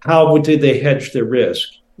 How did they hedge their risk?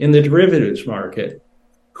 In the derivatives market.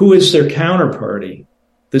 Who is their counterparty?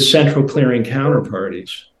 The central clearing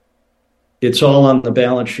counterparties. It's all on the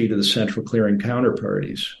balance sheet of the central clearing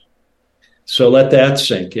counterparties. So let that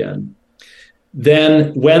sink in.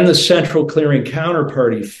 Then when the central clearing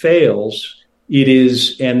counterparty fails, it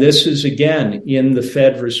is, and this is again in the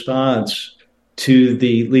Fed response to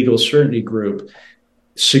the legal certainty group,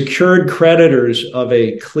 secured creditors of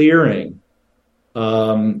a clearing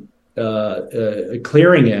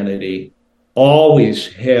entity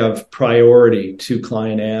always have priority to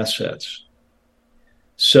client assets.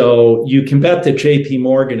 So you can bet that JP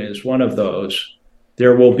Morgan is one of those.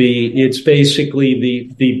 It's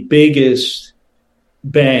basically the biggest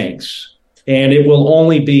banks, and it will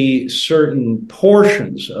only be certain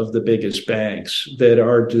portions of the biggest banks that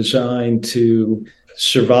are designed to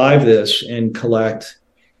survive this and collect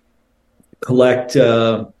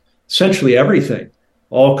essentially everything,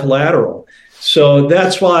 all collateral. So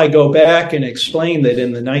that's why I go back and explain that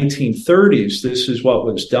in the 1930s, this is what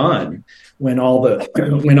was done when all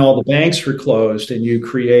the banks were closed, and you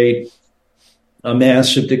create a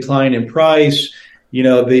massive decline in price.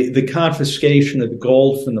 The confiscation of the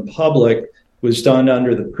gold from the public was done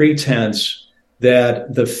under the pretense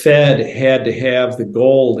that the Fed had to have the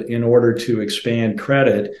gold in order to expand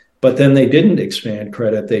credit. But then they didn't expand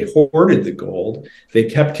credit. They hoarded the gold. They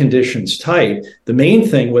kept conditions tight. The main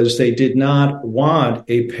thing was they did not want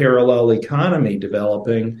a parallel economy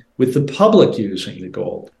developing with the public using the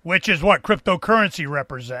gold. Which is what cryptocurrency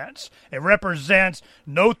represents. It represents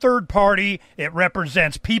no third party. It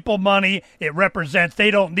represents people money. It represents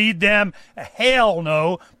they don't need them. Hell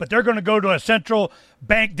no. But they're going to go to a central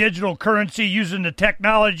bank digital currency using the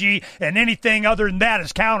technology, and anything other than that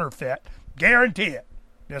is counterfeit. Guarantee it.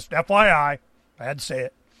 Just FYI, I had to say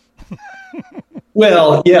it.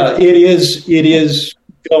 Well, yeah, it is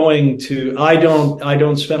going to. I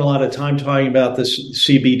don't spend a lot of time talking about this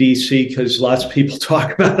CBDC because lots of people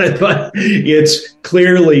talk about it, but it's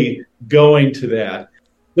clearly going to that.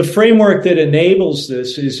 The framework that enables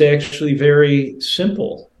this is actually very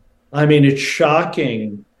simple. I mean, it's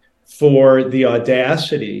shocking for the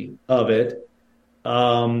audacity of it.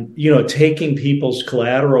 Taking people's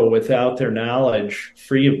collateral without their knowledge,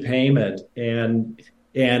 free of payment.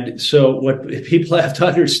 And so what people have to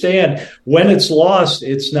understand, when it's lost,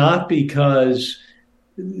 it's not because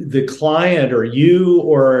the client or you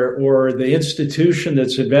or the institution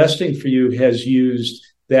that's investing for you has used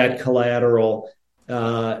that collateral.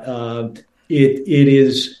 It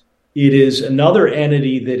is another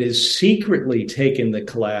entity that is secretly taken the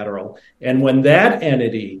collateral. And when that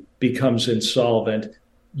entity becomes insolvent,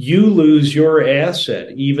 you lose your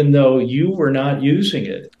asset, even though you were not using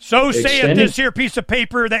it. So say if this here piece of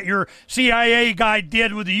paper that your CIA guy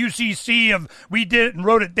did with the UCC of we did it and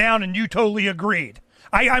wrote it down and you totally agreed.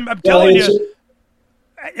 I'm telling you,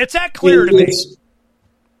 it's that clear to me.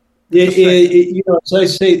 As I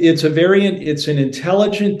say, it's an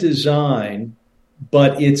intelligent design,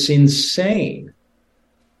 but it's insane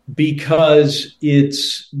because it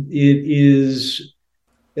is.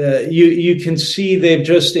 You can see they've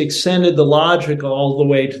just extended the logic all the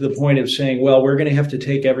way to the point of saying, well, we're going to have to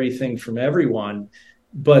take everything from everyone,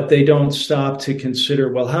 but they don't stop to consider,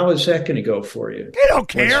 well, how is that going to go for you? They don't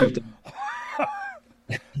care.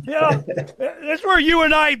 That's where you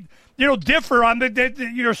and I, differ on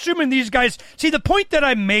you're assuming these guys. See, the point that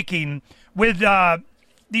I'm making with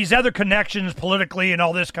these other connections politically and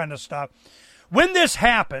all this kind of stuff. When this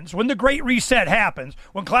happens, when the Great Reset happens,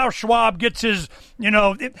 when Klaus Schwab gets his,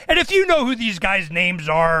 and if you know who these guys' names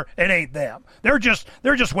are, it ain't them. They're just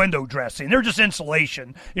window dressing. They're just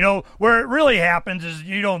insulation. Where it really happens is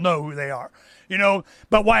you don't know who they are.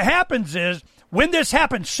 But what happens is when this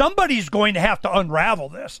happens, somebody's going to have to unravel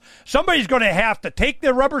this. Somebody's going to have to take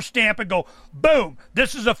their rubber stamp and go, boom,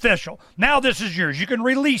 this is official. Now this is yours. You can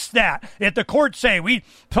release that. If the courts say, we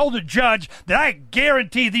told the judge that I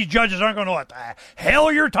guarantee these judges aren't going to know what the hell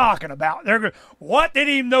you're talking about. They're going, what? They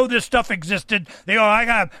didn't even know this stuff existed. They go, I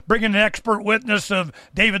got to bring in an expert witness of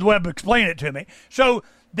David Webb, explain it to me. So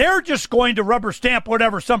they're just going to rubber stamp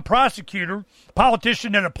whatever some prosecutor,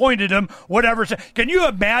 politician that appointed him, whatever. Can you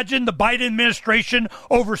imagine the Biden administration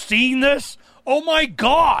overseeing this? Oh, my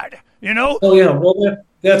God, Oh, yeah. Well,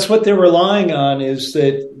 that's what they're relying on, is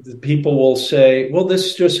that the people will say, well, this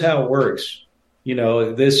is just how it works.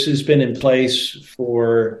 This has been in place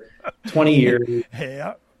for 20 years.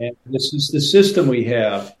 Yeah. And this is the system we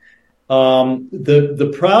have.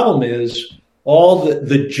 The problem is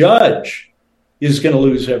the judge is going to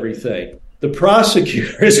lose everything. The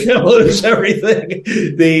prosecutor is going to lose everything.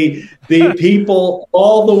 The people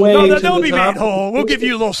all the way to don't the be top. made whole. We'll give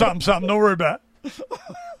you a little something. Don't worry about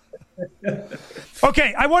it.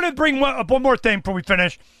 Okay, I want to bring up one more thing before we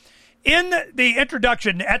finish. In the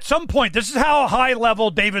introduction, at some point, this is how high level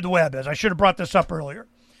David Webb is. I should have brought this up earlier.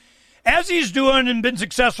 As he's doing and been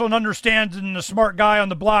successful and understands and the smart guy on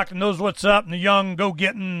the block and knows what's up and the young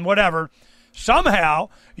go-getting whatever, somehow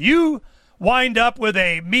you wind up with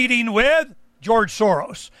a meeting with George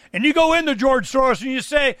Soros. And you go into George Soros and you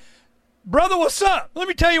say, brother, what's up? Let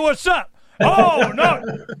me tell you what's up. Oh, no.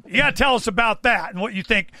 You got to tell us about that and what you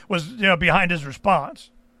think was behind his response.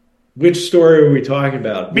 Which story are we talking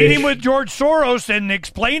about? Meeting with George Soros and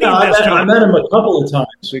explaining this to him. I met him a couple of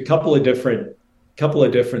times, a couple of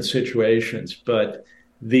different situations. But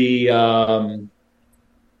the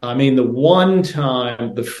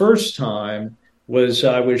first time was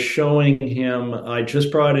I was showing him, I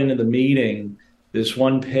just brought into the meeting this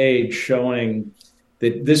one page showing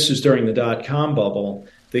that this is during the dot-com bubble,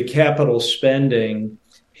 the capital spending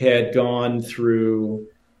had gone through,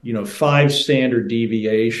 5 standard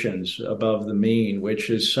deviations above the mean, which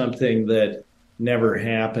is something that never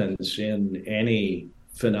happens in any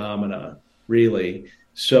phenomena, really.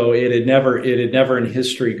 So it had never in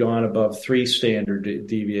history gone above 3 standard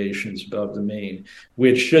deviations above the mean,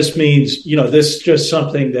 which just means, this is just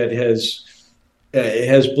something that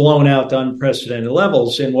has blown out to unprecedented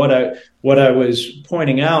levels. And what I was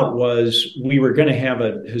pointing out was we were going to have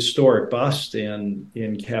a historic bust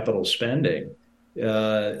in capital spending.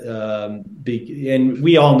 And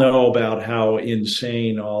we all know about how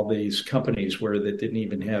insane all these companies were that didn't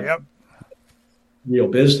even have real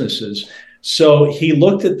businesses. So he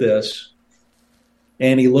looked at this,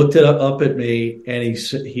 and he looked it up at me, and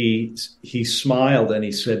he smiled, and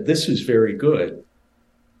he said, "This is very good."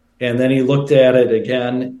 And then he looked at it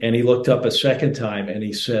again, and he looked up a second time, and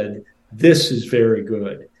he said, "This is very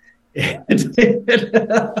good." And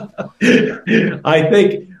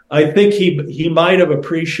I think he might have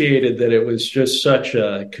appreciated that it was just such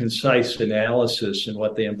a concise analysis and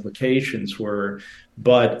what the implications were.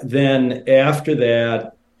 But then after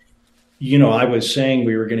that, I was saying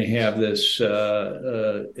we were going to have this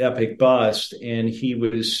epic bust, and he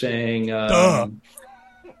was saying,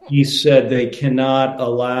 he said they cannot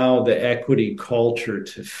allow the equity culture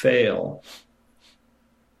to fail.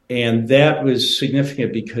 And that was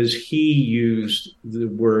significant because he used the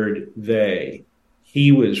word they.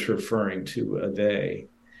 He was referring to a they.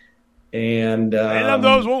 And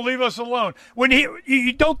those won't leave us alone. When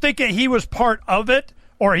you don't think that he was part of it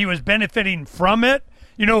or he was benefiting from it,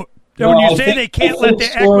 when you say they can't let the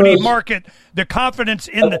equity market, the confidence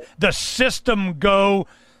in the system go,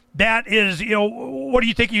 that is, what do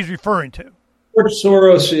you think he's referring to? George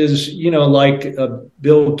Soros is, like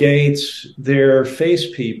Bill Gates, they're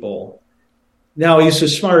face people. Now, he's a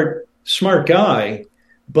smart guy,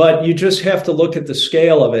 but you just have to look at the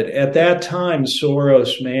scale of it. At that time,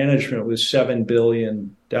 Soros management was $7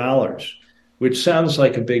 billion, which sounds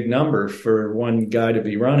like a big number for one guy to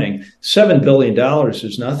be running. $7 billion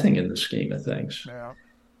is nothing in the scheme of things. Yeah.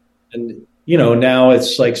 And, now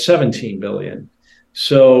it's like 17 billion.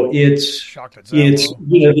 So it's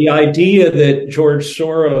the idea that George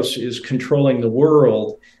Soros is controlling the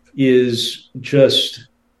world is just,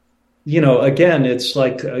 again, it's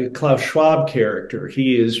like a Klaus Schwab character.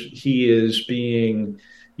 He is being,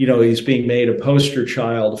 he's being made a poster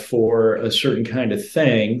child for a certain kind of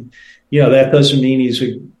thing. That doesn't mean he's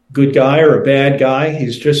a good guy or a bad guy.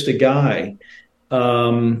 He's just a guy.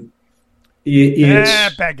 Bad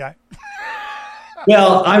guy.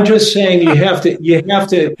 Well, I'm just saying you have to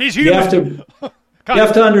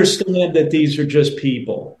understand that these are just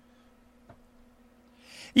people.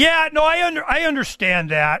 Yeah, no, I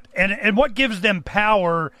understand that, and what gives them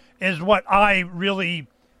power is what I really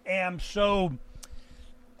am so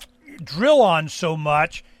drill on so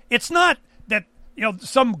much. It's not that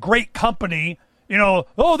some great company,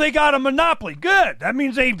 they got a monopoly. Good, that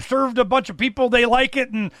means they served a bunch of people. They like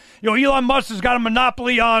it, and Elon Musk has got a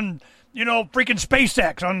monopoly on freaking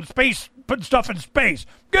SpaceX, on space, putting stuff in space.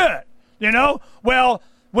 Good, well,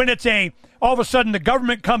 when it's all of a sudden the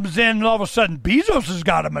government comes in and all of a sudden Bezos has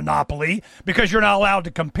got a monopoly because you're not allowed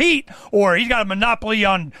to compete, or he's got a monopoly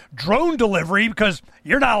on drone delivery because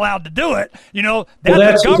you're not allowed to do it.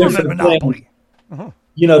 That's a government monopoly. Uh-huh.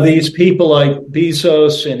 These people like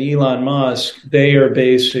Bezos and Elon Musk, they are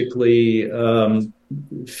basically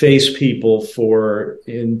face people for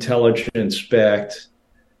intelligence-backed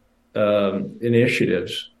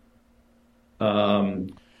initiatives.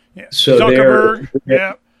 So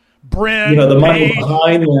Zuckerberg, Brent, the money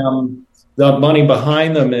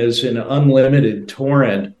behind them is an unlimited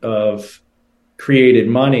torrent of created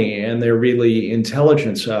money, and they're really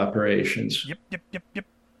intelligence operations. Yep.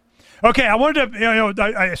 Okay, I wanted to,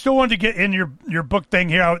 I still wanted to get in your book thing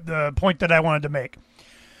here, the point that I wanted to make.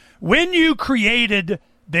 When you created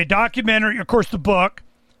the documentary, of course, the book,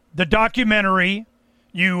 the documentary,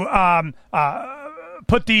 you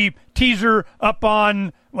put the teaser up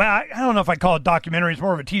on, well, I don't know if I call it documentary. It's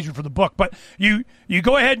more of a teaser for the book. But you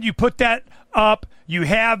go ahead and you put that up. You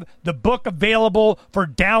have the book available for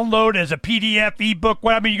download as a PDF, ebook.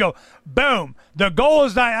 You go, boom. The goal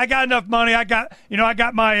is I got enough money. I got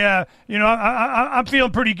my, I'm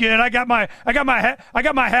feeling pretty good. I got my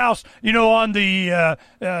house, on the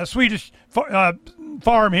Swedish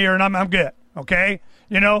farm here, and I'm good. Okay,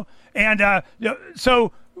 and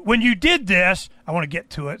so when you did this, I want to get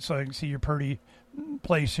to it so I can see your pretty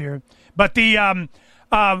place here. But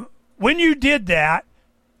when you did that,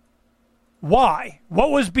 why? What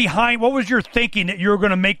was behind? What was your thinking that you were going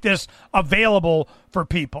to make this available for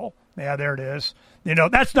people? Yeah, there it is. You know,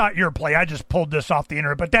 that's not your play. I just pulled this off the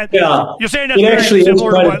internet. But that you're saying that's it very actually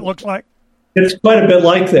similar to what it looks like? It's quite a bit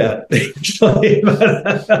like that.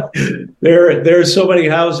 There are so many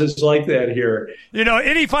houses like that here. You know,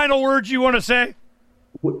 any final words you want to say?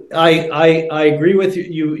 I agree with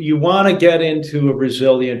you. You want to get into a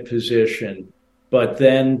resilient position, but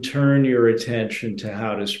then turn your attention to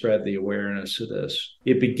how to spread the awareness of this.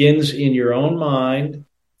 It begins in your own mind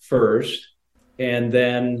first, and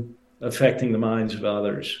then affecting the minds of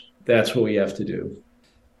others. That's what we have to do.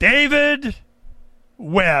 David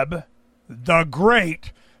Webb, the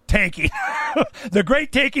Great Taking,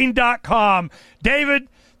 thegreattaking.com. David,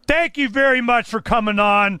 thank you very much for coming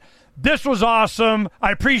on. This was awesome.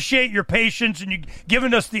 I appreciate your patience and you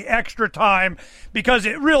giving us the extra time, because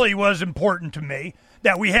it really was important to me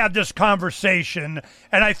that we had this conversation,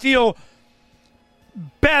 and I feel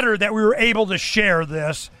better that we were able to share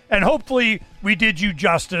this, and hopefully we did you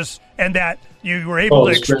justice and that you were able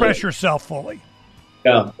to express yourself fully.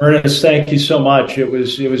 Yeah, Ernest, thank you so much. It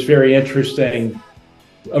was very interesting,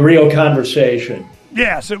 a real conversation.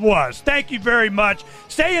 Yes, it was. Thank you very much.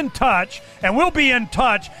 Stay in touch, and we'll be in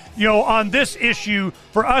touch, on this issue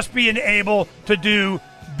for us being able to do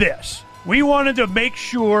this. We wanted to make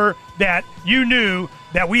sure that you knew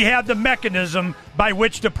that we have the mechanism by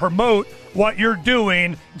which to promote what you're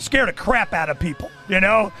doing and scare the crap out of people,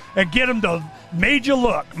 and get them to made you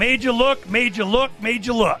look.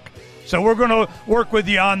 So we're going to work with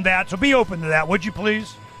you on that. So be open to that, would you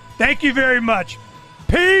please? Thank you very much.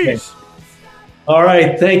 Peace. Okay. All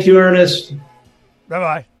right. Thank you, Ernest.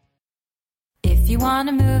 Bye-bye. If you want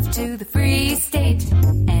to move to the Free State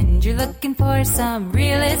and you're looking for some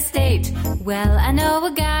real estate, well, I know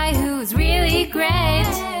a guy who's really great.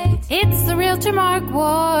 It's the Realtor Mark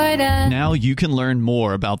Warden. Now you can learn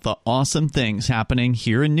more about the awesome things happening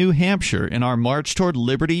here in New Hampshire in our march toward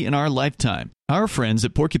liberty in our lifetime. Our friends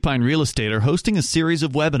at Porcupine Real Estate are hosting a series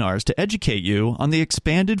of webinars to educate you on the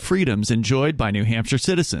expanded freedoms enjoyed by New Hampshire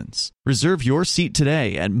citizens. Reserve your seat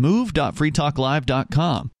today at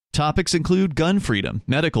move.freetalklive.com. Topics include gun freedom,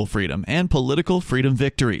 medical freedom, and political freedom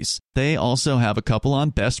victories. They also have a couple on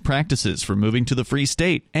best practices for moving to the Free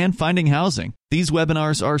State and finding housing. These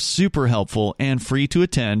webinars are super helpful and free to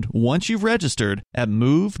attend once you've registered at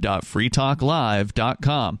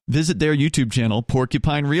move.freetalklive.com. Visit their YouTube channel,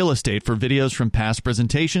 Porcupine Real Estate, for videos from past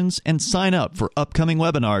presentations and sign up for upcoming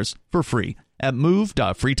webinars for free at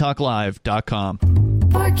move.freetalklive.com.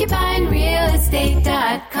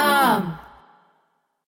 PorcupineRealEstate.com